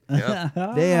 dude. Yeah.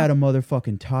 They had a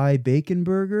motherfucking Thai bacon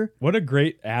burger, What a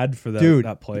great ad for that, Dude.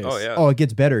 that place. Oh yeah. Oh, it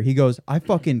gets better. He goes, I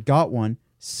fucking got one,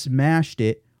 smashed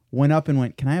it, went up and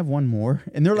went, can I have one more?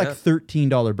 And they're like Yeah.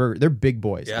 $13 burger. They're big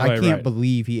boys. Yeah. I Right, can't right.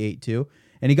 believe he ate two.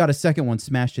 And he got a second one,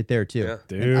 smashed it there too. Yeah.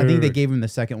 And I think they Dude. gave him the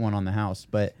second one on the house.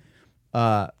 But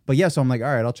yeah, so I'm like, all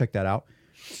right, I'll check that out.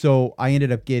 So I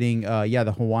ended up getting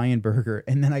the Hawaiian burger,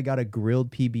 and then I got a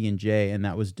grilled PB&J, and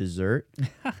that was dessert.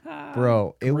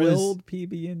 Bro, it Grilled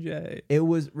PB&J.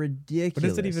 was ridiculous. What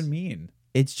does it even mean?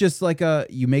 It's just like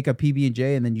you make a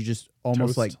PB&J and then you just almost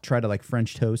Toast? like try to like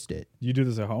French toast it. You do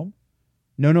this at home?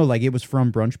 No, like it was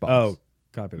from Brunchbox. Oh,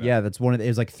 copy that. yeah, that's one of it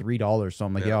was like $3. So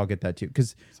I'm like, yeah, Yeah. I'll get that too.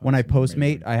 Because when I Sounds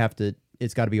Postmate, amazing.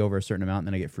 it's got to be over a certain amount, and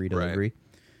then I get free Right. delivery.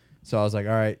 So I was like,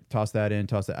 all right, toss that in,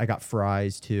 toss that. I got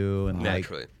fries too, and like,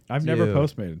 Naturally. I've never Dude.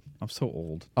 Postmated. I'm so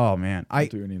old. oh man, I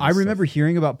do any of I this remember stuff.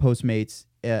 hearing about Postmates.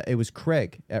 It was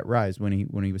Craig at Rise when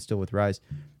he was still with Rise,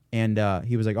 and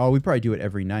he was like, oh, we probably do it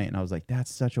every night, and I was like,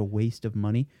 that's such a waste of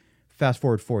money. Fast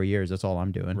forward 4 years, that's all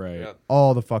I'm doing. Right. Yeah.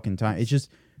 All the fucking time. It's just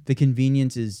the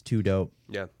convenience is too dope.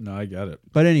 Yeah. No, I get it.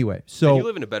 But anyway, And so you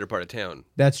live in a better part of town.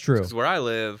 that's true. Because where I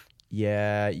live,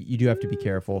 Yeah, you do have to be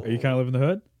careful. Are you kind of live in the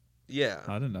hood? yeah,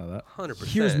 I didn't know that. 100%.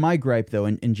 Here's my gripe though,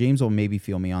 and James will maybe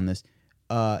feel me on this.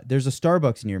 There's a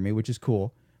Starbucks near me, which is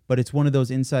cool, but it's one of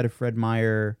those inside of Fred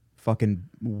Meyer fucking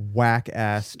whack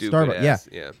ass Stupid Starbucks. ass.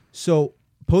 Yeah. Yeah. So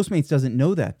Postmates doesn't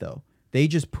know that though. They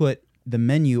just put the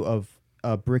menu of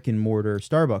a brick and mortar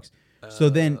Starbucks. So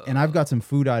then, and I've got some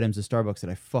food items at Starbucks that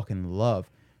I fucking love.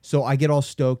 So I get all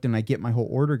stoked and I get my whole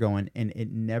order going, and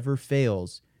it never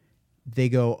fails. They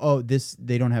go, oh,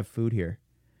 they don't have food here.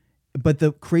 But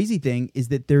the crazy thing is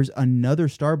that there's another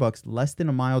Starbucks less than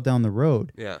a mile down the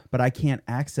road, Yeah. but I can't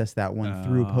access that one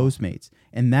through Oh. Postmates.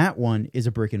 And that one is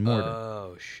a brick and mortar.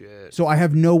 Oh, shit. So I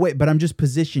have no way, but I'm just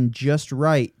positioned just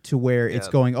right to where it's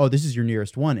Yeah. going, oh, this is your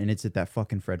nearest one, and it's at that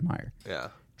fucking Fred Meyer. Yeah.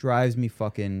 Drives me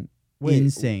fucking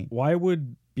insane. Why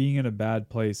would being in a bad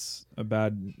place, a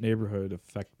bad neighborhood,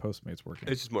 affect Postmates working?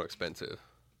 It's just more expensive.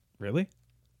 Really?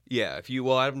 Yeah. If you,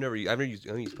 well, I haven't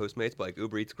used Postmates, but like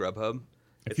Uber Eats, Grubhub.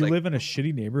 If It's you like, live in a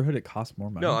shitty neighborhood, it costs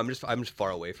more money. no, I'm just far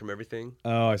away from everything.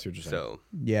 Oh, I see what you're saying. So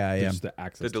Yeah, yeah. Just the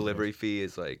access. the to delivery fee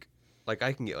is like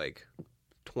I can get like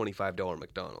 $25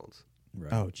 McDonald's,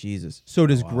 things. Right. Oh, Jesus. So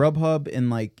does Grubhub and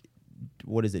like,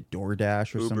 what is it,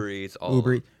 DoorDash or Uber something? Eats, all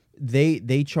Uber of Eats.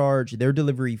 They charge, their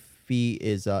delivery fee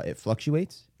is, it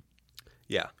fluctuates?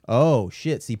 Yeah. Oh,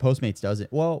 shit. See, Postmates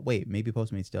doesn't. Well, wait, maybe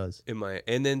Postmates does.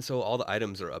 And then so all the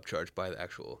items are upcharged by the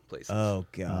actual places. Oh,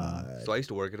 God. So I used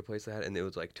to work at a place that had, and it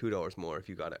was like $2 more if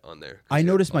you got it on there. 'Cause I they had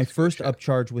noticed my plus food first shit.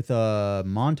 upcharge with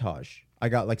Montage. I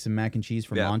got like some mac and cheese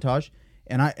from Yeah. Montage,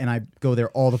 and I go there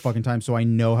all the fucking time, so I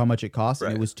know how much it costs, and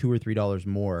Right. it was $2 or $3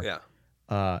 more. Yeah.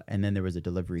 And then there was a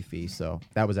delivery fee, so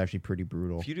that was actually pretty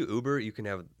brutal. If you do Uber, you can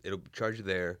have it'll charge you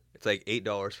there. It's like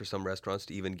 $8 for some restaurants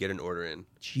to even get an order in.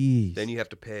 Jeez. Then you have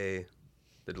to pay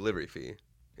the delivery fee.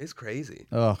 It's crazy.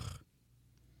 Ugh.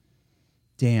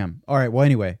 Damn. All right. Well,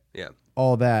 anyway, Yeah.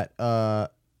 all that.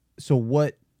 So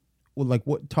what? Well, like,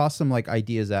 what? Toss some like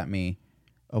ideas at me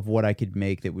of what I could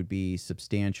make that would be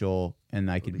substantial,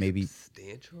 and I could maybe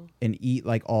Substantial. and eat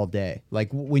like all day. Like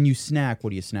when you snack, what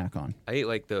do you snack on? I ate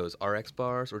like those RX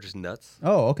bars or just nuts.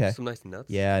 Oh, okay. Some nice nuts.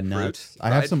 Yeah, Fruit, nuts. I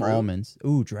have dried some fruit. almonds.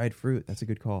 Ooh, dried fruit. That's a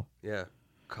good call. Yeah.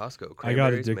 Costco. I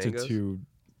got Cranberries, addicted mangoes. to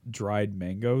dried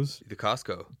mangoes, the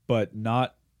Costco. but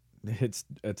not. It's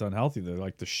unhealthy. They're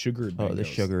like the sugared. Oh, the mangoes.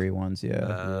 sugary ones. Yeah.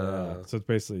 Yeah. So it's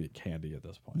basically candy at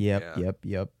this point. Yep. yeah. Yep.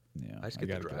 Yep. Yeah. I just get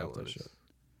the gotta dry off that ones. shit.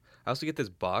 I also get this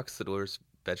box that orders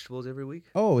vegetables every week.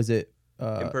 Oh, is it?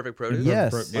 Imperfect produce.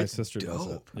 yes. My It's sister does it.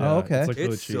 dope. Oh, okay. It's, like,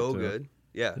 really It's cheap, so too. good.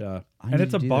 Yeah. Yeah, I and need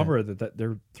it's to a do bummer that they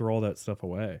throw all that stuff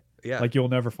away. Yeah. Like you'll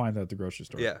never find that at the grocery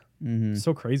store. Yeah. Mm-hmm. It's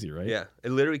so crazy, right? Yeah.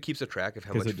 It literally keeps a track of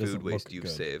how 'Cause much it doesn't food waste look you've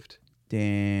good. saved.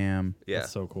 Damn. Yeah.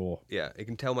 That's so cool. Yeah. It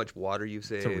can tell how much water you've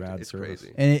saved. a rad It's service.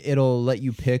 crazy. And it'll let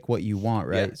you pick what you want,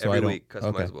 right? Yeah. So I Every don't. week, Okay.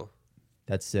 customizable.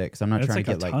 That's sick. 'Cause I'm not And it's trying like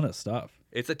to a get like. ton of stuff.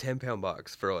 It's a 10-pound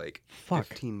box for like Fuck.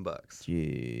 $15.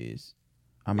 Jeez.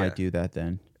 I might Yeah. do that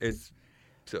then. It's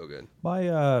so good.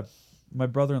 My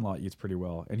brother-in-law eats pretty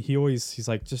well, and he's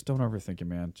like, just don't overthink it,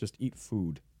 man. Just eat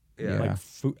food. Yeah. like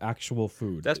food, actual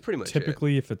food. That's pretty much it.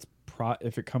 typically if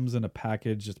it comes in a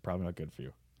package, it's probably not good for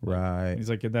you. Right. He's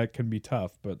like, that can be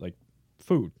tough, but like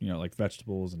food, like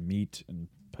vegetables and meat and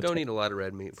Don't eat a lot of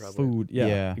red meat, probably. food. Yeah,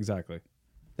 Yeah. exactly.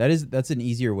 That's an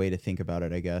easier way to think about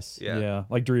it, I guess. Yeah.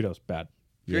 Like Doritos, bad.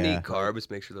 If you're Yeah. gonna eat carbs,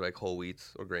 make sure they're like whole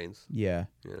wheats or grains. Yeah.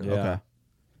 Yeah. Yeah. Okay.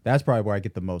 That's probably where I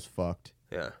get the most fucked.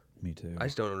 Yeah. Me too. I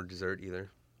just don't order dessert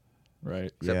either.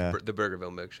 Right. Except Yeah. the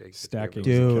Burgerville milkshake. Stacking.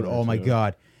 Dude, killer, oh my too.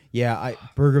 god. Yeah,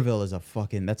 Burgerville is a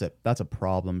fucking that's a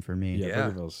problem for me. Yeah, Yeah.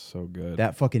 Burgerville's so good.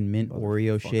 That fucking mint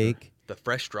Oreo shake. The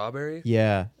fresh strawberry.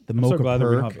 Yeah. The I'm mocha so glad that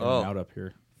we perk. don't have In-N-Out up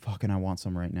here. Fucking I want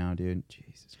some right now, dude.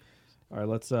 Jesus. All right,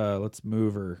 let's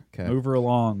move her 'Kay. move her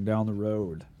along down the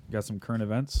road. Got some current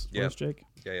events for Yeah. us, Jake?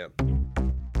 Yeah.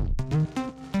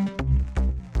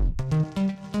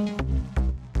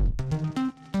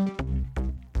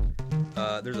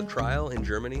 There's a trial in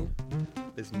Germany.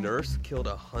 This nurse killed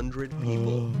 100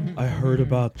 people I heard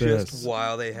about just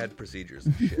while they had procedures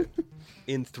and shit.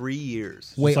 In 3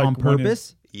 years. Wait, like on one in-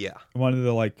 purpose? Yeah. One of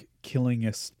the like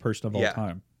killingest person of all Yeah.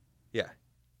 time. Yeah.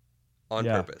 On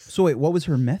Yeah. purpose. So wait, what was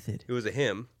her method? It was a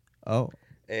him, Oh,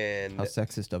 and how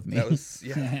sexist of me. that was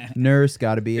yeah. Nurse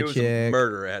got to be It a was chick. a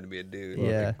murder. It had to be a dude.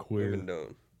 Yeah. Queer. Women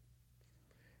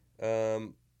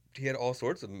don't. He had all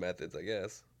sorts of methods, I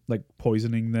guess. Like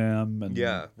poisoning them and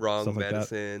Yeah, wrong stuff like that.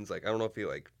 medicines. Like I don't know if he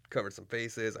like covered some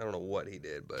faces. I don't know what he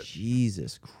did, but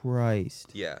Jesus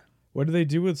Christ. yeah. What do they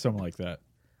do with someone like that?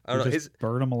 I don't They know. just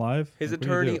burn them alive? His Like, what do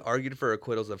you attorney do? argued for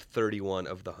acquittals of 31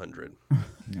 of the 100.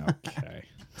 Okay.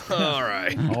 All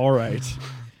right. All right.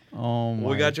 Oh my.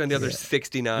 We got you on the other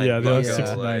 69. Yeah, the other bucko,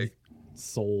 69 like,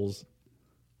 souls.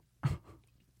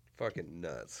 fucking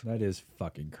nuts. That is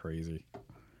fucking crazy.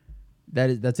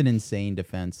 That's an insane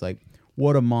defense. Like,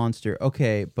 what a monster.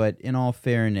 Okay, but in all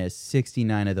fairness,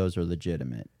 69 of those are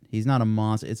legitimate. He's not a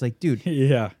monster. It's like, dude,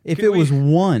 Yeah. if Can it was we-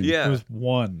 one, Yeah. It was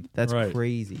one. that's right.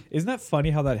 crazy. Isn't that funny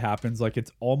how that happens? Like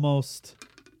it's almost,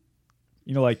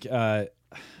 like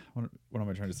what am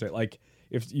I trying to say? Like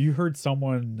if you heard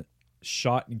someone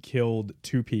shot and killed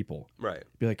 2 people, Right.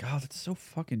 be like, oh, that's so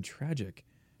fucking tragic.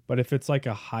 But if it's like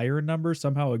a higher number,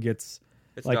 somehow it gets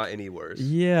It's like, not any worse.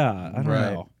 yeah, I don't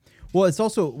Right. know. Well, it's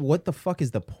also, what the fuck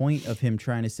is the point of him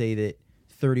trying to say that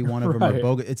 31 of them are Right.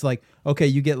 bogus? It's like, okay,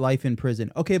 you get life in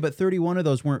prison. Okay, but 31 of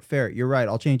those weren't fair. You're right.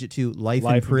 I'll change it to life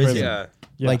in prison. Yeah.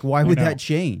 Yeah, Like, why I would know. that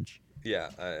change? Yeah.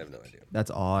 I have no idea. That's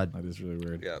odd. That is really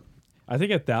weird. Yeah. I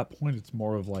think at that point it's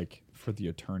more of like for the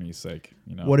attorney's sake,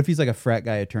 What if he's like a frat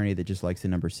guy attorney that just likes the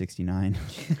number 69?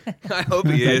 I hope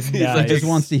he is. He's Nice. like, Just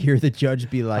wants to hear the judge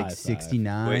be like High five.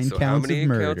 69 wait, so how counts many of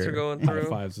murder. counts are going High through?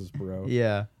 fives is bro.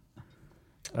 Yeah.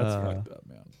 That's fucked up,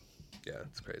 man. Yeah,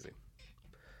 it's crazy.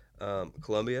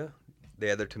 Colombia, they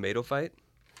had their tomato fight.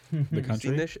 The You seen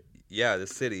country. this? Yeah, the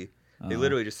city. They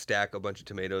literally just stack a bunch of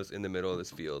tomatoes in the middle of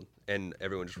this field, and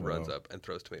everyone just runs up and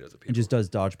throws tomatoes at people. And just does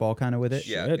dodgeball kind of with it?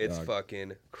 yeah, Shit, it's dog.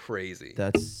 fucking crazy.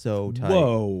 That's so tight.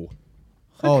 Whoa.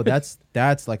 Oh, that's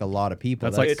like a lot of people.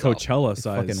 That's like It's all- Coachella it's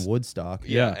size. fucking Woodstock.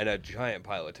 yeah, yeah. and a giant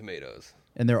pile of tomatoes.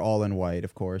 And they're all in white,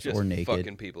 of course, Just or naked.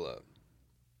 fucking people up.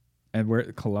 And where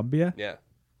Colombia? Yeah.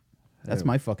 That's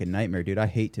my fucking nightmare, dude. I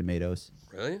hate tomatoes.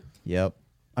 Really? Yep.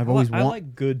 I've I always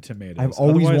like good tomatoes. I've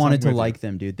always Otherwise, wanted I'm to with like you.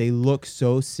 them, dude. They look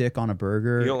so sick on a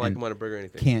burger. You don't like and them on a burger or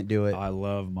anything? Can't do it. I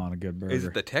love them on a good burger. Is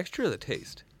it the texture or the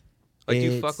taste? Like, do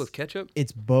you fuck It's- with ketchup?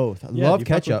 It's both. I Yeah, love you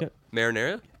fuck with ketchup.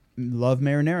 Marinara? Love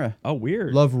marinara. Oh,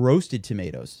 weird. Love roasted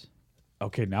tomatoes.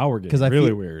 Okay, now we're getting Because I really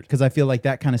feel, weird. Because I feel like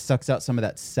that kind of sucks out some of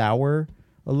that sour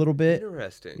a little bit.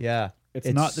 Interesting. Yeah. It's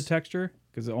not the texture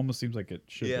because it almost seems like it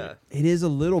should Yeah. It is a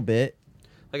little bit.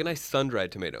 Like a nice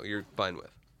sun-dried tomato, you're fine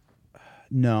with.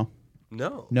 No.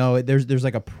 No. There's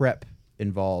like a prep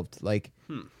involved. Like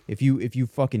if you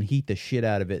fucking heat the shit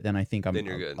out of it, then I think Then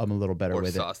you're good. I'm a little better Or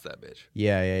with sauce that bitch. it.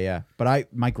 Yeah.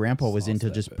 But my grandpa was Sauce into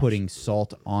that just bitch. putting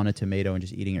salt on a tomato and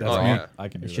just eating it That's raw. me. yeah. I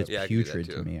can do It's that. just Yeah, I can do that putrid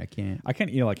too. to me. I can't. I can't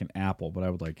eat it like an apple, but I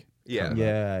would like. Yeah. cut it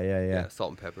up. Yeah. Yeah,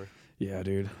 salt and pepper. Yeah,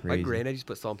 dude. My Crazy. granddad used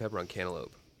to put salt and pepper on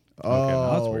cantaloupe.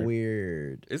 Oh, that's weird.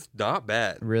 weird. It's not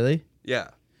bad. Really? Yeah.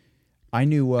 I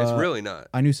knew. It's really not.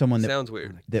 I knew someone that Sounds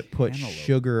weird. put Cantaloupe.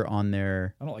 sugar on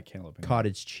their I don't like cantaloupe. anymore.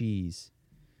 cottage cheese.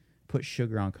 Put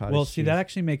sugar on cottage Well, cheese. see, that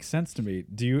actually makes sense to me.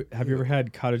 Have you ever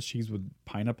had cottage cheese with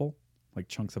pineapple, like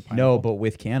chunks of pineapple? No, but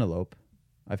with cantaloupe.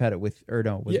 I've had it with was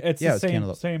Yeah, it- it's the was same-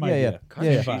 cantaloupe. same yeah, idea. Yeah.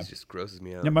 Cottage yeah. cheese just grosses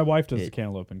me out. Yeah, my wife does It- the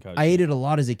cantaloupe and cottage. I cheese. ate it a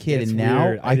lot as a kid, It's and now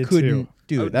weird. I I did couldn't. too. I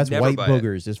Dude, would that's never white buy it.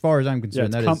 boogers. As far as I'm Yeah,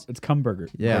 concerned, it's that is. cum burger.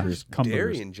 Yeah. burgers, cum Dairy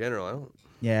burgers. in general, I don't.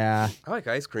 Yeah, I like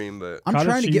ice cream, but I'm Cottage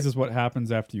trying to cheese get. is what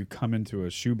happens after you come into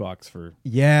a shoebox for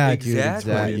Yeah, Exactly. dude.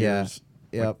 Exactly. Yeah. years.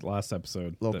 Yep. last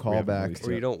episode. Little that we haven't callback. released Or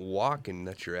you yet. don't walk and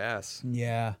that's your ass.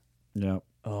 Yeah. Yep.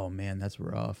 Oh man, that's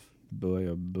rough. Boy,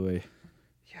 oh boy.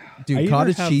 I Dude, either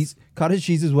cottage have- cheese. Cottage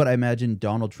cheese is what I imagine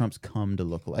Donald Trump's cum to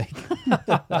look like.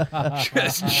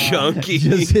 Just chunky.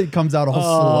 Just it comes out all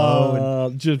slow.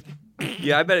 And, Just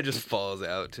Yeah, I bet it just falls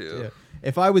out too. yeah.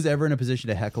 If I was ever in a position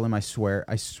to heckle him, I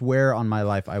swear on my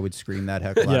life, I would scream that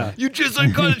heckle. Yeah. Out. You just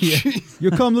like cottage cheese.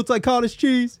 Your cum looks like cottage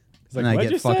cheese. like, and I "What'd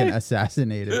get you fucking say?"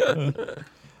 assassinated.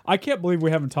 I can't believe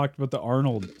we haven't talked about the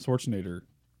Arnold Schwarzenegger.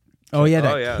 Oh yeah,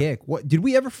 that Oh, yeah. kick. What did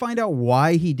we ever find out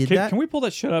why he did that? Can we pull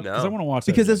that shit up? Because No. I want to watch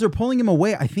Because that. as they're pulling him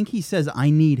away, I think he says, "I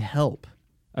need help."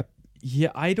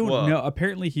 Yeah, I don't Whoa. know.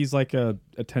 Apparently, he's like a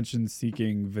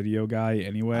attention-seeking video guy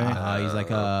anyway. He's like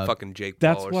a fucking Jake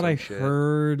That's Paul or what some I shit.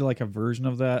 heard, like a version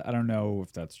of that. I don't know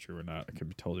if that's true or not. I could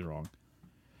be totally wrong.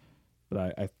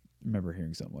 But I remember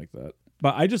hearing something like that.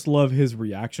 But I just love his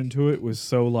reaction to it. Was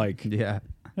so like, yeah,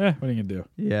 what are you gonna do?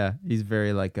 yeah. He's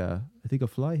very like, I think a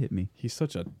fly hit me. He's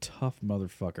such a tough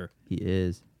motherfucker. He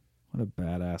is. What a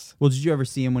badass. Well, did you ever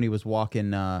see him when he was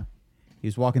walking? He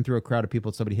was walking through a crowd of people.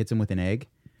 And somebody hits him with an egg.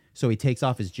 So he takes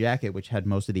off his jacket, which had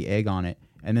most of the egg on it,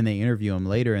 and then they interview him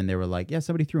later, and they were like, "Yeah,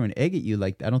 somebody threw an egg at you.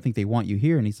 Like, I don't think they want you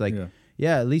here." And he's like, Yeah.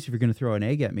 "Yeah, at least if you're gonna throw an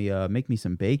egg at me, make me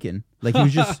some bacon." Like he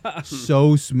was just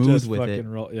so smooth Just with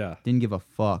fucking it. yeah. Didn't give a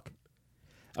fuck.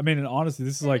 I mean, and honestly,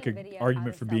 this is like an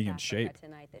argument for being in shape.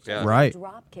 Yeah. Right.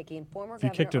 If you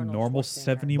kicked a normal But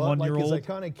like his 71-year-old,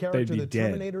 iconic they'd character, be the dead.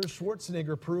 Terminator,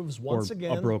 Schwarzenegger proves once Or a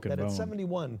again broken that at bone.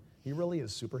 71, he really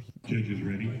is superhuman. Judges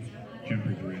ready.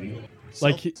 Cameras ready.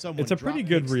 Like, Someone it's a pretty drop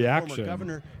good kicks the former reaction.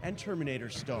 governor and Terminator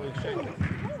star.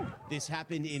 This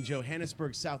happened in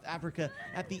Johannesburg, South Africa,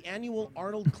 at the annual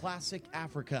Arnold Classic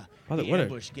Africa. Wow, The what a-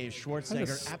 ambush gave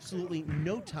Schwarzenegger absolutely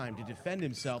no time to defend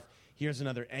himself. Here's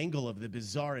another angle of the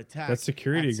bizarre attack. That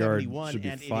security At guard 71 should be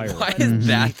and in fired. Why incredible is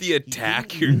that shape, the he attack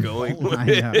didn't you're even going fall with?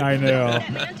 over. I know.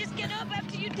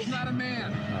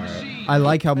 I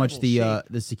like how much the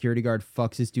security guard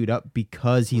fucks this dude up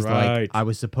because he's Right. like, "I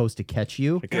was supposed to catch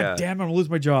you, God Yeah. damn, I'm gonna lose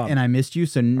my job. and I missed you,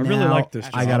 so now really like this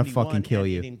I job. gotta 71 fucking kill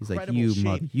and you." in He's like, incredible "You shape,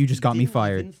 mother, you just he got me didn't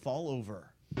fired." even fall over.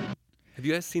 Have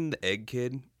you guys seen the egg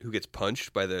kid who gets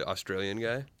punched by the Australian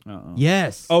guy? Uh-uh.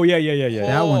 Yes. Oh yeah.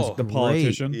 That Oh, one's The great.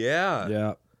 politician. Yeah.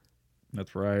 Yeah,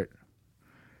 that's right,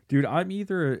 dude. I'm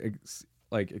either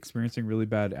experiencing really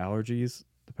bad allergies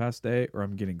the past day, or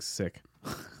I'm getting sick.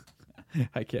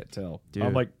 I can't tell. Dude.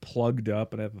 I'm like plugged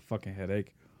up and I have a fucking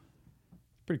headache.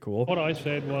 Pretty cool. What I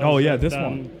said was, Oh, yeah, that, this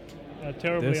one. a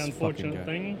terribly This fucking unfortunate guy.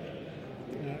 thing,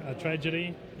 a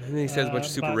tragedy. And then he says a bunch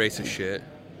of super But- racist shit.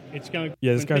 It's going.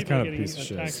 Yeah, this when guy's people are kind of a getting piece of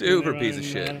shit. attacked Super in piece of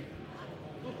their shit. own,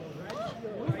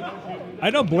 I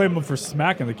don't blame him for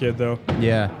smacking the kid though.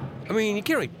 Yeah. I mean, you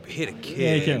can't really hit a Yeah,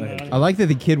 kid you can't. Like, I like that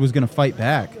the kid was gonna fight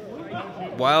back.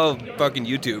 while fucking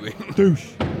YouTubing.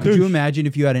 douche. Could you imagine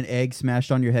if you had an egg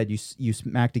smashed on your head, you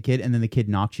smacked a kid, and then the kid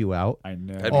knocked you out? I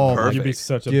know. That'd be Oh, my- You'd be perfect.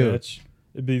 such a Dude. bitch.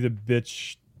 It'd be the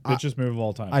bitchest move of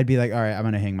all time. I'd be like, all right, I'm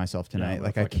gonna hang myself Yeah, tonight. I'm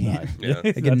like gonna I fucking can't. die. Yeah.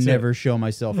 I can That's it. never show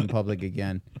myself in public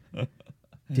again.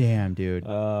 Damn, dude.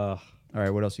 All right,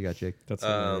 what else you got, Jake? That's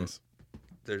hilarious.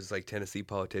 There's like Tennessee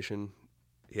politician.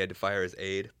 He had to fire his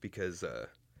aide because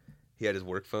he had his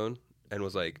work phone and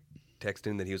was like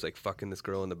texting that he was like fucking this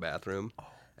girl in the bathroom,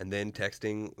 and then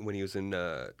texting when he was in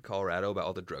Colorado about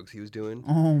all the drugs he was doing.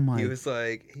 Oh my! He was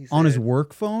like, on his said-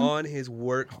 work phone. On his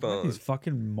work phone. These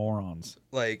fucking morons.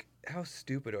 Like, how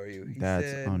stupid are you? He That's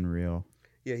said, unreal.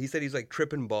 Yeah, he said he's like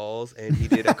tripping balls, and he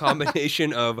did a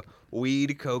combination of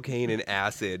weed, cocaine, and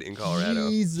acid in Colorado.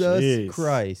 Jesus Jeez.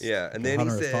 Christ. Yeah, and then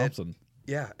Hunter he S. said, Thompson.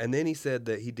 yeah, and then he said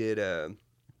that he did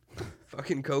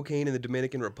fucking cocaine in the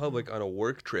Dominican Republic on a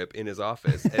work trip in his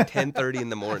office at 10:30 in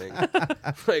the morning.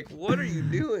 Like, what are you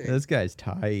doing? This guy's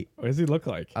tight. What does he look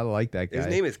like? I like that guy. His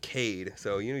name is Cade,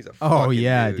 so you know he's a Oh fucking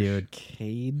yeah, douche. dude.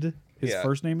 Cade. His Yeah.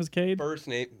 first name is Cade. First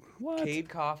name, What? Cade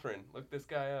Cothran. Look this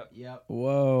guy up. Yep.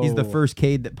 Whoa. He's the first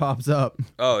Cade that pops up.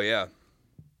 Oh yeah.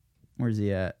 Where's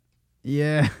he at?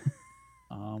 Yeah.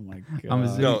 Oh my god. I'm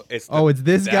assuming- No, it's Oh, it's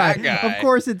this guy. that guy. Of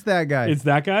course, it's that guy. It's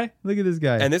that guy. Look at this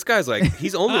guy. And this guy's like,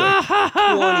 he's only like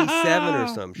 27 or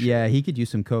some shit. yeah, he could use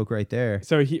some coke right there.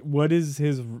 So what is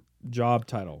his job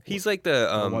title? He's like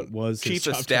the what was his chief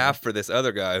of job staff title? for this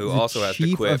other guy who He's the also has to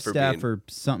chief quit of for staff being for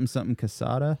something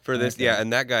Casada. for this. Okay. Yeah,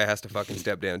 and that guy has to fucking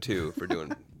step down too for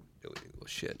doing illegal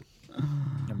shit.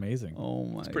 Amazing. Oh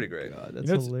my, pretty great. God, You that's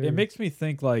know, it's- hilarious. it makes me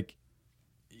think like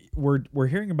we're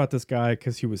hearing about this guy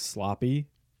because he was sloppy,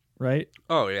 right?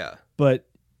 Oh yeah. But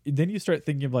then you start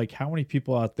thinking of like how many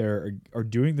people out there are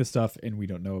doing this stuff and we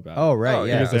don't know about. Oh right, Oh,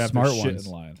 yeah, yeah. because they the have their smart shit ones.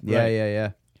 in line. Yeah, Right. yeah,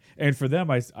 yeah. And for them,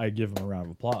 I give them a round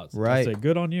of applause. I Right. say,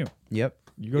 good on you. Yep.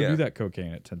 You go Yeah. do that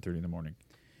cocaine at 10:30 in the morning.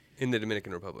 In the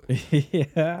Dominican Republic.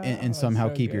 Yeah. And somehow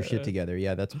so keep your shit good. together.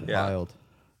 Yeah, that's Yeah. wild.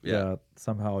 Yeah.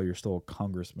 Somehow you're still a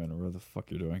congressman or whatever the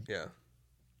fuck you're doing. Yeah.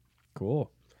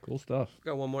 Cool stuff.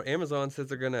 Got one more. Amazon says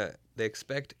they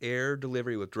expect air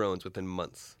delivery with drones within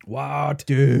months. Wow,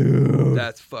 Dude.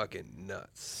 That's fucking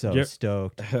nuts. So Yep.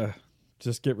 stoked.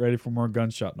 Just get ready for more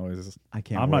gunshot noises. I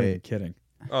can't I'm not wait. even kidding.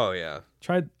 Oh yeah.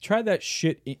 Try that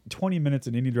shit 20 minutes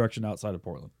in any direction outside of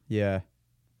Portland. Yeah.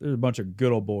 There's a bunch of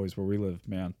good old boys where we live,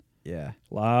 man. Yeah.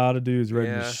 A lot of dudes ready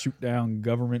Yeah. to shoot down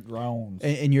government drones.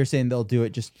 And you're saying they'll do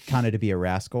it just kind of to be a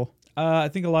rascal? I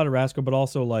think a lot of rascal, but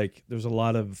also like there's a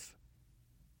lot of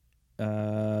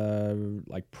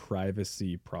like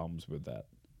privacy problems with that.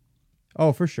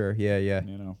 Oh, for sure. Yeah, yeah.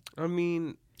 You know, I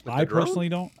mean, with I the drone? personally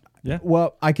don't. Yeah.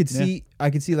 Well, I could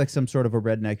Yeah. see like some sort of a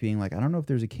redneck being like, I don't know if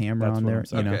there's a camera That's on what there. I'm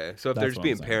saying. You know, Okay, so if That's they're just what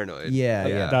being I'm saying. paranoid. Yeah,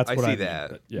 yeah. That's I what see mean, that.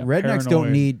 but yeah, rednecks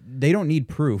paranoid. they don't need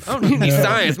proof. I don't need any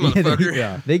science, motherfucker.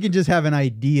 Yeah. They can just have an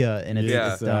idea and it's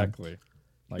Yeah. it's done. Exactly.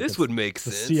 Like This it's would make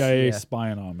the sense. CIA Yeah.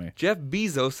 spying on me. Jeff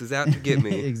Bezos is out to get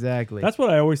me. Exactly. That's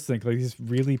what I always think. Like these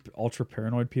really ultra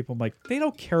paranoid people. I'm like, they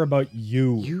don't care about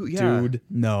you, yeah. dude.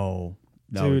 no,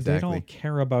 Dude, exactly. they don't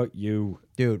care about you.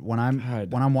 Dude, when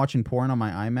God. I'm watching porn on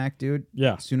my iMac, dude,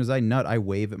 Yeah. as soon as I nut, I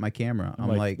wave at my camera.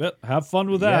 I'm like, "Yeah, have fun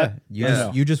with yeah,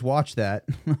 that. you just watched that.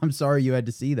 I'm sorry you had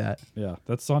to see that. Yeah,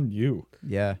 that's on you.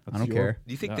 Yeah, I don't your- care.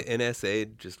 Do you think the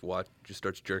NSA just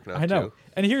starts jerking off I know. too?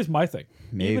 And here's my thing.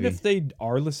 Even Maybe. if they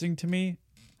are listening to me,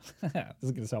 this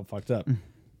is gonna sound fucked up.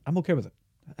 I'm okay with it.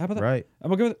 How about that? Right.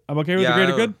 I'm okay with it. I'm okay with Yeah, the I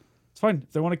greater don't- good. It's fine.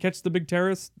 If they want to catch the big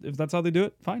terrorists, if that's how they do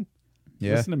it, fine.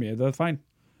 Yeah. Listen to me. That's fine.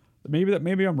 Maybe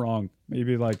I'm wrong.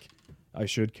 Maybe like I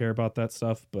should care about that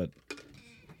stuff, but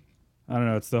I don't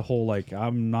know. It's the whole like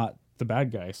I'm not the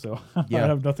bad guy, so Yeah. I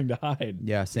have nothing to hide.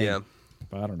 Yeah, same. Yeah.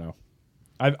 But I don't know.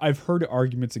 I've heard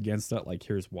arguments against that. Like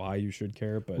here's why you should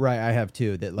care, but Right, I have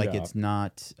too. That like Yeah. it's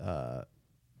not.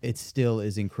 It still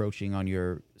is encroaching on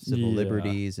your civil Yeah.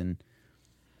 liberties, and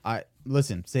I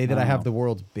listen. Say that I I have know. the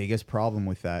world's biggest problem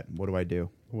with that. What do I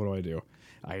do? what do I do?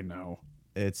 I know.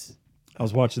 It's I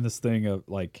was watching this thing of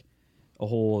like a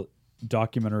whole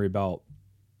documentary about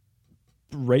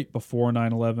right before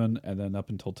 9/11 and then up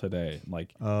until today,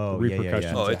 like Oh, the yeah, yeah, yeah.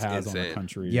 repercussions Oh, it it's has on the insane.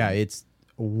 country. yeah, and it's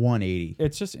 180.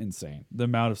 it's just insane the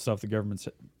amount of stuff the government's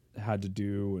had to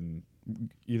do, and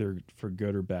either for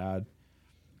good or bad.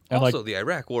 And Also, like the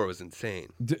Iraq War was insane.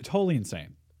 totally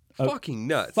insane, Fucking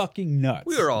nuts. fucking nuts.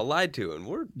 We were all lied to, and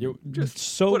we're just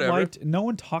so whatever. light. No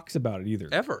one talks about it either.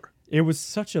 Ever. It was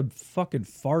such a fucking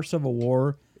farce of a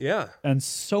war, Yeah. and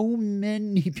so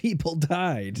many people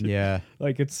died. Yeah,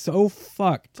 Like it's so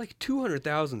fucked. It's like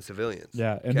 200,000 civilians.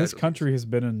 Yeah, and this casualties. country has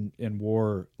been in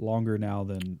war longer now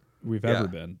than we've Yeah. ever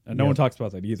been, and no one talks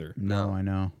about that either. no, No. I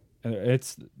know. And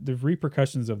it's the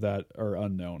repercussions of that are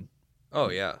unknown. Oh,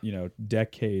 yeah. You know,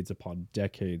 decades upon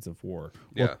decades of war.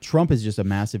 Yeah. Well, Trump is just a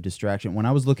massive distraction. When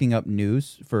I was looking up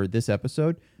news for this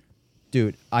episode,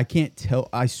 dude, I can't tell.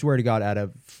 I swear to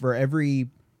God, for every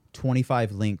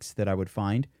 25 links that I would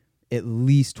find, at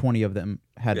least 20 of them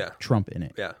had Yeah. Trump in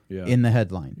it. Yeah. Yeah. In the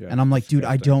headline. Yeah. And I'm like, dude,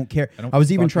 I Disgusting. don't care. I don't I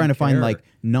was even trying to fucking find care. like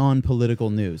non-political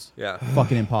news. Yeah.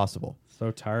 Fucking impossible. So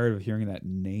tired of hearing that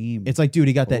name. It's like, dude,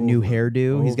 he got that new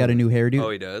hairdo. He's got a new hairdo. Oh,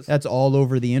 he does? That's all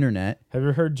over the internet. Have you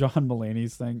ever heard John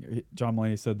Mulaney's thing? John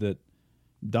Mulaney said that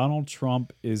Donald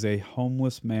Trump is a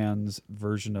homeless man's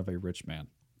version of a rich man.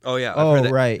 Oh, yeah. I've Oh, heard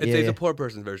that. right. It's, Yeah, it's yeah. a poor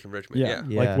person's version of Richmond. Yeah.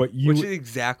 Yeah. Like what you Which is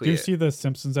exactly Do you it. see the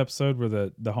Simpsons episode where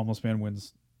the homeless man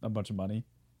wins a bunch of money?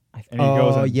 And he Oh,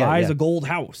 goes and yeah, buys yeah. a gold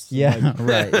house. Yeah, Like,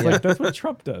 right. it's Yeah. like that's what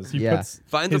Trump does. He Yeah. puts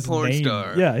Finds a his porn name-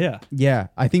 star. Yeah, yeah. Yeah,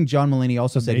 I think John Mulaney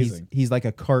also said Amazing. he's like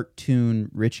a cartoon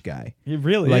rich guy. He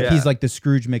really Like is. he's like the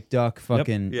Scrooge McDuck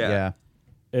fucking Yeah.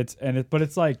 yeah. But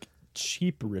it's like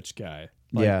cheap rich guy.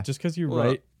 Like, Yeah. Just because you Well,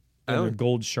 write I in a don't-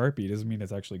 gold Sharpie doesn't mean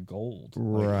it's actually gold.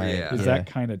 Like, Right. Yeah. Is yeah. that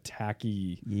kind of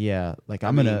tacky? Yeah, like I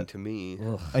I'm mean, gonna to me.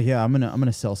 I'm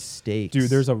gonna sell steaks. Dude,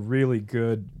 there's a really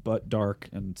good but dark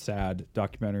and sad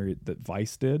documentary that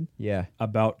Vice did yeah.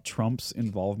 about Trump's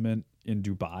involvement in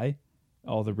Dubai,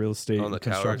 all the real estate On and the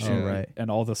towers, construction, yeah. Oh, right.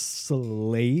 and all the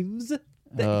slaves that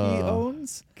he Oh,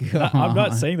 owns. I'm not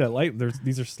God. saying that like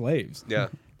these are slaves. Yeah.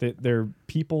 They're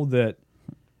people that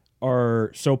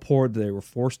are so poor that they were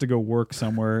forced to go work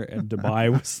somewhere, and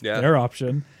Dubai was Yeah. their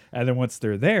option. And then once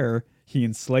they're there, he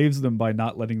enslaves them by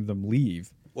not letting them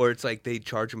leave. Or it's like they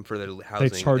charge them for their housing.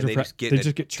 charge and them they for- just get they in a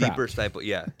just get deeper trapped. cycle.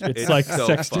 Yeah. It's like so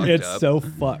sex. fucked It's up. so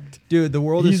fucked. Dude, the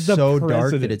world He's is the so dark that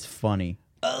president. it's funny.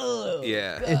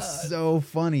 Yeah. It's so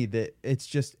funny that it's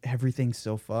just everything's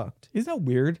so fucked. Isn't that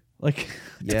weird? Like,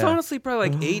 Yeah. It's honestly probably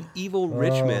like 8 evil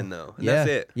rich men, though. And that's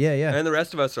it. Yeah, yeah. And the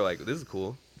rest of us are like, this is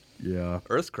cool. yeah,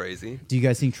 Earth's crazy. Do you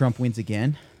guys think Trump wins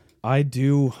again? I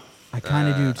do. I kind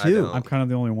of I do too. don't. I'm kind of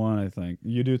the only one. I think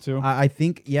you do too. I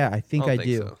think, yeah, I think I I don't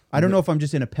do. think so. I don't know if I'm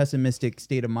just in a pessimistic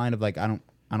state of mind of like I don't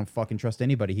fucking trust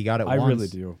anybody. He got it I once. really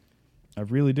do. I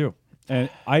really do. And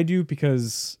I do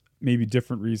because maybe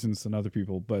different reasons than other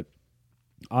people, but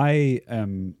I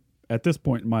am at this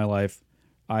point in my life,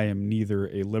 I am neither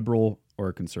a liberal or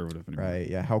a conservative anymore. Right?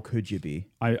 Yeah. How could you be?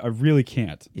 I really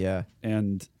can't. Yeah.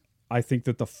 And I think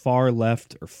that the far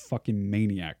left are fucking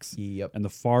maniacs. Yep. And the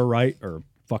far right are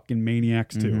fucking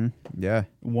maniacs too. Mhm. Yeah.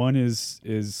 One is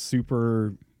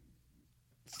super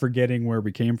forgetting where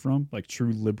we came from. Like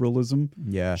true liberalism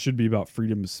Yeah. should be about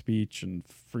freedom of speech and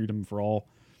freedom for all.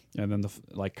 And then the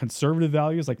like conservative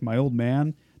values, like my old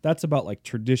man, that's about like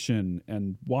tradition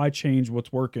and why change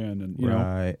what's working. And you know,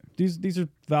 Right. these are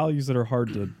values that are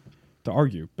hard to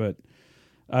argue. But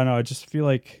I don't know. I just feel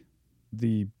like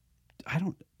I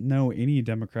don't know any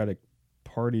Democratic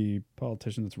Party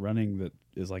politician that's running that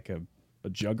is like a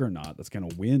juggernaut that's going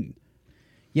to win.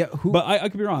 Yeah. Who? But I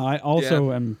could be wrong. I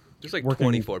also am There's like working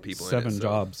 24 people in it, 7 so-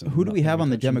 jobs. Who do we have on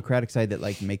the Democratic? Democratic side that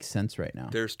like makes sense right now?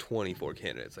 There's 24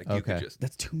 candidates. Like, you Okay. could just.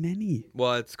 That's too many.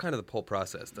 Well, it's kind of the whole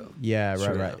process, though. Yeah. Right.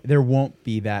 Sure. Right. There won't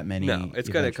be that many. No, it's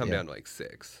going to come eventually. down to like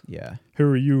 6. Yeah. Who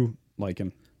are you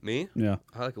liking? Me? Yeah.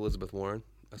 I like Elizabeth Warren.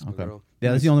 That's my Okay. girl.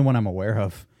 Yeah. That's the only one I'm aware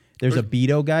of. There's a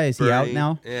Beto guy. Is he out Bernie-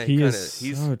 now? Yeah, He kinda, is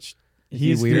he's such. Is he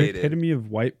He's the weird? epitome of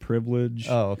white privilege.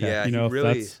 Oh. Okay. Yeah, You know, he really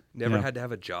that's- never yeah. had to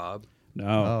have a job. No.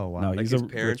 Oh, wow. No, Like he's his a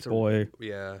parents rich are- boy.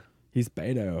 Yeah. He's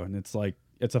Beto, and it's like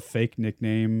it's a fake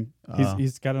nickname. Oh.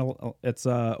 He's got it's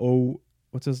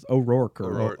what's his O'Rourke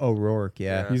or O'Rourke. O'Rourke.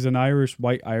 Yeah. Yeah. he's an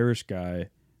white Irish guy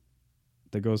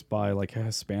that goes by like a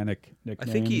Hispanic I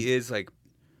nickname. think he is like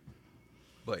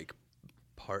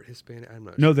part Hispanic. I'm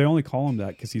not No, sure. they only call him that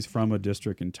because he's from a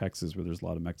district in Texas where there's a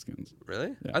lot of Mexicans.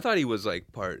 Really? Yeah. I thought he was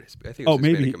like part. I think. It Oh, was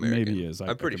maybe- Hispanic American. maybe he is. I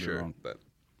I'm pretty could be sure, wrong. but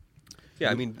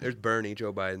yeah, I mean, there's Bernie,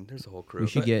 Joe Biden. There's the whole crew. We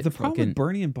should But get The problem fucking. with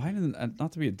Bernie and Biden,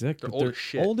 not to be a dick, they're but old they're as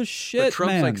shit. old as But shit,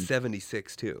 Trump's man. like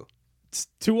 76 too. It's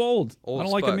too old. Old I don't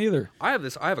as like him fuck. either. I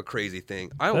have a crazy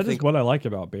thing. I don't That is think. what I like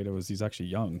about Beto is he's actually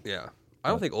young. Yeah, I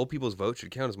don't think old people's votes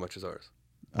should count as much as ours.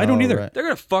 I don't Oh, either. right. They're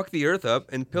gonna fuck the earth up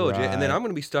and pillage it, and then Right. I'm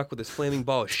gonna be stuck with this flaming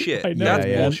ball of shit. I know, That's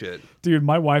yeah. bullshit. Dude,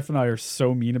 my wife and I are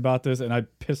so mean about this, and I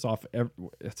piss off.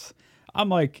 I'm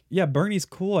like, yeah, Bernie's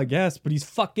cool, I guess, but he's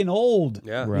fucking old.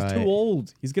 Yeah. He's too Right.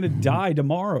 old. He's gonna die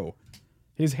tomorrow.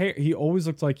 His hair, he always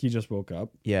looks like he just woke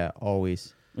up. Yeah.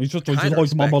 Always. He's just Kinda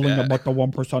always respect mumbling that. about the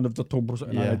 1% of the 2%.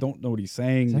 And Yeah. I don't know what he's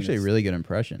saying. It's actually a It's- really good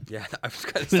impression. Yeah, I was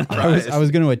kind of I surprised.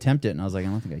 was going to attempt it, and I was like, I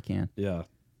don't think I can. Yeah.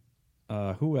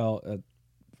 Who else?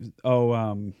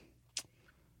 What'd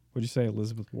you say?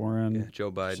 Elizabeth Warren. Yeah, Joe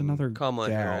There's Biden, another Kamala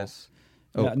gal. Harris,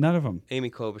 Oh. Yeah, none of them. Amy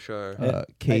Klobuchar,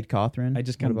 Kate Cawthron. I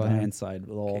just What kind of about him? blindside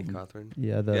with all Kate of them. Cawthron.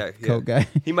 Yeah, the Yeah, coat guy.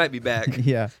 He might be back.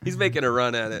 Yeah. He's making a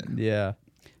run at it. Yeah.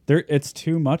 It's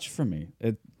too much for me.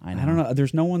 I I don't know.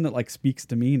 There's no one that like speaks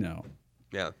to me now.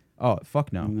 Yeah. Oh,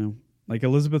 fuck no. You know? Like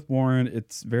Elizabeth Warren,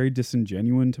 it's very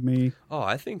disingenuine to me. Oh,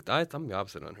 I think I'm the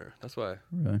opposite on her. That's why.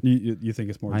 Really? You think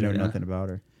it's more I know genuine? nothing about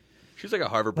her. She's like a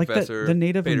Harvard Like professor. the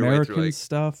Native made her way through, American like-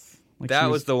 stuff. Like that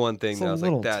she was the one thing it's that a I was like,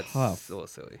 little that's tough. a little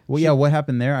silly. Well, yeah, what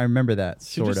happened there? I remember that.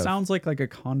 She sort just of. sounds like a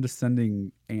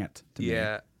condescending aunt to me.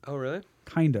 Yeah. Oh, really?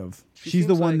 Kind of. She's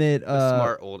the seems one like that a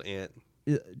smart old aunt.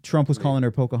 Trump was calling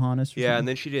her Pocahontas. Or Yeah, something? and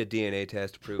then she did a DNA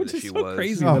test to prove Which that is she so was.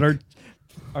 crazy Oh. that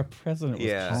our president was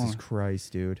Yeah. calling. Jesus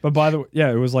Christ, dude. But by the way,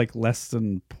 yeah, it was like less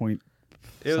than point.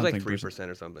 It was like something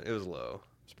 3% or something. It was low.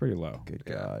 It's pretty low. Good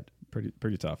Yeah. God.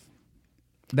 Pretty tough.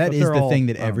 That But is they're the all- thing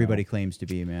that I don't everybody know. claims to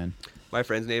be, man. My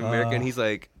friend's Native American. He's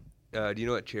like, do you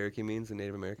know what Cherokee means in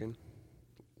Native American?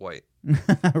 White.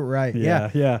 Right. Yeah,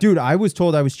 Yeah. yeah. Dude, I was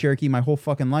told I was Cherokee my whole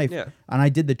fucking life. Yeah. And I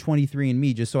did the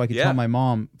 23andMe just so I could Yeah. tell my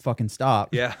mom fucking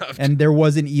stop. Yeah. And there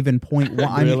wasn't even 0.1.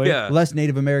 I'm Really? Yeah. less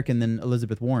Native American than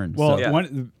Elizabeth Warren. Well, so.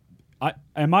 Yeah.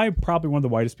 Am I probably one of the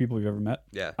whitest people you've ever met?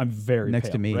 Yeah. I'm very Next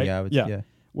to pale, me, right? yeah, I would- yeah.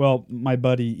 Well, my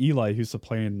buddy Eli, who's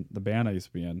playing the band I used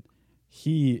to be in,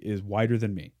 he is whiter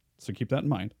than me. So keep that in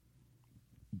mind.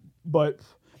 But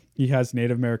he has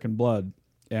Native American blood,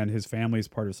 and his family's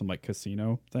part of some like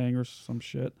casino thing or some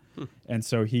shit. And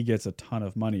so he gets a ton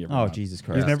of money every Oh, month. Jesus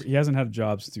Christ. He hasn't had a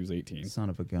job since he was 18. Son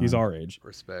of a gun. He's our age.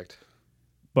 Respect.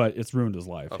 But it's ruined his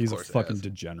life. Of He's a course it fucking has.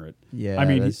 degenerate. Yeah, I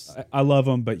mean, that's- I love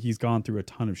him, but he's gone through a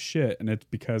ton of shit, and it's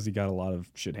because he got a lot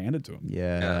of shit handed to him.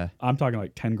 Yeah. I'm talking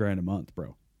like 10 grand a month,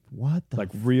 bro. What the Like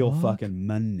real fuck? fucking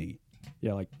money.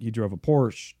 Yeah, like he drove a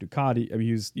Porsche, Ducati. I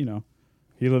mean,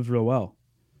 he lived real well.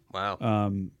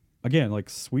 Wow. Again, like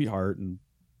sweetheart and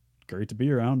great to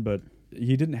be around, but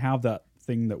he didn't have that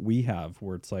thing that we have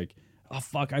where it's like, oh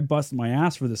fuck, I busted my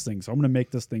ass for this thing, so I'm gonna make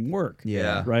this thing work.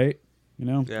 Yeah. Right? I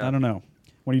Yeah. don't know.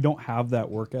 When you don't have that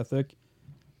work ethic,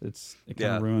 it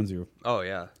kind of ruins you. Oh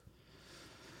yeah.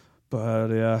 But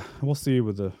yeah, we'll see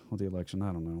with the election.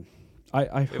 I don't know.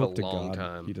 I have hope a to long God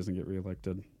time. he doesn't get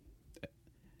reelected.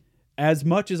 As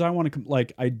much as I want to,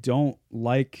 I don't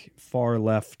like far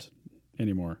left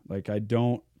anymore. Like I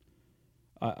don't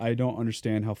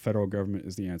understand how federal government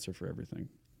is the answer for everything.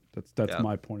 That's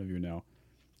my point of view now.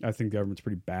 I think government's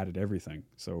pretty bad at everything.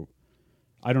 So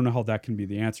I don't know how that can be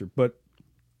the answer. But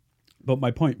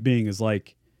my point being is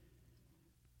like,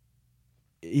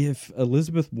 if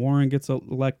Elizabeth Warren gets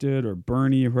elected or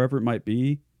Bernie or whoever it might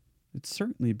be, it's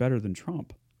certainly better than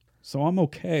Trump. So I'm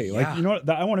okay. Yeah. Like, you know what?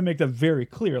 I want to make that very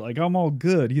clear. Like, I'm all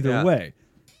good either way.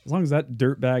 As long as that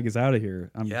dirtbag is out of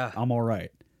here, I'm all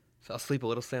right. So I'll sleep a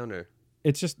little sounder.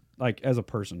 It's just like, as a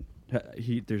person,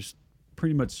 there's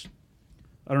pretty much,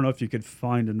 I don't know if you could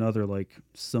find another like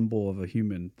symbol of a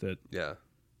human that Yeah. It's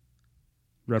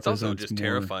represents also just more.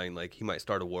 terrifying. Like he might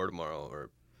start a war tomorrow or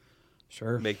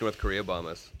Sure. make North Korea bomb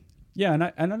us. Yeah, and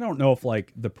I don't know if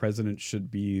like the president should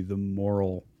be the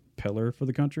moral pillar for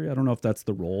the country. I don't know if that's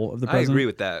the role of the I president. agree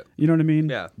with that. You know what I mean?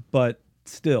 Yeah. But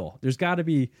still, there's got to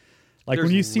be like when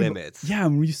There's you see limits. Yeah,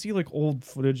 when you see like old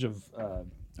footage of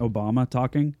Obama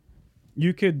talking,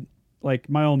 you could like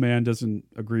my old man doesn't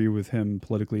agree with him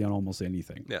politically on almost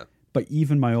anything. Yeah. But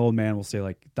even my old man will say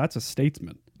like that's a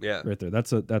statesman. Yeah. Right there.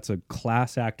 That's a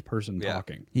class act person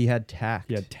talking. He had tact.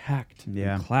 He had tact.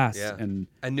 Yeah. And class. Yeah. And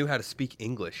knew how to speak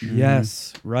English.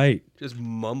 yes, right. Just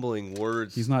mumbling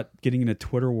words. He's not getting into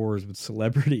Twitter wars with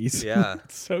celebrities. Yeah.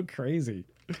 It's so crazy.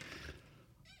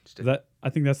 I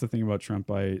think that's the thing about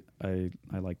Trump I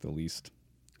like the least.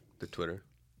 The Twitter.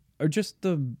 Or just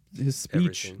his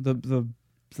speech. Everything.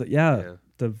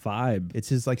 The vibe. It's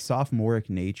his like sophomoric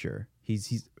nature.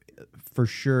 He's for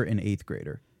sure an 8th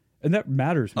grader. And that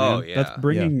matters, man. Oh, yeah. That's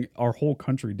bringing our whole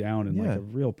country down in like a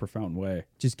real profound way.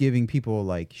 Just giving people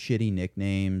like shitty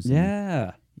nicknames. and,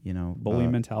 Yeah. you know, Bully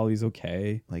mentality is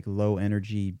okay. like low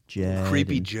energy Jed.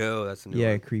 Creepy and- Joe. That's the new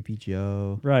Yeah, one. Creepy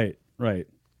Joe. Right.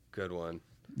 Good one.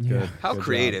 Yeah. How Good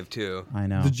creative too. I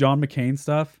know. The John McCain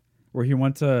stuff where he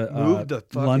went to Move the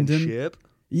fucking London. ship.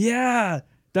 Yeah.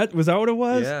 That what it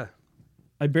was? Yeah.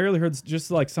 I barely heard just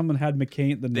like someone had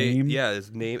McCain the name. Yeah,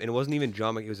 his name, and it wasn't even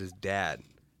John McCain. It was his dad.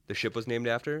 The ship was named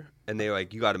after, and they were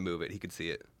like, "You got to move it." He could see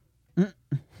it.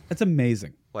 That's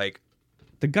amazing. Like,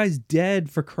 The guy's dead,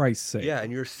 for Christ's sake. yeah,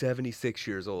 and you're 76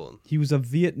 years old, He was a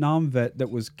Vietnam vet that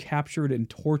was captured and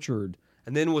tortured.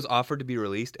 and then was offered to be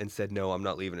released, and said, "No, I'm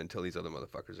not leaving until these other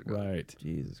motherfuckers are gone." Right.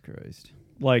 Jesus Christ.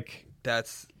 Like,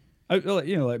 That's like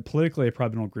politically, I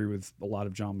probably don't agree with a lot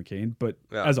of John McCain, but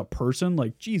Yeah. as a person,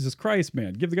 like, Jesus Christ,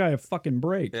 man, give the guy a fucking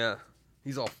break. yeah.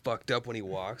 He's all fucked up when he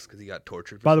walks because he got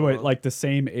tortured. For By the so way, long. like the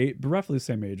same age, roughly the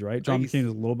same age, right? John think McCain he's-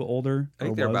 is a little bit older. I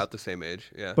think or they're was, about the same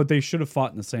age. Yeah. but they should have fought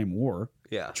in the same war.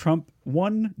 yeah. Trump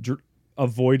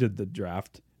avoided the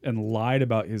draft and lied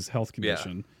about his health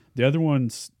condition. The other one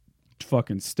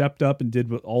fucking stepped up and did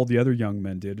what all the other young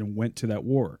men did and went to that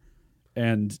war.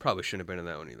 And Probably shouldn't have been in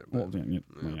that one either. But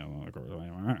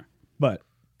but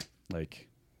like,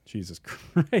 Jesus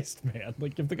Christ, man,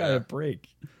 like give the guy a break.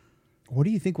 What do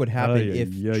you think would happen if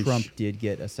yeesh. Trump did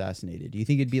get assassinated? Do you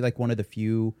think it'd be like one of the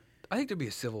few? I think there'd be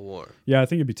a civil war. Yeah, I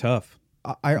think it'd be tough.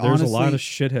 I There's honestly, a lot of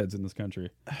shitheads in this country.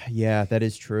 yeah, that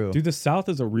is true. Dude, the South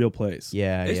is a real place.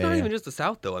 Yeah, It's yeah, not yeah. even just the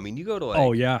South though. I mean, you go to like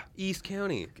Oh yeah, East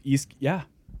County. East. Yeah,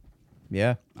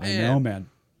 Yeah, I Man. know, man.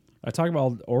 I talk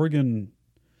about Oregon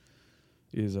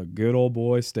is a good old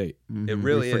boy state. It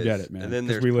really We forget is. it, man. And then 'cause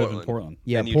there's we Portland. live in Portland.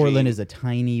 yeah. And Portland Eugene. is a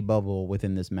tiny bubble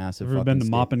within this massive. Have you ever fucking been to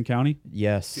state. Maupin County?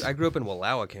 Yes. I grew up in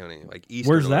Wallowa County, like eastern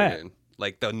Where's that? Oregon,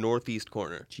 like the northeast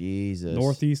corner, Jesus.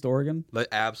 Northeast Oregon.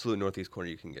 the absolute northeast corner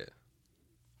you can get.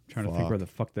 Trying to think where the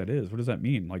fuck that is. What does that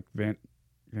mean? Like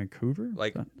Vancouver?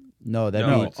 Like No, that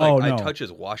no, means it's like no. it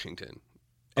touches Washington.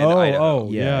 And Oh, Idaho.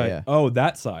 Yeah, yeah. yeah. Oh,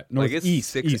 that side. Like, it's Northeast.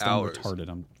 6 East. hours. I'm retarded.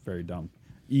 I'm very dumb.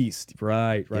 East.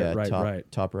 Right. yeah, Right. top,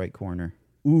 Right. top right corner.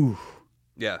 Ooh.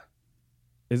 Yeah.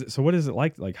 Is it? So what is it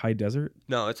like? Like high desert?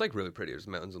 No, it's like really pretty. There's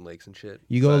mountains and lakes and shit.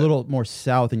 You go But- a little more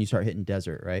south and you start hitting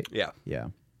desert, right? Yeah. Yeah.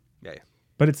 Yeah.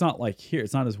 But it's not like here.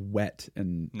 It's not as wet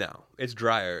and No, it's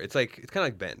drier. It's like it's kind of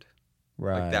like Bend,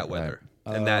 Right. like that right. weather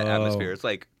and that atmosphere. It's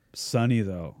like sunny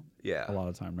though. yeah, A lot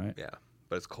of time, right? yeah,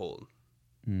 but it's cold.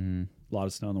 Mhm. A lot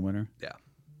of snow in the winter. Yeah,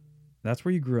 That's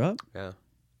where you grew up? yeah.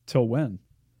 Till when?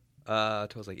 Till I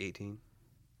was like 18.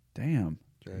 Damn.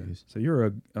 So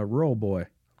you're a rural boy.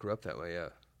 Grew up that way, yeah.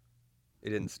 It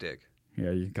didn't stick.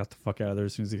 Yeah, you got the fuck out of there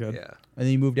as soon as you could. Yeah. And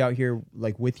then you moved out here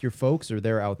like with your folks, or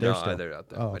they're out there No, still? they're out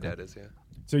there. Oh, My okay. dad is, yeah.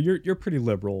 So you're pretty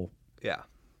liberal Yeah.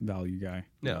 value guy.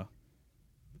 Yeah.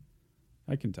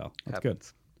 I can tell. That's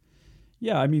Happens. good.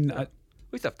 Yeah, I mean, At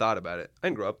least I've thought about it. I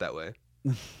didn't grow up that way.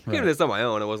 Right. Even if it's on my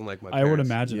own, it wasn't like my I would parents.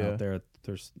 imagine Yeah. out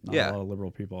there's not Yeah. a lot of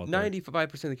liberal people out there.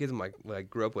 95% of the kids that I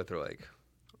grew up with are like,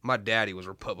 my daddy was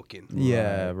Republican.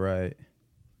 Yeah, right.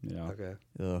 Yeah. Okay.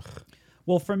 Ugh.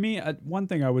 Well, for me, one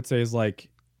thing I would say is like,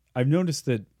 I've noticed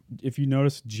that if you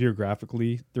notice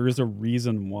geographically, there is a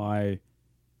reason why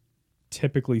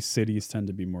typically cities tend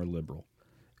to be more liberal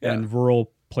Yeah. and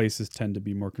rural places tend to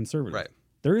be more conservative. Right.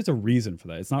 There is a reason for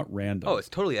that. It's not random. Oh, it's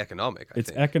totally economic, I it's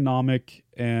think. economic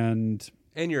and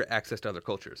And your access to other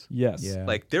cultures. yes. Yeah.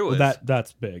 Like, there Well, was...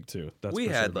 that's big too. That's we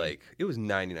for had, sure big. like... It was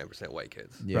 99% white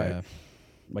kids. Yeah. Right.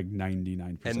 Like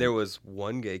 99%. And there was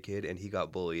one gay kid, and he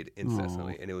got bullied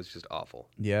incessantly, and it was just awful.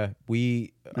 Yeah. I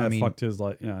that mean, fucked his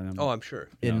life. Yeah. I know. Oh, I'm sure.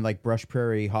 in like Brush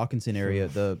Prairie, Hawkinson area,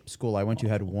 the school I went to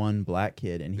had one black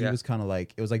kid, and he Yeah. was kind of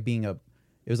like, it was like being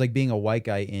a white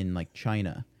guy in like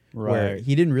China, where Right.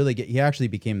 he didn't really he actually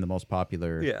became the most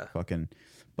popular. Yeah. Fucking,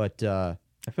 but I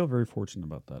feel very fortunate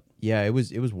about that. yeah, it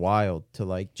was wild to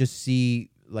like just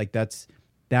see like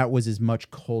that was as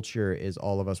much culture as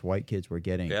all of us white kids were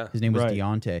getting. Yeah. His name was Right.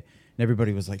 Deontay, and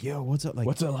everybody was like, "Yo, what's up?" Like,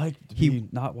 What's it like to he- be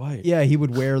not white? yeah, he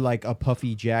would wear like a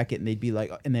puffy jacket, and they'd be like,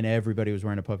 and then everybody was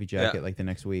wearing a puffy jacket Yeah. like the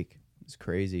next week. It's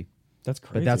crazy. That's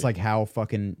crazy. But that's like how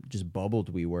fucking just bubbled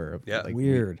we were. Yeah. Like,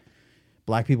 weird.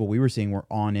 black people we were seeing were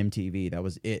on MTV. That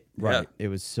was it. Right. It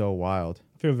was so wild.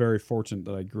 I feel very fortunate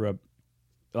that I grew up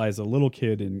as a little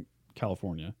kid in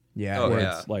California, Yeah. Oh, where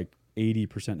yeah. it's like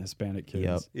 80% Hispanic kids.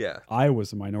 Yep. Yeah. I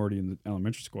was a minority in the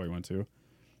elementary school I went to.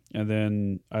 And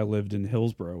then I lived in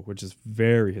Hillsborough, which is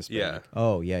very Hispanic.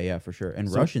 Oh yeah, for sure. And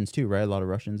So- Russians too, right? A lot of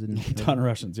Russians in A ton of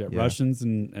Russians, yeah. Yeah. Russians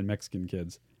and Mexican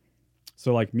kids.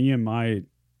 So like me and my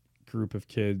group of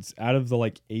kids, out of the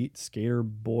like 8 skater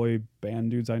boy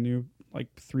band dudes I knew, like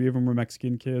 3 of them were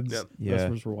Mexican kids. Yep. The rest Yeah.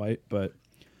 of us were white, but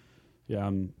yeah,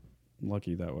 I'm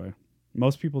lucky that way.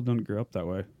 Most people don't grow up that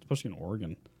way, especially in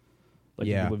Oregon. Like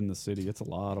if Yeah. you live in the city, it's a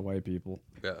lot of white people.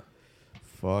 Yeah.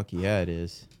 Fuck yeah, it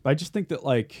is. But I just think that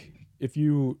like if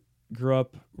you grew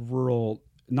up rural,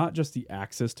 not just the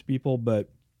access to people, but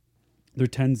there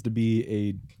tends to be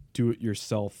a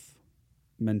do-it-yourself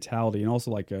mentality and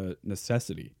also like a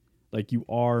necessity. Like you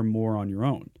are more on your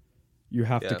own. You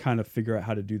have to Yeah. kind of figure out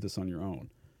how to do this on your own.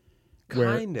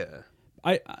 Where- Kinda.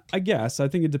 I guess I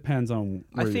think it depends on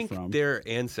where I think you're from. their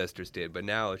ancestors did, but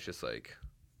now it's just like,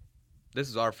 this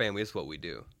is our family. This is what we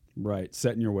do. Right,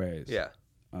 set in your ways. Yeah.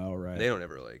 Oh, right. They don't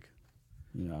ever like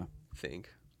Yeah. think.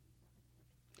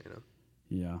 You know.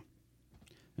 Yeah.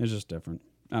 It's just different.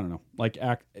 I don't know. Like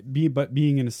but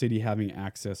being in a city, having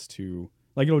access to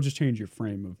like it'll just change your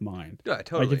frame of mind. Yeah,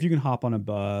 totally. Like if you can hop on a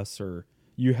bus or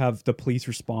you have the police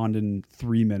respond in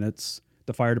 3 minutes,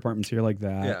 the fire department's here like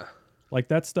that. Yeah. Like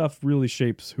that stuff really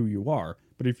shapes who you are.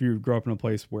 But if you grow up in a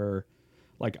place where,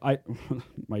 like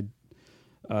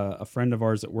a friend of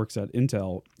ours that works at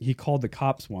Intel, he called the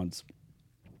cops once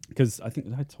because I think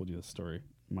I told you this story.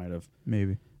 Might have.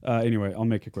 Maybe. Anyway, I'll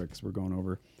make it quick because we're going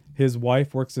over. His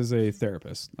wife works as a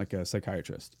therapist, like a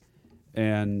psychiatrist,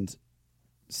 and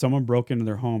someone broke into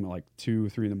their home at like 2,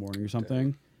 3 in the morning or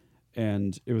something,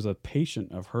 and it was a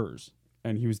patient of hers,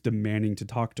 and he was demanding to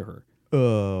talk to her.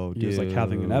 Oh, He was like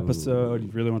having an episode. He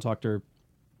really want to talk to her,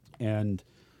 and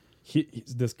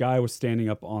this guy was standing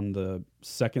up on the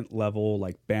second level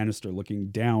like banister, looking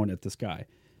down at this guy,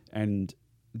 and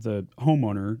the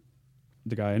homeowner,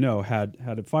 the guy I know, had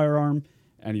a firearm.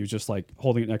 And he was just like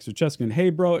holding it next to his chest and,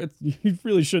 hey, bro, you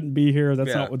really shouldn't be here.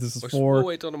 That's not what this is for. We'll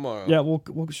wait till tomorrow. Yeah,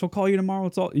 she'll call you tomorrow.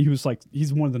 It's all. He was like,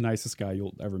 he's one of the nicest guy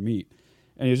you'll ever meet.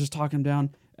 And he was just talking him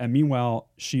down. And meanwhile,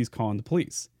 she's calling the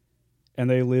police.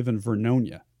 And they live in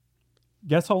Vernonia.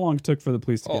 Guess how long it took for the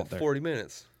police to get there? 40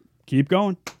 minutes. Keep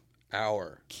going.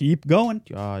 Hour. Keep going.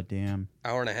 God damn.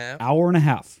 Hour and a half? Hour and a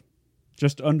half.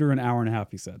 Just under an hour and a half,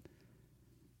 he said.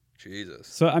 Jesus.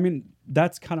 So, I mean,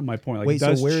 that's kind of my point. Like, Wait, it so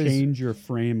does where is- change your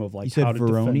frame of, like, You said how to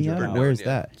defend your Veronia? house. Where's Yeah.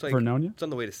 that? It's like, Vernonia? It's on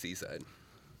the way to Seaside.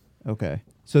 Okay.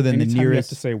 So then Anytime the you have nearest.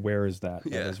 to say, where is that?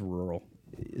 Yeah. That is rural.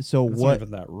 So It's not what? even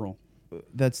that rural.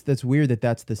 That's weird that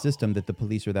that's the system that the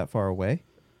police are that far away.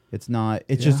 It's not.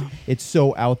 It's just. It's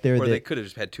so out there Or they that could have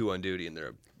just had 2 on duty and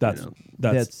they're, That's you know,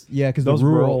 that's yeah. Because the those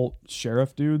rural. rural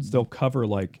sheriff dudes, they'll cover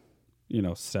like,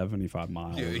 75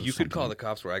 miles. Dude, or you could call the something.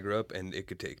 cops where I grew up and it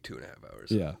could take 2.5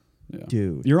 hours. Yeah.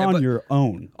 Dude. You're And on but your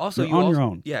own. Also, You're you on also, your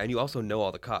own. Yeah, and you also know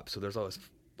all the cops, so there's always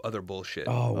other bullshit.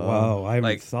 Oh wow, I haven't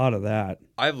Like- thought of that.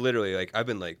 I've literally I've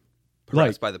been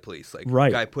harassed by the police.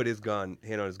 Right. Guy put his hand on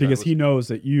his gun. Because he knows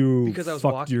that you Because I was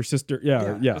fucked walking- your sister.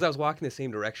 Yeah. Because I was walking the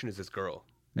same direction as this girl,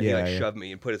 and Yeah, he yeah. shoved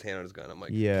me and put his hand on his gun. I'm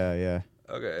like, Yeah.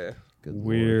 okay, Good Lord.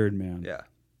 Weird, man. yeah,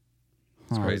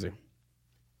 Huh. crazy.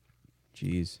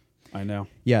 Jeez. I know.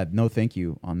 Yeah, no thank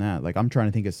you on that. Like I'm trying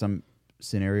to think of some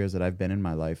scenarios that I've been in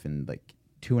my life and like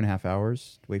 2.5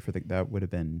 hours. Wait for that would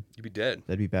have been You'd be dead.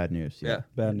 that'd be bad news. Yeah.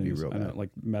 Bad That'd be news. real I know, bad. like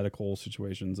medical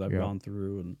situations I've Yeah. gone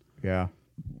through, and Yeah.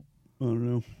 I don't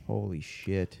know. Holy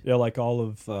shit. Yeah, like all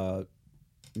of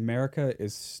America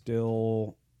is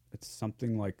still, it's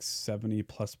something like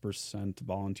 70+%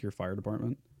 volunteer fire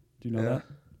department. Do you know Yeah. that?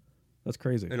 That's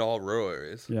crazy. In all rural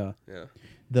areas. Yeah. Yeah.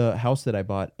 The house that I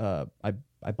bought,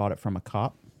 I bought it from a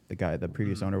cop. The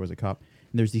previous owner was a cop.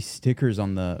 And there's these stickers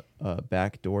on the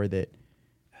back door that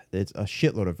it's a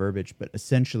shitload of verbiage, but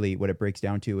essentially what it breaks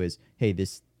down to is, hey,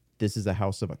 this is a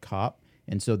house of a cop,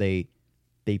 and so the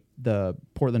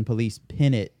Portland police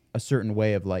pin it a certain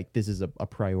way of like this is a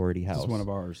priority house. This is one of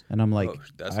ours. And I'm like, Oh,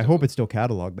 that's I hope it's still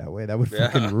cataloged that way. That would Yeah.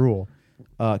 fucking rule.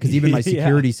 Because even my Yeah.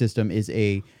 security system is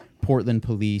a Portland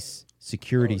police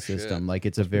security Oh, shit. system. Like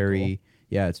it's a very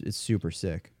it's super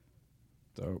sick.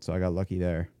 Dope. So I got lucky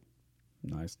there.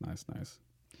 Nice.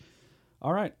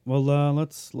 All right. Well,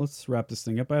 let's wrap this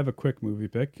thing up. I have a quick movie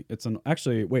pick. I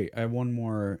have one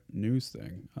more news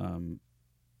thing.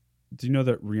 Do you know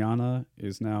that Rihanna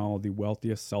is now the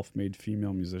wealthiest self-made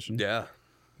female musician? Yeah.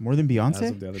 More than As Beyonce?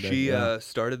 of the other day. She yeah.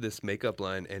 started this makeup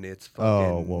line, and it's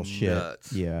Oh fucking well, shit.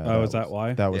 nuts. Yeah. Oh, is that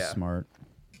why? That was Yeah. smart.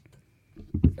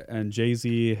 And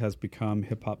Jay-Z has become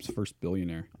hip-hop's first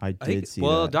billionaire. I I did think, see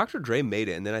well, that. Dr. Dre made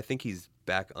it, and then I think he's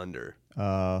back under.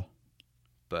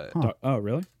 But Oh,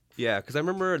 really? yeah, because I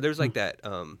remember there's like that.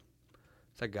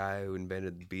 It's that guy who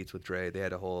invented the beats with Dre. They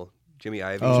had a whole Jimmy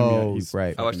Iovine. Oh, he's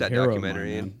right. I watched that fucking hero of documentary,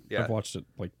 mine, and man. yeah. I've watched it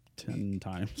like 10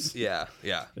 times. Yeah.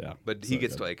 Yeah, But so he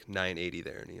gets good. to like 980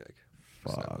 there, and he like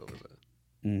snapped Fuck. over, but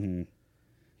Mm-hmm.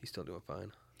 he's still doing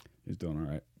fine. He's doing all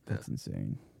right. That's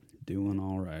insane. Doing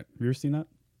all right. Have you ever seen that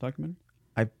documentary?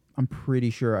 I'm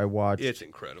pretty sure I watched. It's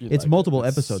incredible. It's Like, multiple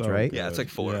it's episodes, so right? Yeah, it's good. like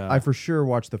 4. Yeah. I for sure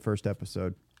watched the first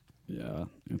episode. Yeah,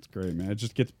 it's great, man. It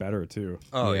just gets better too.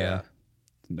 Oh Yeah. yeah,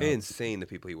 It's nuts. insane the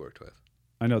people he worked with.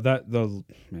 I know that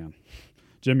man,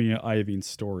 Jimmy Iovine's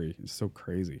story is so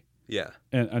crazy, Yeah,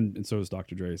 and so is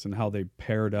Dr. Dre's, and how they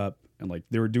paired up and like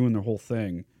they were doing their whole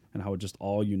thing, and how it just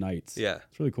all unites. yeah,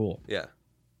 It's really cool. yeah,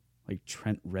 Like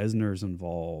Trent Reznor's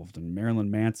involved, and Marilyn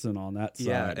Manson on that side.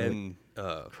 yeah, Like, and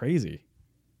crazy.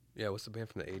 yeah. What's the band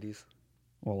from the 80s?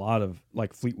 Well, a lot of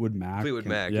like Fleetwood Mac. Fleetwood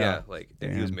and- Mac. Yeah, like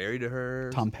and he was Damn. married to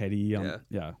her. Tom Petty. Yeah.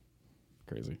 Yeah,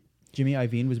 crazy. Jimmy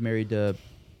Iovine was married to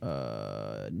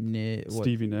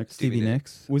Stevie Nicks. Stevie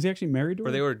Nicks. Was he actually married to her?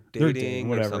 Or they were They're dating or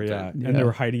whatever. Yeah. something. And they Yeah.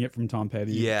 were hiding it from Tom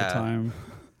Petty at Yeah. the time.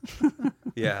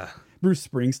 Yeah, Bruce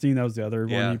Springsteen, that was the other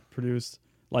Yeah. one he produced.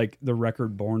 Like the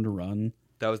record Born to Run,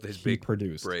 that was his he big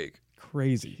produced. break.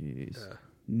 Crazy. Jeez. Yeah.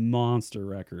 Monster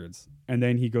records. And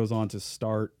then he goes on to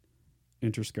start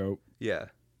Interscope Yeah,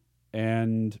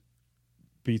 and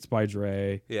Beats by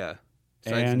Dre. yeah.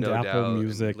 And No Apple Doubt and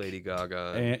Music. Lady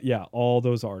Gaga. And yeah, all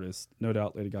those artists. No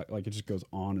doubt Lady Gaga. Like it just goes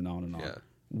on and on and on. Yeah.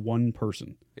 One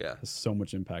person yeah, has so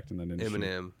much impact in that industry.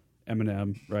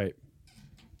 Eminem. Right.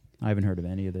 I haven't heard of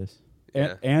any of this.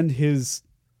 Yeah. And his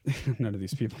none of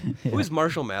these people. Who is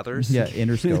Marshall Mathers? Yeah,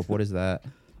 Interscope. What is that?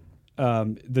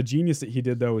 The genius that he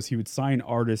did though is he would sign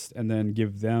artists and then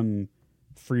give them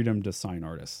freedom to sign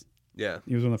artists. Yeah,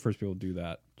 He was one of the first people to do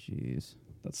that. Jeez.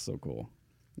 That's so cool.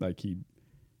 Like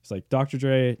it's like Dr.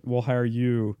 Dre, we'll hire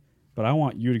you, but I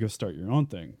want you to go start your own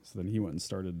thing. So then he went and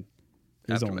started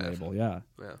his own Aftermath. label. Yeah.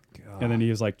 yeah. And then he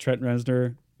was like, Trent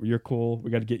Reznor, you're cool. We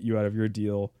got to get you out of your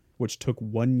deal, which took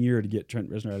 1 year to get Trent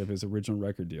Reznor out of his original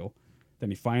record deal. Then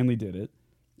he finally did it.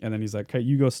 And then he's like, okay,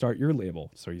 you go start your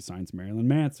label. So he signs Marilyn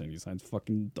Manson. He signs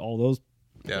fucking all those.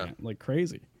 Yeah. Like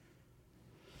crazy.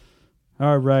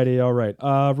 All righty. All right.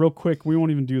 Real quick, we won't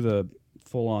even do the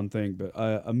full on thing, but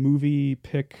a movie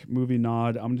pick, movie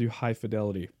nod. I'm going to do High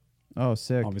Fidelity. Oh,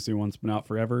 sick. Obviously, one's been out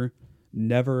forever.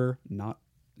 Never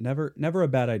a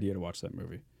bad idea to watch that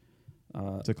movie.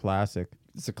 It's a classic.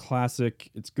 It's a classic.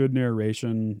 It's good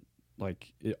narration.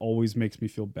 Like it always makes me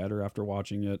feel better after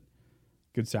watching it.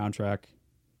 Good soundtrack.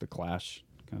 The Clash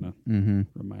kind of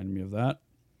reminded me of that.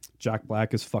 Jack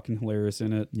Black is fucking hilarious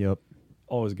in it. Yep.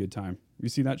 Always a good time. You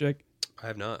seen that, Jake? I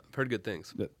have not. I've heard good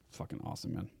things. That fucking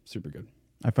awesome, man. Super good.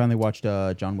 I finally watched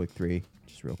John Wick 3.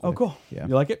 Just real quick. Oh, cool. Yeah.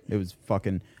 You like it? It was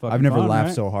fucking Fucking I've never fun, laughed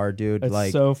right? so hard, dude. It's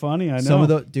like so funny. I know. some of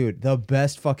the the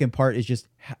best fucking part is just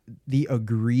the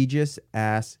egregious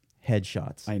ass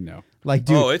headshots. I know. Like,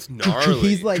 dude, Oh, it's gnarly.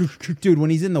 He's like, dude, when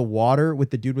he's in the water with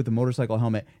the dude with the motorcycle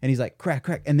helmet, and he's like, crack,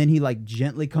 crack, and then he like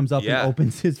gently comes up Yeah. and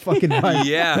opens his fucking mouth.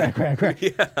 Yeah. Crack, crack, crack.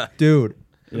 Yeah. Dude,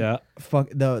 Yeah. fuck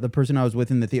the person I was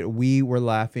with in the theater. We were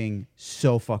laughing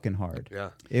so fucking hard. Yeah.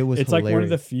 It was. It's hilarious. like one of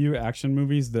the few action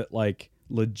movies that like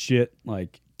legit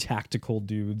like tactical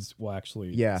dudes will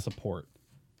actually support.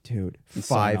 Dude, And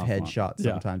sign 5 off on. headshots.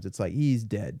 Yeah. Sometimes it's like he's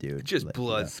dead, dude. Just Like,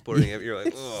 blood yeah. spurting him. You're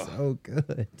like, ugh. So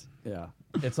good. Yeah.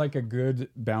 It's like a good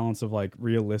balance of like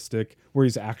realistic where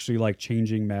he's actually like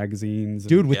changing magazines.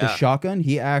 Dude, with Yeah. the shotgun,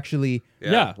 he actually.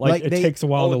 Yeah, like it they- takes a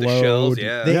while to with the load. shells,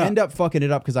 yeah. They end up fucking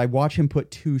it up because I watch him put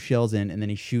 2 shells in and then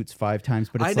he shoots 5 times.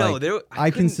 But it's I know, like I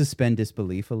can couldn't- suspend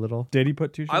disbelief a little. Did he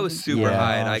put 2 shells I was in? super Yeah.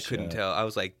 high and Oh, I couldn't shit. tell. I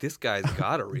was like, this guy's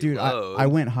got to reload. Dude, I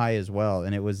went high as well,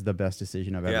 and it was the best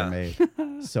decision I've Yeah. ever made.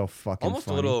 So fucking Almost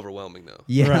funny. a little overwhelming, though.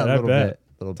 Yeah, Right, a I little bet. bit.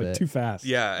 A little It's like bit. too fast.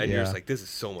 Yeah, and you're Yeah. just like, this is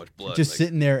so much blood. Just like,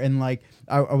 sitting there and like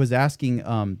I was asking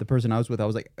the person I was with, I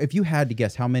was like, if you had to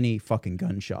guess how many fucking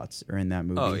gunshots are in that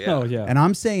movie. Oh, yeah. Oh yeah. And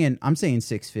I'm saying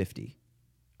 650.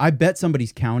 I bet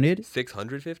somebody's counted.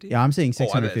 650? Yeah, I'm saying Oh,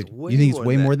 I bet it's 650. You think it's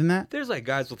way than more than that? There's like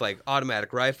guys with like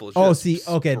automatic rifles. Oh, just see,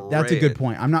 okay, that's a good spraying.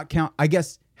 point. I'm not count. I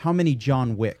guess how many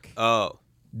John Wick? Oh,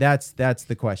 That's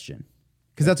the question.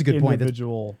 Because that's a good point.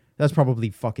 Individual. That's probably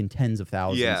fucking tens of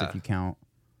thousands Yeah. if you count.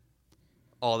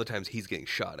 all the times he's getting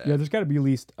shot at. Yeah, there's got to be at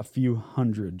least a few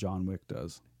hundred John Wick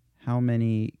does. How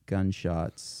many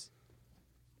gunshots?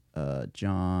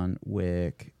 John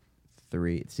Wick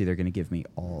 3. See, they're gonna give me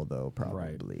all though,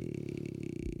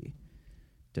 probably.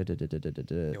 Yeah,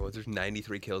 well, there's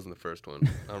 93 kills in the first one.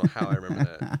 I don't know how I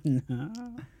remember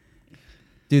that.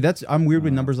 Dude, I'm weird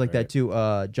with numbers like that too.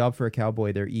 Job for a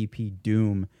Cowboy, their EP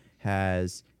Doom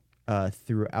has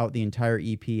throughout the entire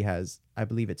EP has, I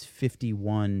believe it's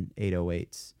 51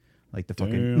 808s. Like the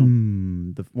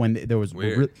fucking there was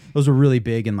Weird. those were really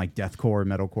big in like deathcore,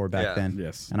 metalcore back Yeah. then.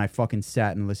 Yes. And I fucking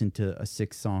sat and listened to a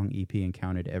 6-song EP and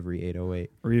counted every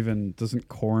 808. Or even doesn't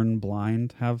Korn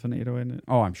Blind have an 808 in it?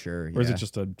 Oh, I'm sure. Or is yeah. it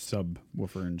just a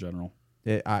subwoofer in general?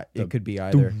 It could be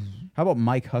either. How about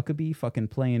Mike Huckabee fucking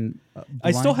playing?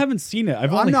 I still haven't seen it.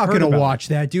 I'm not going gonna to watch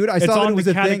that, dude. I It's saw that on it was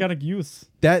the a thing. Categotic Youth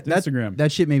That Instagram.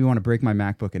 that shit made me want to break my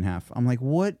MacBook in half. I'm like,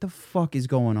 what the fuck is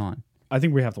going on? I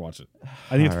think we have to watch it.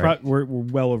 I think it's All right. we're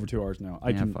well over 2 hours now. I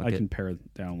Yeah, fuck it. can pare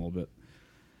it down a little bit.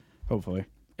 Hopefully.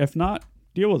 If not,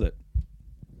 deal with it.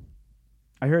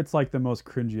 I hear it's like the most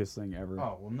cringiest thing ever.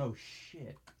 Oh well, no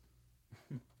shit.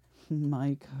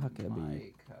 Mike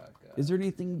Huckabee. Is there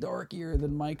anything darkier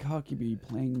than Mike Huckabee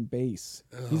playing bass?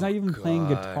 He's not even playing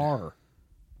God. guitar.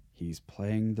 He's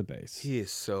playing the bass. He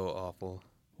is so awful.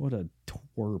 What a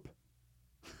twerp.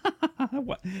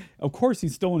 What? Of course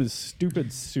he's still in his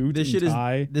stupid suit This and shit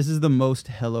tie. this is the most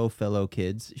hello fellow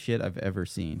kids shit I've ever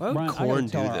seen. Why would Brian, I Korn gotta do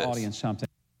tell our this? audience something.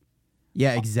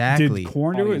 Yeah, exactly. Did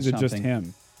Korn do it? Or is it Audience just something.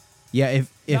 him? Yeah,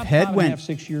 if About Head 5.5, went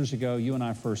 6 years ago, you and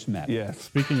I first met. Yeah.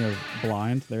 Speaking of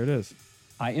Blind, there it is.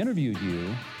 I interviewed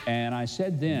you, and I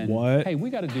said then, What? hey, we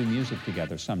got to do music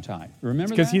together sometime.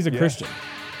 Remember Because that? he's a Christian.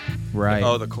 right.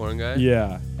 Oh, the Korn guy?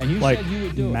 Yeah. And you like said you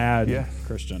would do it. mad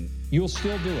Christian. You'll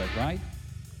still do it, right?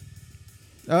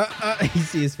 You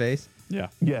see his face. Yeah.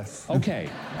 Yes. Okay.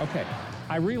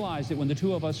 I realize that when the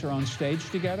two of us are on stage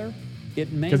together,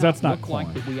 it may 'Cause not that's not look like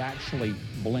Korn. that we actually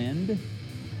blend,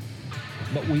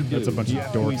 but we do. That's a bunch of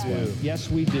dorks. man. Yes,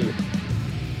 we do.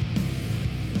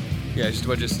 Yeah, just a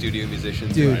bunch of studio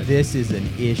musicians. Dude, Right. this is an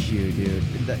issue, dude.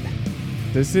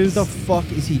 This is What the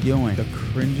fuck is he doing? the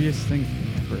cringiest thing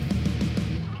ever.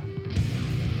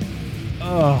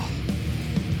 Oh,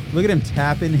 Look at him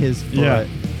tapping his foot. yeah.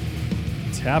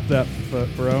 Tap that foot,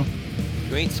 bro.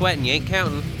 You ain't sweating, you ain't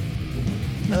counting.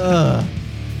 Ugh.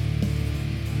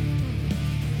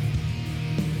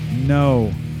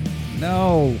 No.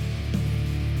 No.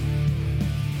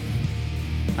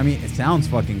 I mean, it sounds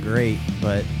fucking great,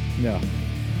 but Yeah.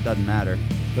 doesn't matter.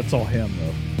 That's all him,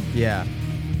 though. Yeah.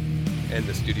 And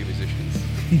the studio musicians.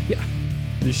 Yeah.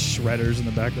 These shredders in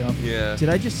the background. Yeah. Did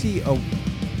I just see a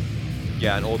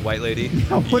Yeah, an old white lady.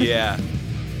 what- Yeah.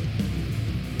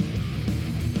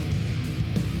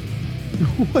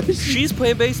 what is she? She's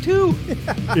playing bass too.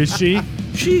 Is she?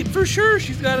 She for sure.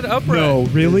 She's got it upright. No,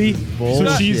 really? bullshit.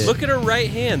 So she's Look at her right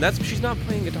hand. She's not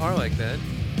playing guitar like that.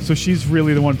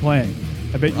 really the one playing.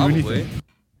 I bet you Probably. anything.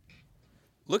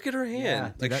 Look at her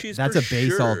hand. dude, Like she's that's for a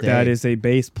bass all sure. day. That is a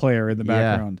bass player in the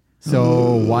background.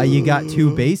 So why you got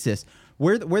two bassists?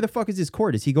 Where the fuck is his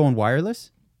cord? Is he going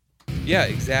wireless? Yeah,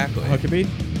 exactly. Huckabee?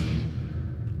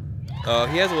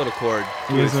 He has a little cord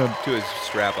to He his, has to his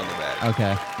strap on the back.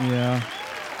 Okay. Yeah.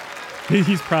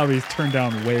 He's probably turned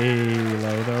down way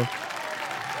low, though.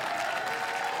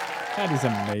 That is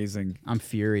amazing. I'm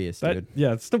furious, That, dude.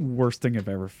 yeah, it's the worst thing I've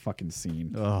ever fucking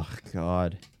seen. Oh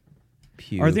God.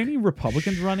 Puke. Are there any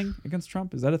Republicans running against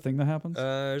Trump? Is that a thing that happens?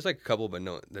 There's like a couple, but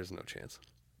no, there's no chance.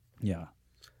 Yeah.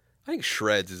 I think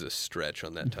Shreds is a stretch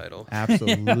on that title.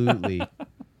 Absolutely.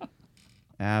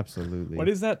 Absolutely. What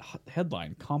is that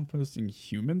headline? Composting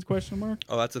humans? Question mark.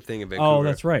 Oh, that's a thing in Vancouver. Oh,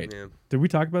 that's right. Yeah. Did we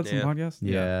talk about this Yeah. in the podcast?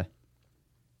 Yeah.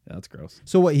 Yeah, that's gross.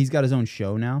 So what? He's got his own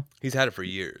show now. He's had it for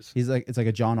years. He's like it's like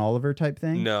a John Oliver type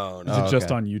thing. No, Is no, it just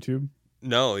okay. on YouTube?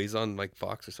 no. He's on like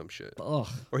Fox or some shit. Ugh.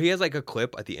 Or he has like a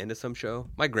clip at the end of some show.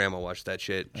 My grandma watched that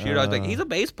shit. She was like, "He's a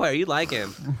bass player. You like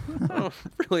him?" I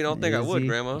really don't think I Is would, he?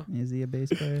 Grandma. Is he a bass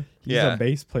player? He's Yeah. a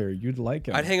bass player. You'd like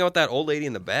him. I'd hang out with that old lady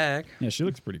in the back. Yeah, she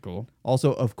looks pretty cool.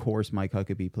 Also, of course, Mike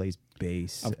Huckabee plays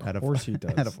bass. Of course he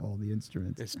does. Out of all the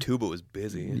instruments. His tuba was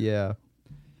busy. Yeah.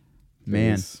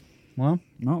 Man. Bass. Well,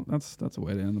 No, that's a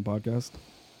way to end the podcast.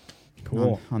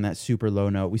 Cool. on that super low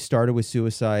note, we started with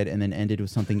suicide and then ended with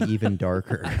something even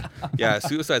darker. Yeah,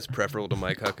 suicide's preferable to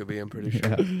Mike Huckabee, I'm pretty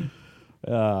sure.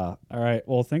 All right.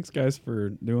 Well, thanks guys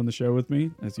for doing the show with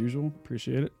me as usual.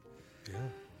 Appreciate it.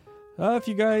 Yeah. If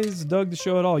you guys dug the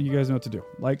show at all, you guys know what to do.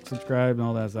 Like, subscribe, and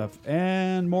all that stuff.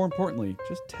 And more importantly,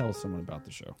 just tell someone about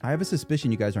the show. I have a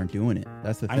suspicion you guys aren't doing it.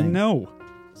 That's the thing. I know.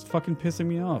 It's fucking pissing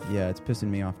me off. Yeah, it's pissing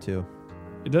me off too.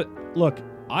 Look,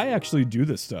 I actually do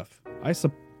this stuff. I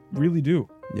really do.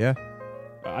 Yeah.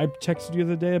 I texted you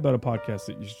the other day about a podcast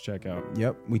that you should check out.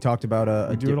 Yep. We talked about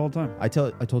I do it all the time. I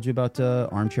told you about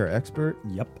Armchair Expert.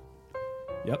 Yep.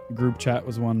 Group chat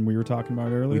was one we were talking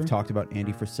about earlier. We've talked about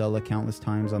Andy Frisella countless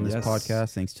times on this Yes.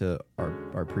 podcast, thanks to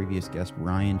our previous guest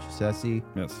Ryan Chesesi.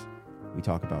 Yes. We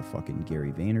talk about fucking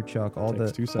Gary Vaynerchuk, all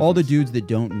Takes 2 the seconds. dudes that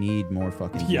don't need more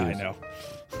fucking Yeah, views. I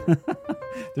know.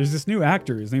 There's this new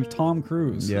actor. His name's Tom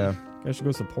Cruise. Yeah. You guys should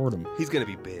go support him. He's going to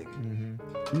be big. Can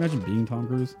you imagine being Tom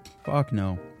Cruise? Fuck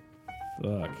no.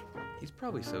 Fuck. He's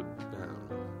probably so... I don't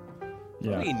know.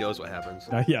 Yeah. He knows what happens.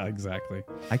 Yeah, exactly.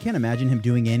 I can't imagine him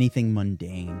doing anything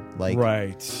mundane. Like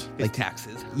Right. His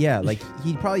taxes. Yeah, like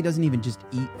he probably doesn't even just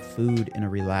eat food in a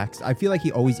relaxed. I feel like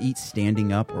he always eats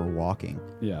standing up or walking.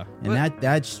 Yeah. And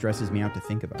that stresses me out to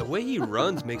think about. The way he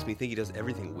runs makes me think he does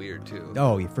everything weird, too.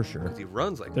 Oh, yeah, for sure. Because he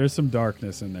runs like... There's some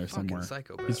darkness in there Fucking somewhere.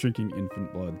 psychopath. He's drinking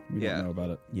infant blood. We Yeah. don't know about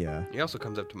it. Yeah. He also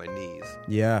comes up to my knees.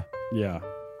 Yeah. Yeah.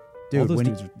 Dude, All those when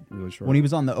dudes are really short. when he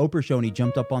was on the Oprah show and he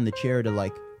jumped up on the chair to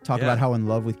like talk Yeah. about how in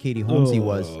love with Katie Holmes he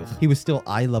was, Ugh. he was still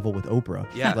eye level with Oprah.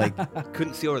 Yeah. Like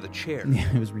Couldn't see over the chair.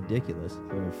 it was ridiculous.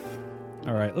 Oof.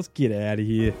 All right, let's get out of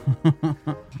here.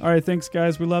 All right, thanks,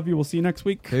 guys. We love you. We'll see you next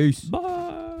week. Peace.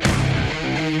 Bye.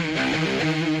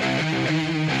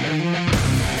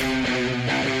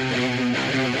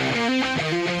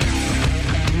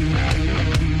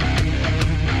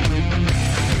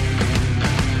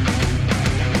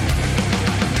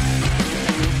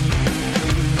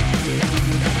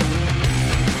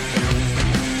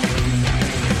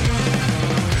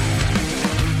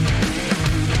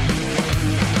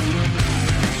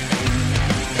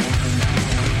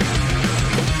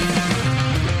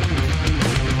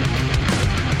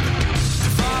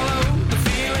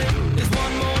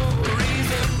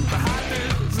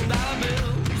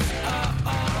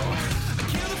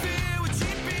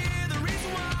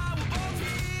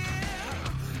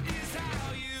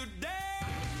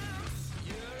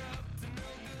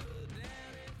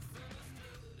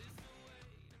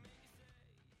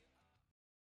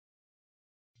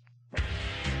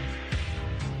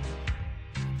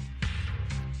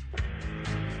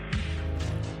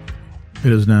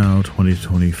 It is now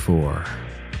 2024,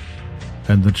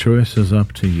 and the choice is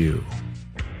up to you.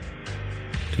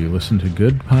 Do you listen to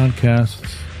good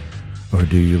podcasts, or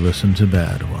do you listen to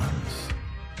bad ones?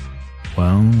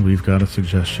 Well, we've got a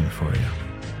suggestion for you.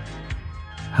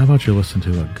 How about you listen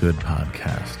to a good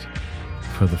podcast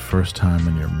for the first time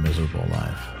in your miserable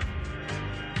life?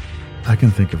 I can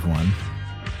think of one.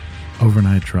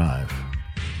 Overnight Drive.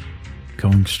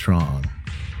 Going strong.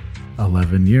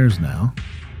 11 years now.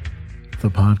 The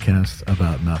podcast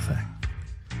about nothing.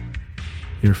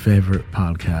 Your favorite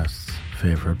podcast's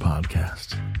favorite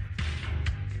podcast.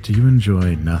 Do you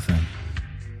enjoy nothing?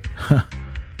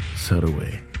 So do we.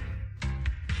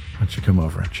 Why don't you come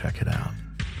over and check it out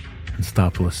and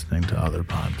stop listening to other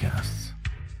podcasts?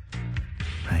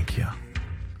 Thank you.